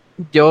entiendo.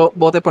 Yo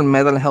voté por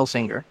Metal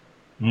Hellsinger.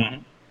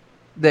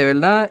 De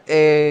verdad,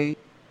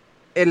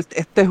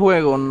 este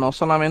juego no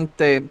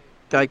solamente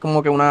que hay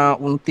como que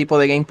un tipo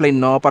de gameplay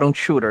no para un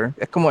shooter,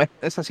 es como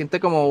se siente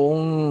como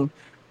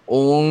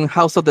un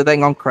House of the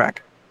Dead on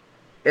crack.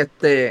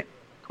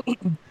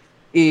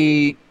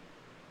 Y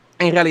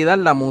en realidad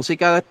la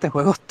música de este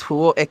juego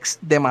estuvo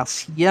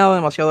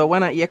demasiado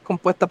buena y es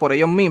compuesta por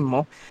ellos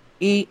mismos.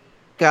 Y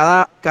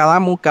cada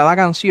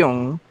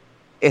canción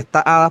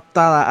está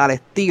adaptada al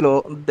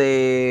estilo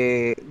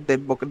del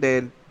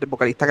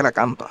vocalista que la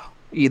canta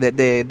y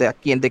de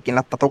quien la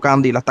está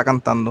tocando y la está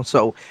cantando.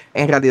 So,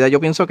 en realidad yo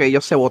pienso que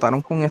ellos se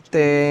votaron con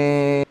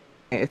este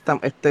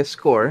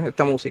score,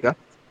 esta música.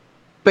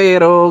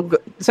 Pero, o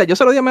sea, yo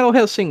se lo di a Metal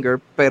Hellsinger,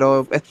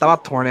 pero estaba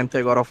torn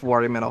entre God of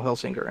War y Metal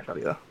Hellsinger en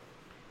realidad.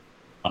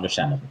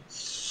 Understandable.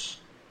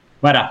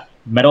 Bueno,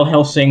 Metal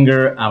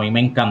Hellsinger, a mí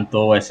me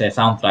encantó ese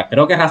soundtrack.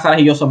 Creo que Razal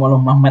y yo somos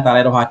los más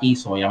metaleros aquí,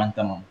 so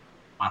obviamente no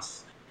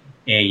más.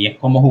 Y es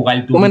como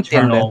jugar Doom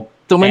Eternal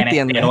en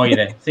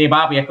esteroides. Sí,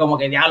 papi, es como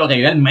que ya lo que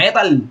vive el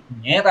metal,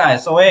 nieta,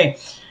 eso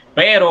es.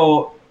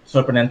 Pero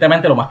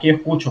sorprendentemente lo más que yo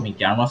escucho, mis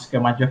llanos que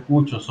más yo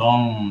escucho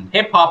son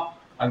hip hop,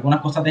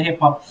 algunas cosas de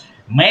hip hop,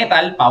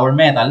 metal, power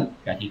metal,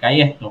 que aquí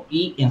cae esto,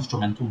 y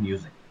instrumental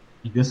music.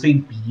 Y yo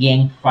soy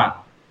bien fan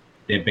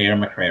de Bear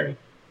McCreary.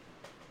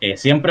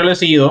 Siempre lo he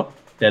sido,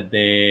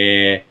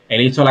 desde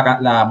él hizo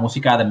la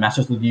música de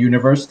Masters of the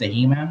Universe de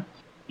He-Man,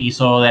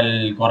 hizo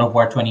del God of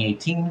War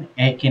 2018,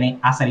 quien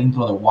hace el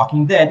intro de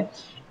Walking Dead,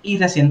 y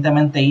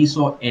recientemente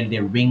hizo el de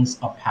Rings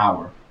of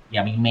Power, y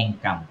a mí me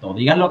encantó.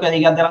 Digas lo que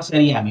digas de la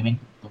serie, a mí me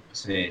encantó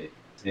ese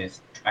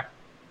track,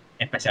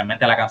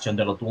 especialmente la canción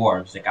de los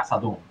Dwarves de Casa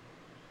Doom.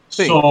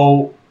 Sí.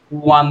 So,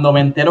 cuando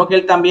me entero que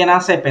él también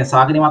hace,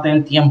 pensaba que iba a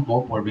tener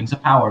tiempo por Rings of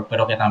Power,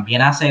 pero que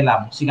también hace la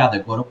música de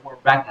God of War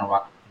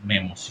Ragnarok, me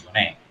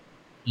emocioné.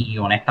 Y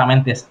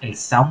honestamente es el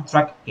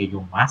soundtrack que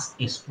yo más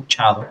he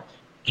escuchado,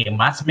 que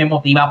más me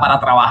motiva para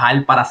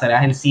trabajar, para hacer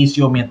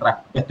ejercicio mientras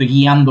estoy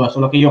guiando. Eso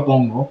es lo que yo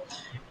pongo.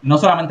 No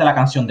solamente la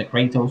canción de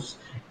Kratos,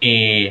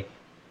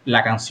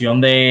 la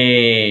canción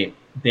de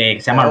se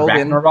llama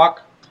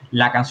Ragnarok,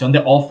 la canción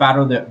de All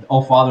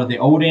Father de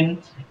Odin,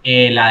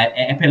 la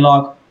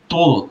Epilogue,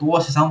 todo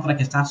ese soundtrack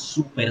que está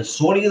súper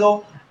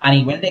sólido a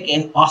nivel de que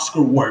es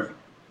Oscar worthy.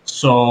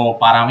 So,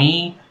 para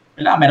mí,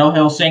 ¿verdad? Metal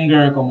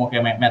Hellsinger como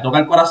que me toca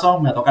el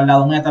corazón, me toca el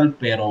lado metal,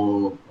 pero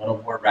God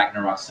of War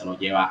Ragnarok se lo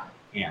lleva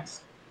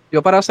hands.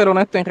 Yo, para ser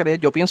honesto, en realidad,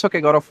 yo pienso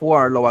que God of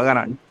War lo va a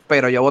ganar,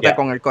 pero yo voté Yeah.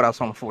 con el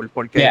corazón full,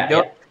 porque Yeah,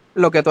 yo, yeah.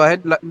 lo que tú has,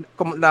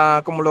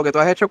 como lo que tú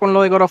has hecho con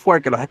lo de God of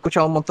War, que lo has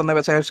escuchado un montón de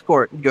veces el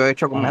score, yo he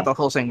hecho con Metal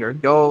Hellsinger.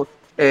 Yo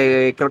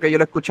creo que yo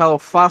lo he escuchado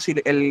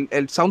fácil,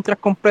 el soundtrack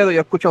completo yo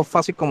he escuchado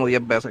fácil como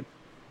 10 veces.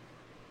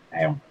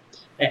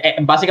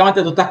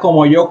 Básicamente tú estás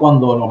como yo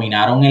cuando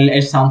nominaron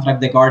el soundtrack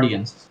de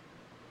Guardians,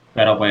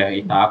 pero pues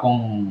estaba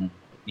con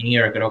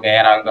Nier, creo que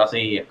era algo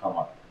así, es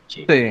como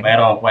chico. Sí.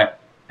 Pero pues,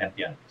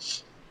 entiendo.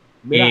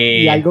 Mira,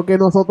 y algo que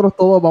nosotros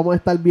todos vamos a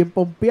estar bien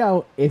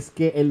pompeados es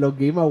que en los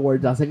Game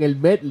Awards hacen el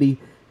medley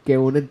que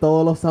unen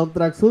todos los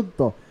soundtracks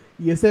juntos.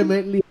 Y ese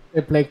medley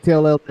de Plague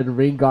Tale, Elden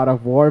Ring, God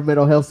of War,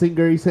 Metal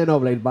Hellsinger y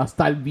Xenoblade va a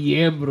estar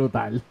bien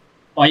brutal.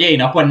 Oye, y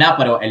no es por nada,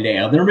 pero el de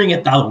Elden Ring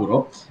está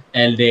duro,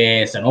 el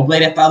de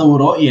Xenoblade está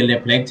duro y el de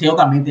Plague Tale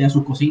también tiene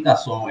sus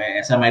cositas.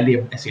 Ese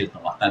medley es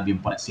cierto, va a estar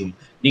bien por encima.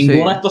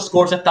 Ninguno de estos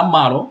scores es tan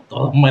malo,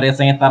 todos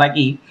merecen estar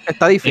aquí.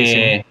 Está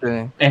difícil. Sí.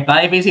 Está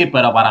difícil,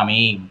 pero para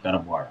mí, God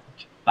of War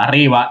está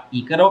arriba.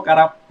 Y creo que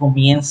ahora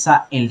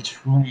comienza el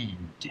trend.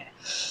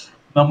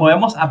 Nos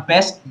movemos a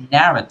Best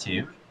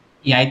Narrative.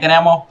 Y ahí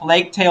tenemos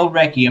Plague Tale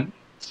Requiem,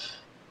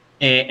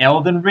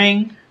 Elden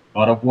Ring,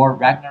 God of War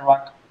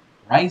Ragnarok,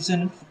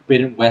 Horizon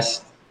Forbidden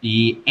West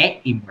y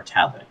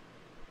Immortality.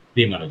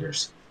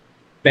 Managers.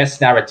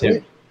 Best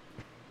Narrative.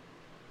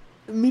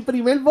 Mi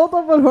primer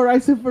voto por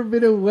Horizon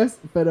Forbidden West,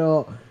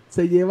 pero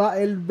se lleva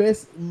el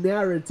Best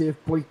Narrative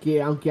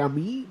porque aunque a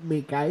mí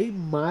me cae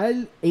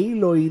mal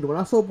Aloy, no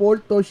la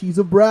soporto, she's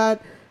a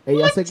brat,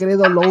 ella se cree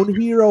the lone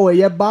hero,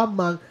 ella es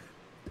Batman,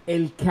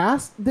 el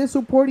cast de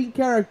supporting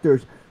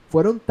characters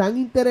fueron tan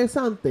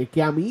interesantes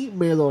que a mí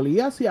me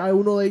dolía si a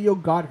uno de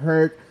ellos got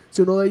hurt,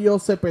 si uno de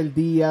ellos se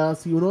perdía,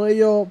 si uno de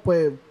ellos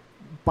pues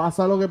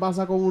pasa lo que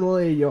pasa con uno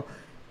de ellos.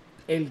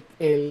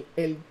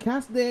 El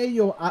cast de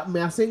ellos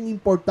me hacen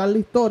importar la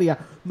historia,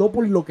 no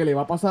por lo que le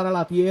va a pasar a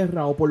la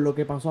Tierra o por lo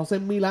que pasó hace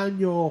 1000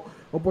 años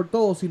o por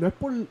todo, sino es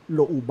por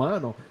lo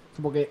humano.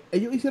 Porque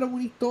ellos hicieron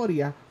una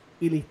historia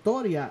y la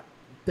historia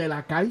te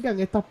la cargan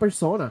estas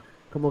personas.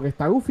 Como que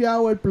está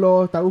gufiado el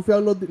plot, está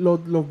gufiado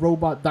los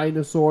robot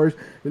dinosaurs,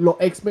 los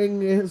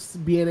X-Men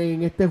vienen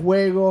en este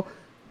juego.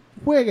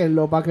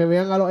 Jueguenlo para que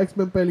vean a los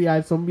X-Men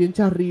pelear, son bien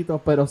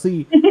charritos, pero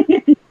sí.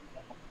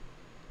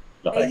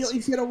 Ellos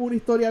hicieron una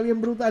historia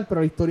bien brutal,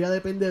 pero la historia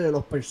depende de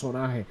los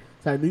personajes.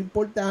 O sea, no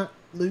importa,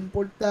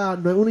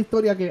 no es una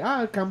historia que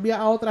cambia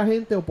a otra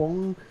gente o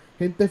pon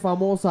gente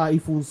famosa y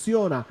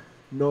funciona.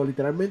 No,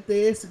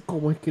 literalmente es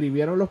como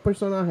escribieron los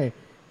personajes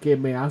que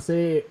me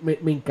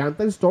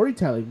encanta el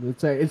storytelling. O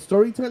sea, el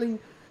storytelling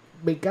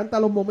me encanta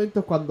los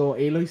momentos cuando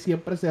Aloy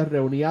siempre se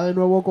reunía de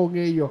nuevo con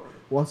ellos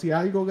o hacía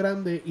algo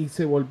grande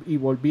y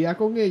volvía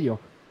con ellos.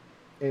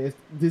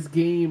 This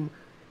game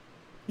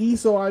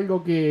hizo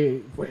algo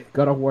que, pues,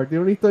 God of War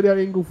tiene una historia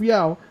bien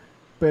gufiado,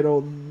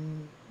 pero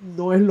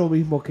no es lo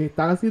mismo, que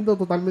están haciendo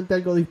totalmente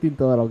algo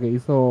distinto de lo que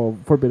hizo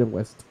Forbidden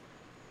West.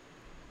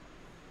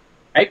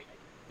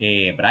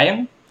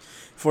 Brian.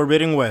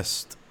 Forbidden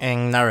West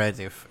en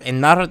Narrative. En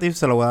Narrative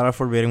se lo voy a dar a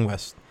Forbidden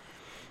West.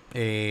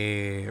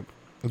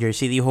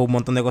 Jersey dijo un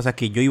montón de cosas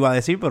que yo iba a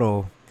decir,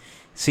 pero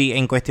sí,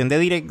 en cuestión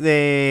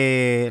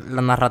de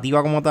la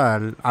narrativa como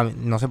tal,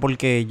 no sé por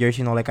qué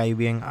Jersey no le cae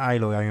bien a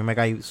Aloy, a mí me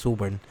cae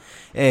súper.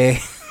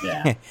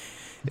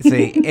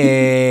 Sí.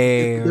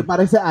 Te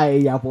parece a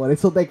ella, por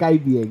eso te cae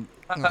bien.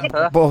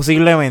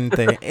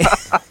 Posiblemente.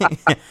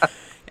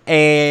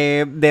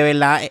 De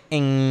verdad,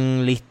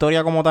 en la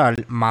historia como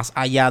tal, más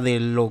allá de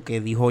lo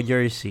que dijo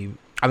Jersey,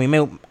 a mí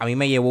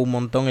me llevó un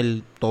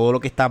montón todo lo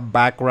que está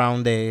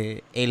background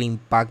de el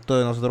impacto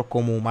de nosotros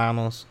como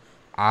humanos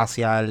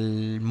hacia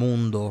el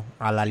mundo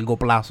a largo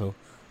plazo.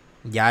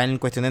 Ya en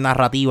cuestión de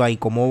narrativa y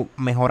cómo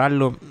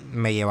mejorarlo,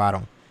 me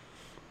llevaron.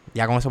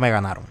 Ya con eso me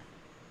ganaron.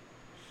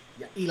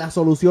 Y la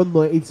solución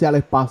no es irse al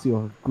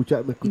espacio.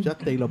 ¿Me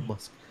escuchaste, Elon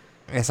Musk?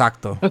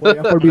 Exacto.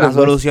 La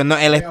solución no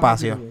es el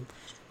espacio.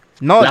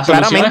 No, la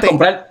claramente.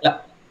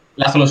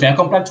 La solución es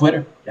comprar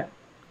Twitter. Yeah.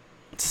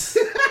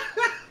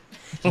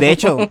 De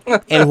hecho,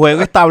 el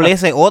juego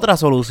establece otra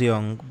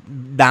solución,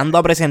 dando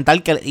a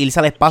presentar que irse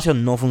al espacio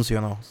no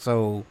funcionó.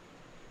 So,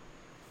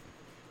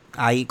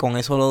 ahí con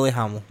eso lo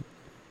dejamos.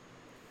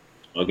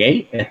 Ok,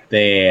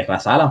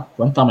 Razala,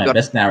 cuéntame,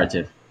 Best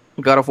Narrative.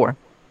 God of War.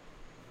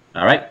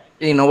 All right.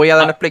 Y no voy a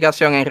dar una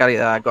explicación en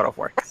realidad a God of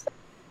War.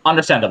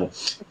 Understandable.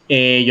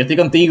 Yo estoy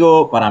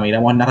contigo. Para mí la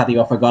mejor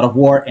narrativa fue God of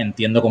War.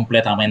 Entiendo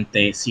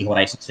completamente si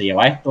Horizon se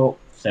lleva esto.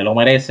 Se lo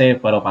merece,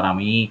 pero para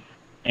mí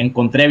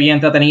encontré bien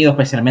entretenido,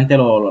 especialmente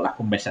las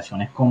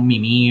conversaciones con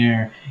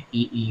Mimir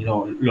y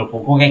lo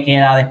poco que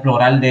queda de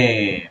explorar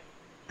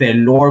del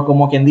lore,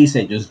 como quien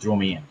dice, just drew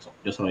me in. So,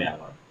 yo se lo voy a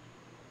dar.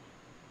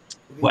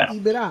 Bueno. Y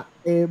verá,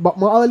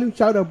 vamos a darle un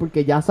shout out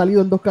porque ya ha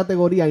salido en 2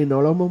 categorías y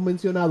no lo hemos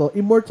mencionado.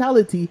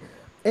 Immortality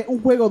es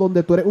un juego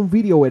donde tú eres un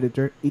video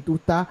editor y tú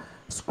estás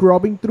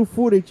scrubbing through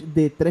footage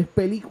de 3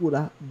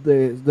 películas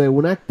de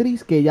una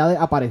actriz que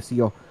ya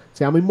apareció.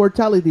 Se llama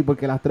Immortality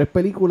porque las 3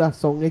 películas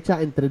son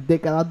hechas en 3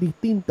 décadas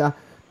distintas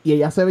y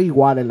ella se ve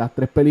igual en las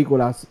 3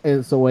 películas.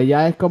 So,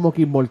 ella es como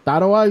que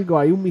inmortal o algo,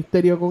 hay un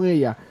misterio con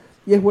ella.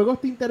 Y el juego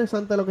está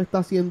interesante lo que está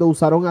haciendo.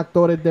 Usaron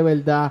actores de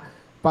verdad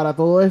para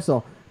todo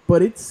eso.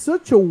 But it's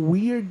such a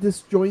weird,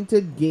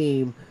 disjointed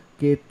game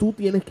que tú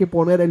tienes que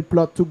poner el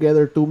plot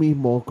together tú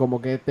mismo.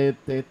 Como que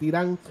te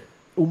tiran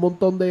un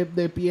montón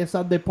de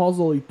piezas de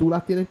puzzle y tú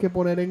las tienes que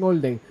poner en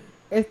orden.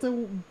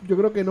 Yo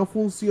creo que no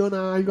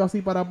funciona algo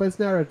así para Best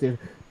Narrative,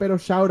 pero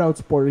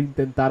shoutouts por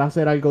intentar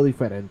hacer algo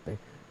diferente.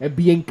 Es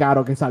bien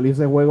caro que salió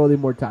ese juego de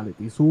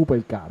Immortality,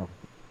 súper caro.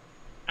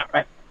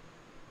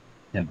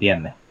 ¿Se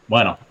entiende?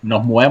 Bueno,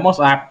 nos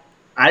movemos a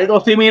algo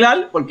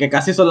similar, porque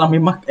casi son las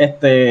mismas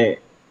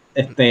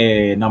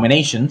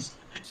nominations,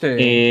 Sí.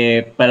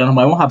 pero nos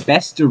movemos a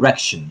Best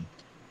Direction.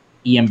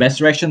 Y en Best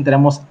Direction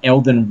tenemos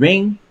Elden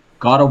Ring,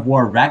 God of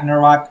War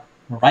Ragnarok,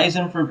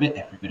 Horizon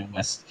Forbidden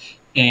West,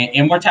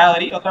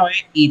 Immortality otra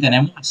vez, y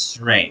tenemos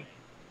Stray.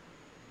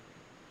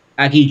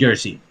 Aquí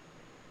Jersey.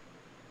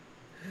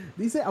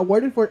 Dice,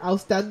 awarded for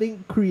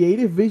outstanding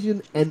creative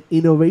vision and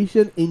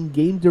innovation in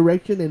game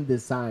direction and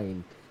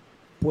design.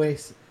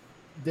 Pues,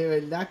 de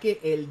verdad que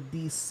el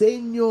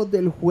diseño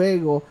del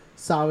juego,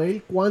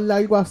 saber cuán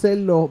largo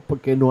hacerlo,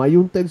 porque no hay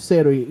un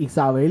tercero, y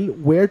saber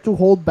where to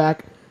hold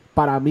back,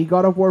 para mí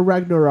God of War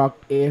Ragnarok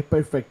es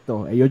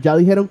perfecto. Ellos ya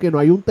dijeron que no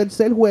hay un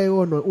tercer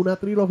juego, no es una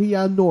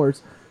trilogía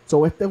Norse.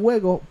 So, este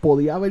juego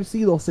podía haber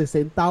sido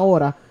 60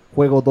 horas,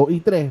 juego 2 y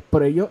 3,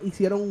 pero ellos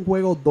hicieron un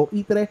juego 2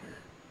 y 3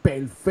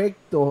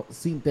 perfecto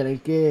sin tener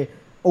que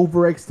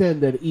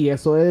overextender, y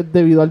eso es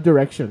debido al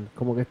direction.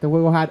 Como que este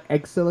juego had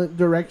excellent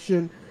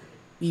direction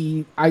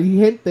y hay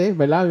gente,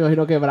 ¿verdad? Me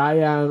imagino que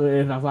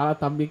Brian, Razala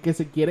también, que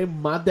se quieren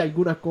más de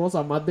algunas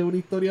cosas, más de una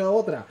historia de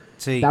otra.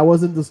 Sí. That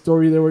wasn't the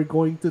story they were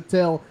going to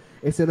tell.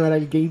 Ese no era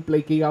el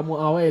gameplay que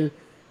íbamos a ver.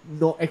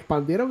 No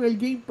expandieron el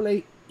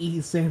gameplay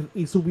y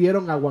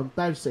subieron a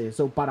aguantarse.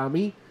 So, para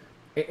mí,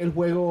 el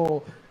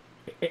juego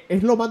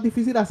es lo más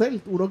difícil de hacer.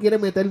 Uno quiere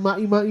meter más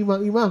y más y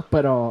más y más,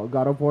 pero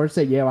God of War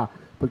se lleva,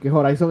 porque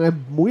Horizon es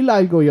muy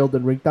largo y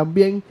Elden Ring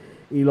también,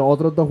 y los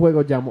otros 2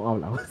 juegos ya hemos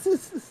hablado.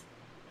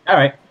 A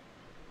ver,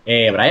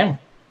 Brian.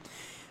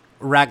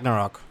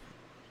 Ragnarok.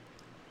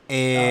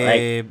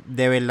 Alright.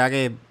 De verdad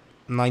que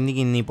no hay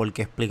ni por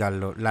qué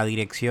explicarlo. La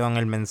dirección,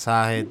 el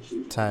mensaje,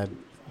 o sea,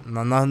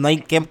 no hay.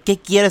 ¿Qué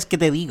quieres que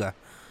te diga?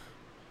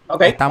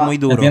 Okay, está muy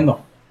duro. Te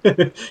entiendo.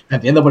 Te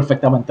entiendo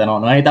perfectamente. No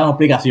necesitamos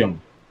explicación.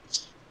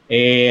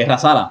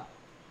 Razala.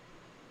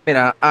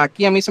 Mira,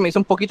 aquí a mí se me hizo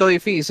un poquito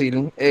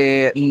difícil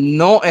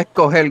no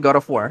escoger God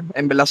of War.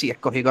 En verdad sí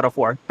escogí God of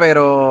War,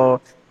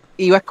 pero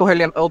iba a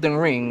escoger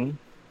Elden Ring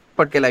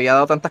porque le había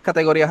dado tantas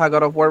categorías a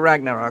God of War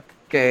Ragnarok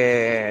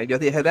que yo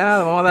dije,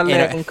 vamos a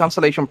darle un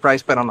consolation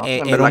prize, pero no.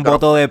 En Era verdad, un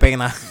voto de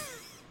pena.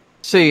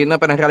 Sí, no,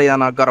 pero en realidad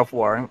no, God of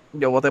War.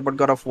 Yo voté por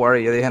God of War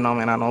y yo dije, no,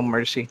 mira, no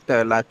mercy. De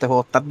verdad, este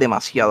juego está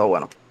demasiado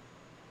bueno.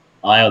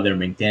 Elden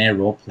Ring tiene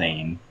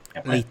role-playing.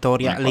 La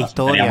historia. La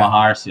historia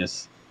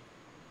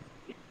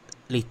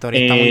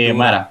está muy dura.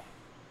 Mara,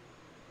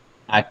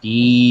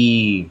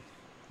 aquí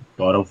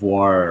God of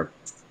War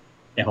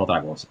es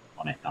otra cosa,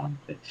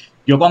 honestamente.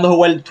 Yo cuando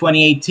jugué el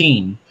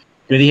 2018,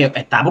 yo dije,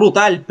 está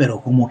brutal,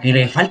 pero como que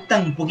le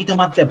faltan un poquito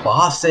más de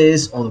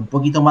bosses o un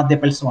poquito más de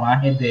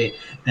personajes de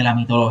la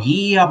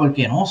mitología,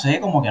 porque no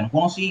sé, como que no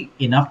conocí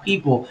enough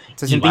people.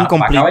 Se siente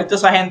incompleto. Va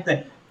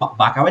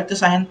a caber toda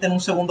esa gente en un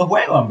segundo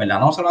juego, en verdad,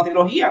 no es una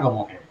trilogía,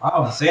 como que,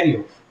 wow, en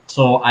serio.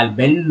 So, al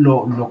ver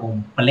lo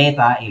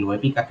completa y lo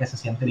épica que se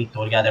siente la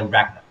historia de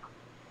Ragnarok,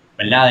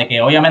 ¿verdad? De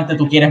que obviamente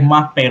tú quieres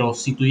más, pero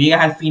si tú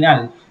llegas al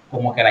final,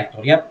 como que la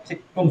historia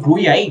se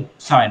concluye ahí,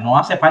 ¿sabes? No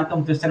hace falta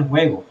un tercer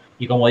juego.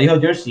 Y como dijo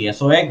Jersey,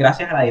 eso es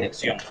gracias a la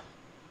dirección.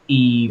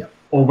 Y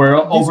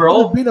overall... This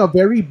could have been a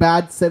very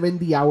bad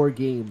 70-hour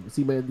game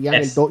si me vendían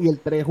el 2 y el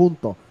 3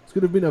 juntos. This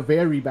could have been a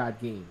very bad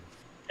game.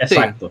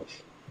 Exacto.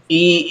 Sí.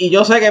 Y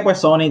yo sé que pues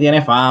Sony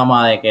tiene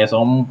fama de que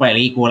son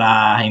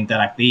películas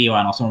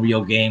interactivas, no son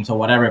real games o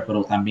whatever,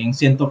 pero también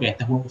siento que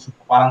este juego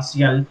supo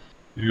balancear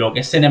lo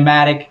que es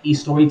cinematic y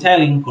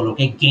storytelling con lo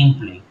que es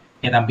gameplay,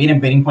 que también es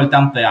bien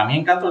importante. A mí me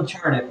encanta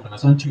Uncharted, porque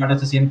eso Uncharted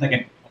se siente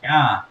que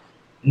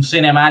un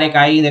cinematic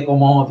ahí de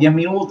como 10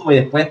 minutos y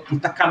después tú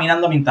estás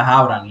caminando mientras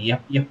abran y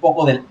es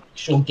poco del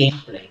show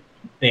gameplay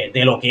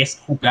de lo que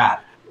es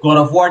jugar. God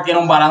of War tiene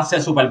un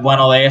balance súper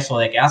bueno de eso,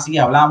 de que así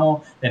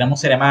hablamos, tenemos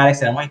cinematics,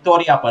 tenemos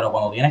historia, pero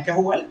cuando tienes que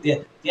jugar,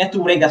 tienes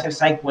tu break de hacer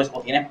side quests o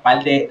tienes un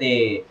par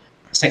de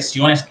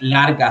secciones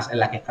largas en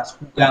las que estás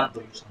jugando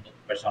y usando tus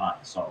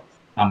personajes. So,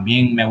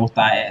 también me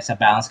gusta ese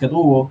balance que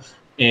tuvo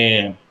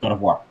God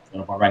of War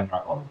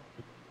Ragnarok.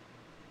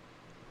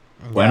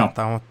 Bueno,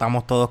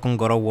 estamos todos con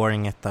God of War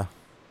en esta.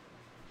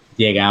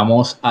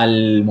 Llegamos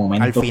al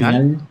momento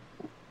final.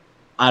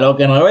 A lo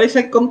que no debería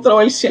ser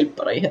controversial,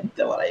 pero hay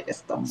gente por ahí que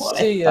está molesta.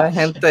 Sí,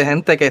 hay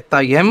gente que está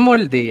bien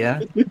mordida.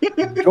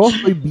 Yo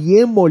estoy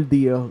bien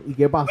mordido. ¿Y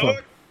qué pasó?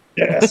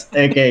 Yes.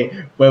 Okay,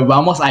 pues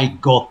vamos al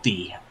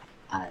GOTY.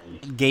 Al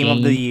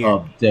Game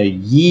of the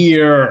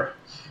Year.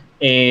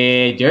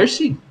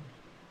 Jersey,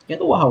 ¿Qué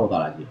tú vas a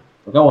votar aquí?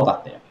 ¿Por qué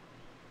votaste?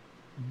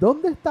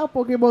 ¿Dónde está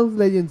Pokémon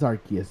Legends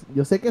Arceus?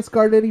 Yo sé que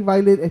Scarlet y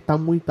Violet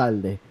están muy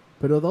tarde,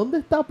 pero ¿dónde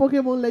está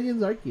Pokémon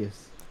Legends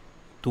Arceus?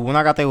 Tuvo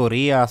una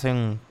categoría hace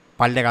un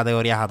par de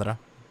categorías atrás.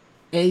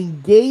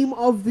 En Game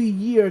of the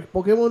Year,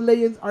 Pokémon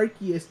Legends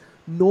Arceus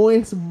no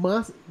es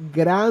más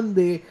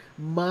grande,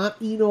 más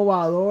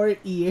innovador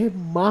y es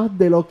más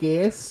de lo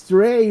que es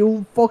Stray,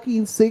 un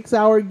fucking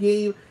 6-hour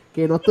game.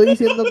 Que no estoy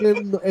diciendo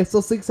que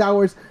esos 6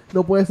 hours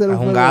no puede ser Es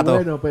un un juego gato.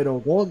 bueno, pero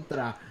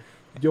contra.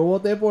 Yo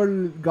voté por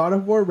God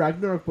of War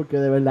Ragnarok porque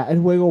de verdad es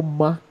el juego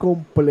más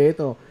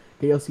completo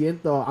que yo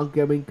siento.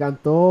 Aunque me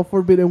encantó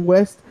Forbidden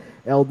West,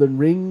 Elden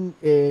Ring,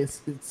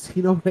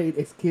 Xenoblade,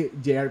 es que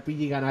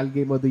JRPG ganar el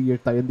Game of the Year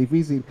está bien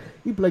difícil.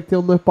 Y Plague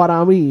Tale no es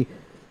para mí.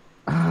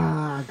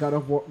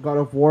 God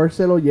of War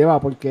se lo lleva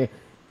porque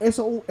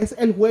eso es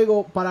el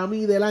juego para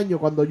mí del año.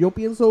 Cuando yo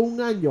pienso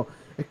un año,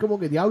 es como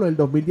que diablo, en el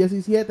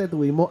 2017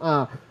 tuvimos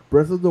a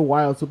Breath of the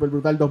Wild, super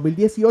brutal.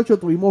 2018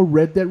 tuvimos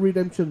Red Dead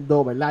Redemption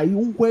 2, ¿verdad? Hay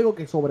un juego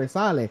que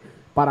sobresale.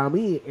 Para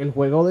mí, el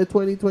juego de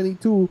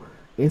 2022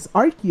 es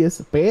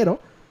Arceus, pero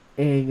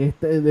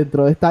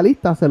dentro de esta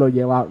lista se lo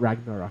lleva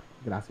Ragnarok.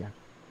 Gracias.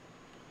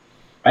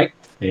 Right.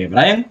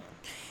 Brian.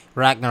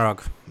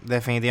 Ragnarok.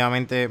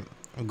 Definitivamente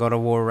God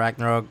of War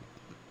Ragnarok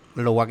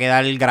lo voy a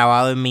quedar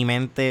grabado en mi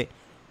mente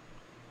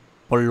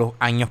por los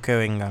años que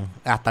vengan.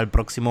 Hasta el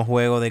próximo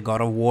juego de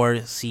God of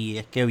War, si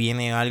es que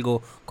viene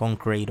algo con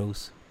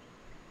Kratos.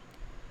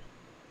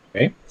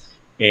 Okay.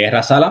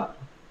 Razala.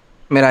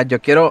 Mira, yo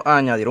quiero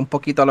añadir un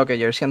poquito a lo que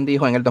Jersian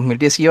dijo. En el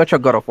 2018,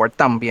 God of War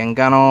también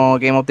ganó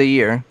Game of the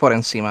Year por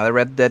encima de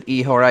Red Dead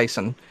y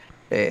Horizon.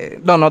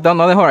 No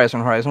de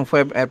Horizon. Horizon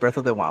fue Breath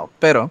of the Wild.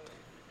 Pero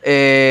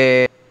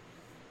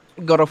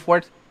God of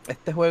War,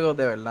 este juego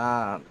de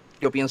verdad,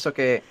 yo pienso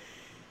que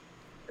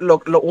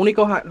los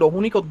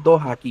únicos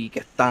dos aquí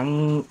que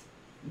están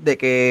de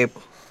que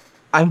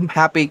I'm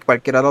happy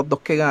cualquiera de los dos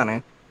que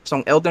gane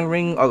son Elden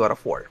Ring o God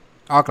of War.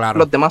 Ah, claro.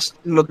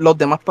 Los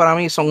demás para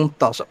mí son un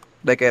toss-up.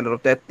 De que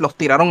los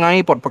tiraron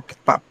ahí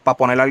para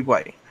poner algo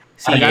ahí.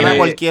 Si gana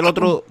cualquier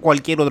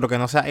otro que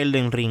no sea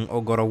Elden Ring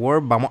o God of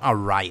War, vamos a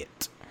Riot.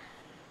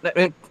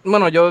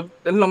 Bueno,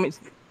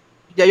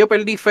 ya yo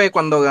perdí fe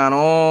cuando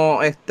ganó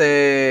It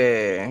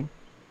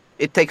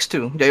Takes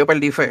Two. Ya yo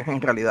perdí fe, en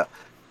realidad.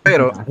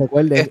 Pero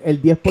Recuerden,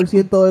 el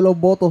 10% de los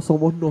votos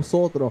somos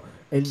nosotros,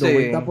 el Sí.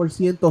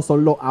 90%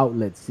 son los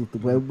outlets. Si tú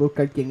puedes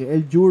buscar quién es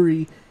el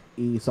jury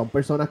y son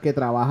personas que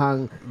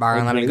trabajan Va a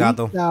ganar el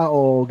gato.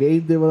 o game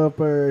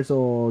developers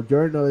o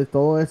journalists,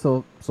 todo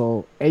eso.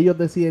 Ellos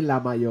deciden la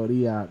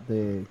mayoría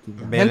de quién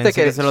gana. Gente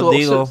que se los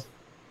digo,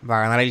 va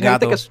a ganar el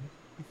gato.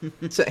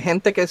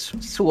 Gente que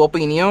su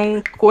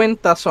opinión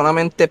cuenta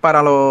solamente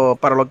para los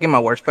Game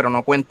Awards, pero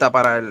no cuenta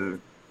para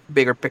el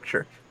bigger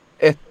picture.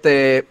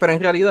 Pero en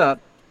realidad,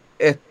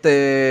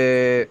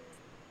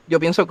 yo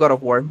pienso que God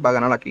of War va a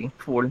ganar aquí,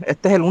 full.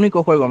 Este es el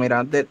único juego,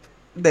 mira,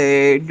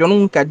 yo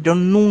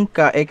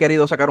nunca he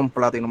querido sacar un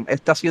Platinum.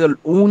 Este ha sido el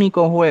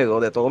único juego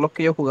de todos los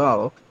que yo he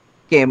jugado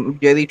que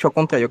yo he dicho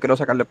contra, yo quiero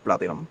sacarle el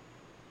Platinum.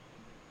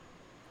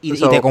 Y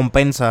te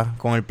compensa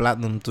con el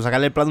Platinum. Tú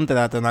sacarle el Platinum te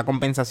da una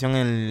compensación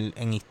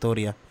en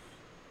historia.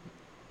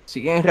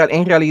 Sí,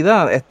 en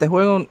realidad, este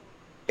juego,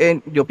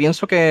 yo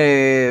pienso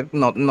que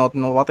no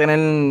va a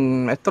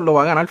tener. Esto lo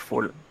va a ganar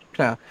full. O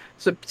sea,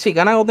 si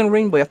gana Elden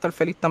Ring, voy a estar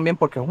feliz también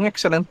porque es un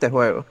excelente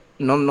juego.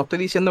 No estoy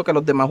diciendo que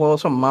los demás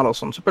juegos son malos,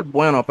 son súper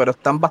buenos, pero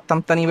están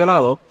bastante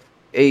nivelados.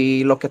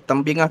 Y los que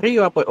están bien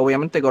arriba, pues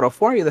obviamente God of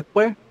War y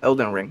después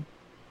Elden Ring.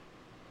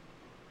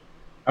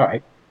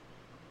 Alright.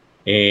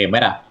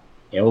 Mira,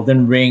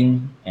 Elden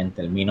Ring en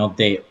términos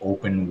de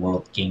open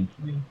world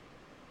gameplay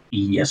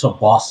y esos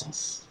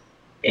bosses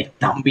es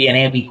tan bien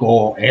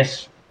épico,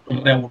 es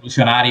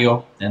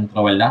revolucionario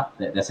dentro, ¿verdad?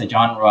 De ese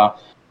genre.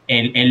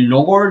 El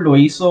lore lo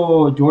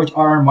hizo George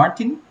R.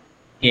 Martin,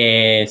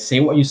 que Say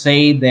What You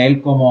Say de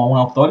él como un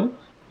autor.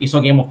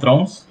 Hizo Game of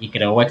Thrones y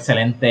creó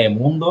excelente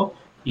mundo.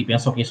 Y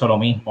pienso que hizo lo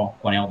mismo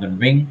con Elden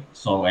Ring.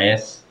 So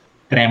es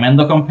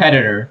tremendo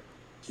competitor,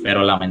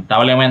 pero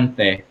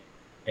lamentablemente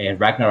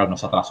Ragnarok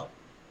nos atrasó.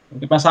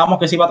 Porque pensábamos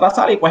que se iba a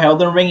atrasar y pues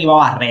Elden Ring iba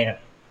a barrer.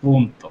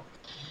 Punto.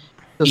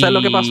 Entonces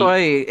lo que pasó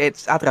ahí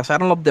es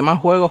atrasaron los demás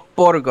juegos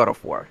por God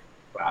of War.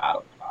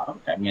 Claro,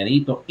 qué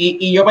miedito.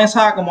 Y yo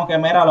pensaba como que,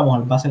 mira, a lo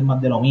mejor va a ser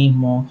más de lo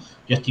mismo.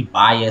 Yo estoy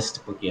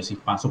biased porque yo soy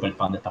súper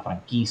fan de esta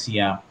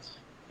franquicia.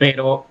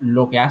 Pero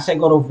lo que hace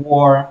God of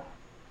War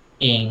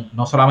en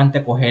no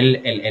solamente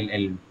coger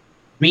el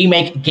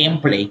remake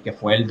gameplay que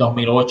fue el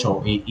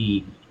 2008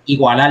 y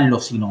igualarlo,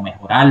 sino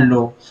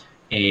mejorarlo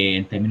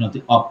en términos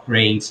de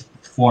upgrades,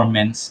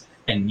 performance,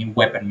 el new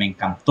weapon me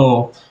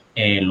encantó,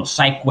 los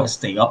side quests,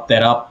 they upped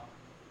it up,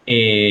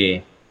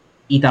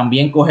 y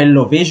también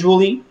cogerlo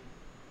visually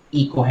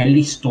y coger la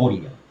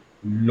historia.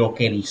 Lo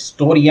que la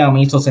historia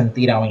me hizo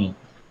sentir a mí,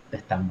 de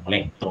estar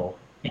molesto,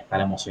 de estar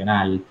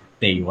emocional,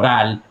 de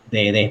llorar,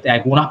 de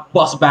algunas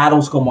boss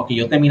battles, como que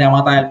yo terminé a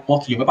matar el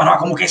boss y yo me paraba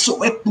como que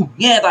eso es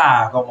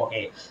puñeta, como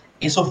que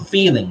esos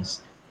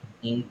feelings,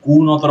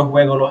 ningún otro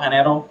juego lo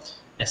generó,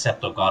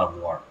 excepto God of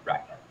War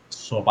Ragnarok.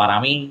 So, para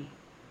mí,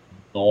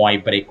 no hay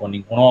break con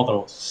ningún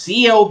otro.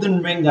 Si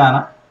Elden Ring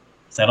gana,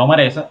 se lo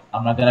merece.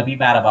 I'm not gonna be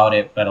bad about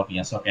it, pero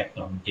pienso que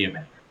esto es un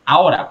given.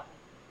 Ahora,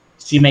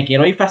 si me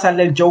quiero disfrazar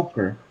del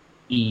Joker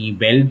y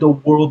ver The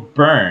World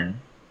Burn,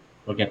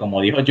 porque como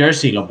dijo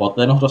Jersey, los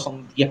votos de nosotros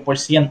son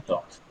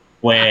 10%,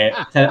 pues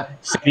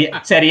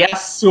sería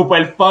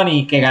super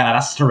funny que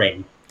ganara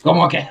Stray.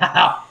 Como que,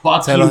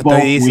 fuck Se you, los estoy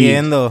both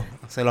diciendo.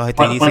 wins. Se los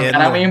estoy Porque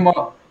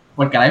diciendo.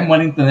 porque ahora mismo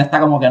el internet está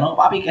como que no,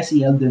 papi, que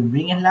si Elden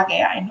Ring es la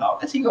que hay, no,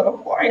 que si God of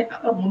War está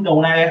todo el mundo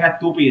una guerra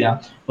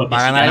estúpida. Porque Va a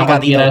si ganar gana el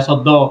cualquiera de gatito.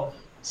 esos dos,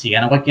 si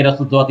gana cualquiera de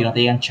esos dos, a ti no te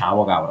digan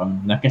chavo,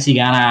 cabrón. No es que si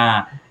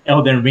gana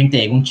Elden Ring te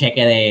llegue un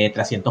cheque de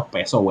 300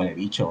 pesos, huele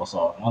bicho. O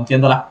sea, no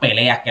entiendo las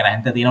peleas que la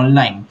gente tiene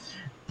online.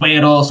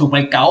 Pero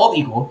súper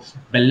caótico,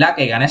 ¿verdad?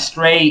 Que gane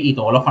Stray y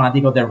todos los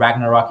fanáticos de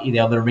Ragnarok y de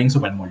Elden Ring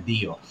súper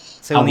mordidos.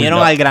 Se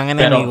unieron al gran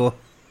enemigo.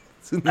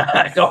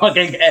 Como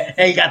que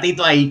el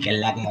gatito ahí, que es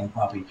la que hay,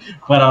 papi.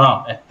 Pero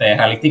no,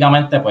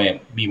 realísticamente, pues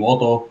mi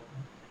voto,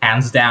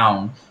 hands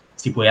down,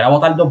 si pudiera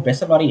votar 2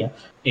 veces lo haría,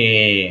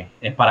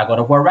 es para God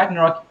of War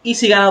Ragnarok. Y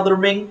si gana The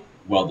Ring,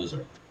 well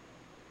deserved.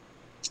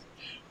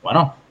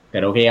 Bueno,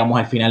 creo que llegamos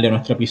al final de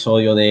nuestro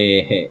episodio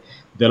de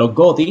los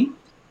GOTY.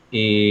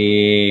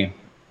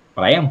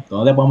 Brian,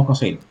 ¿dónde te podemos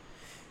conseguir?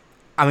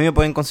 A mí me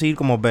pueden conseguir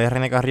como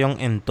BRN Carrión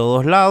en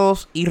todos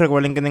lados. Y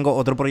recuerden que tengo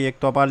otro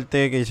proyecto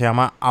aparte que se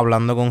llama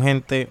Hablando con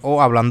Gente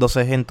o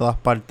Hablándose en todas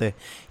partes.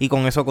 Y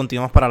con eso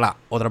continuamos para la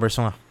otra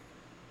persona.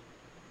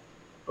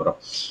 Pero,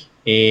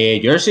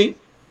 Jersey.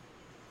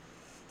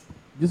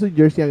 Yo soy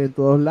Jersey en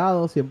todos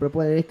lados. Siempre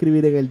pueden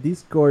escribir en el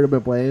Discord. Me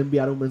pueden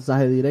enviar un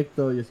mensaje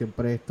directo. Yo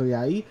siempre estoy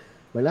ahí,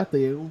 ¿verdad?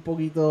 Estoy en un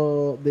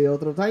poquito de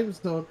otro time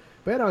zone.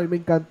 Pero a mí me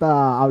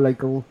encanta hablar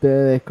con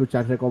ustedes,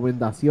 escuchar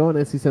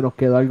recomendaciones. Si se nos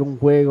quedó algún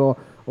juego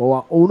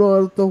o uno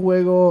de estos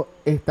juegos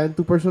está en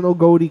tu personal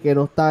GOTY que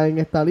no está en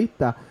esta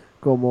lista,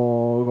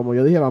 como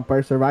yo dije,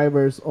 Vampire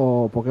Survivors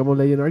o Pokémon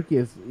Legend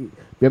Arceus,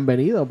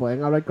 bienvenido,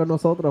 pueden hablar con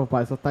nosotros.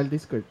 Para eso está el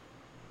Discord.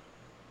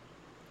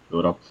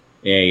 Duro.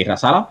 ¿Y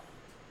Razala?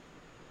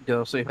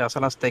 Yo soy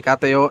Razalas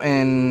TKTO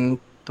en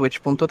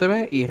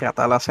twitch.tv y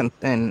Ratalas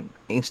en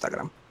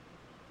Instagram.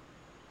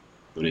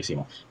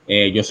 Durísimo.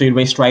 Yo soy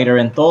Ray Strider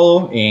en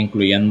todo,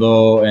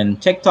 incluyendo en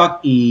TikTok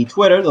y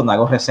Twitter, donde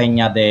hago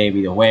reseñas de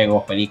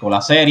videojuegos,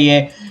 películas,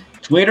 series.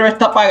 Twitter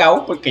está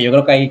apagado porque yo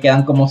creo que ahí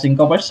quedan como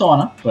 5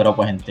 personas, pero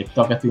pues en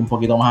TikTok estoy un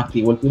poquito más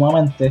activo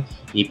últimamente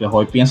y pues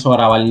hoy pienso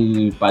grabar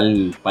un par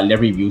de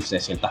reviews de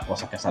ciertas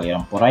cosas que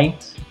salieron por ahí,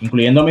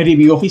 incluyendo mi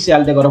review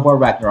oficial de God of War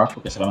Ragnarok,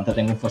 porque solamente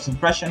tengo un first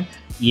impression,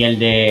 y el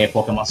de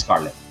Pokémon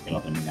Scarlet, que lo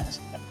terminé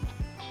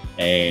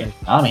recientemente.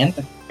 Nada, mi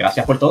gente,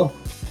 gracias por todo.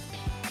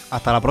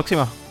 Hasta la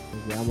próxima.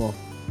 Nos vemos.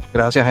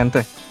 Gracias,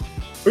 gente.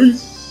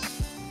 Peace.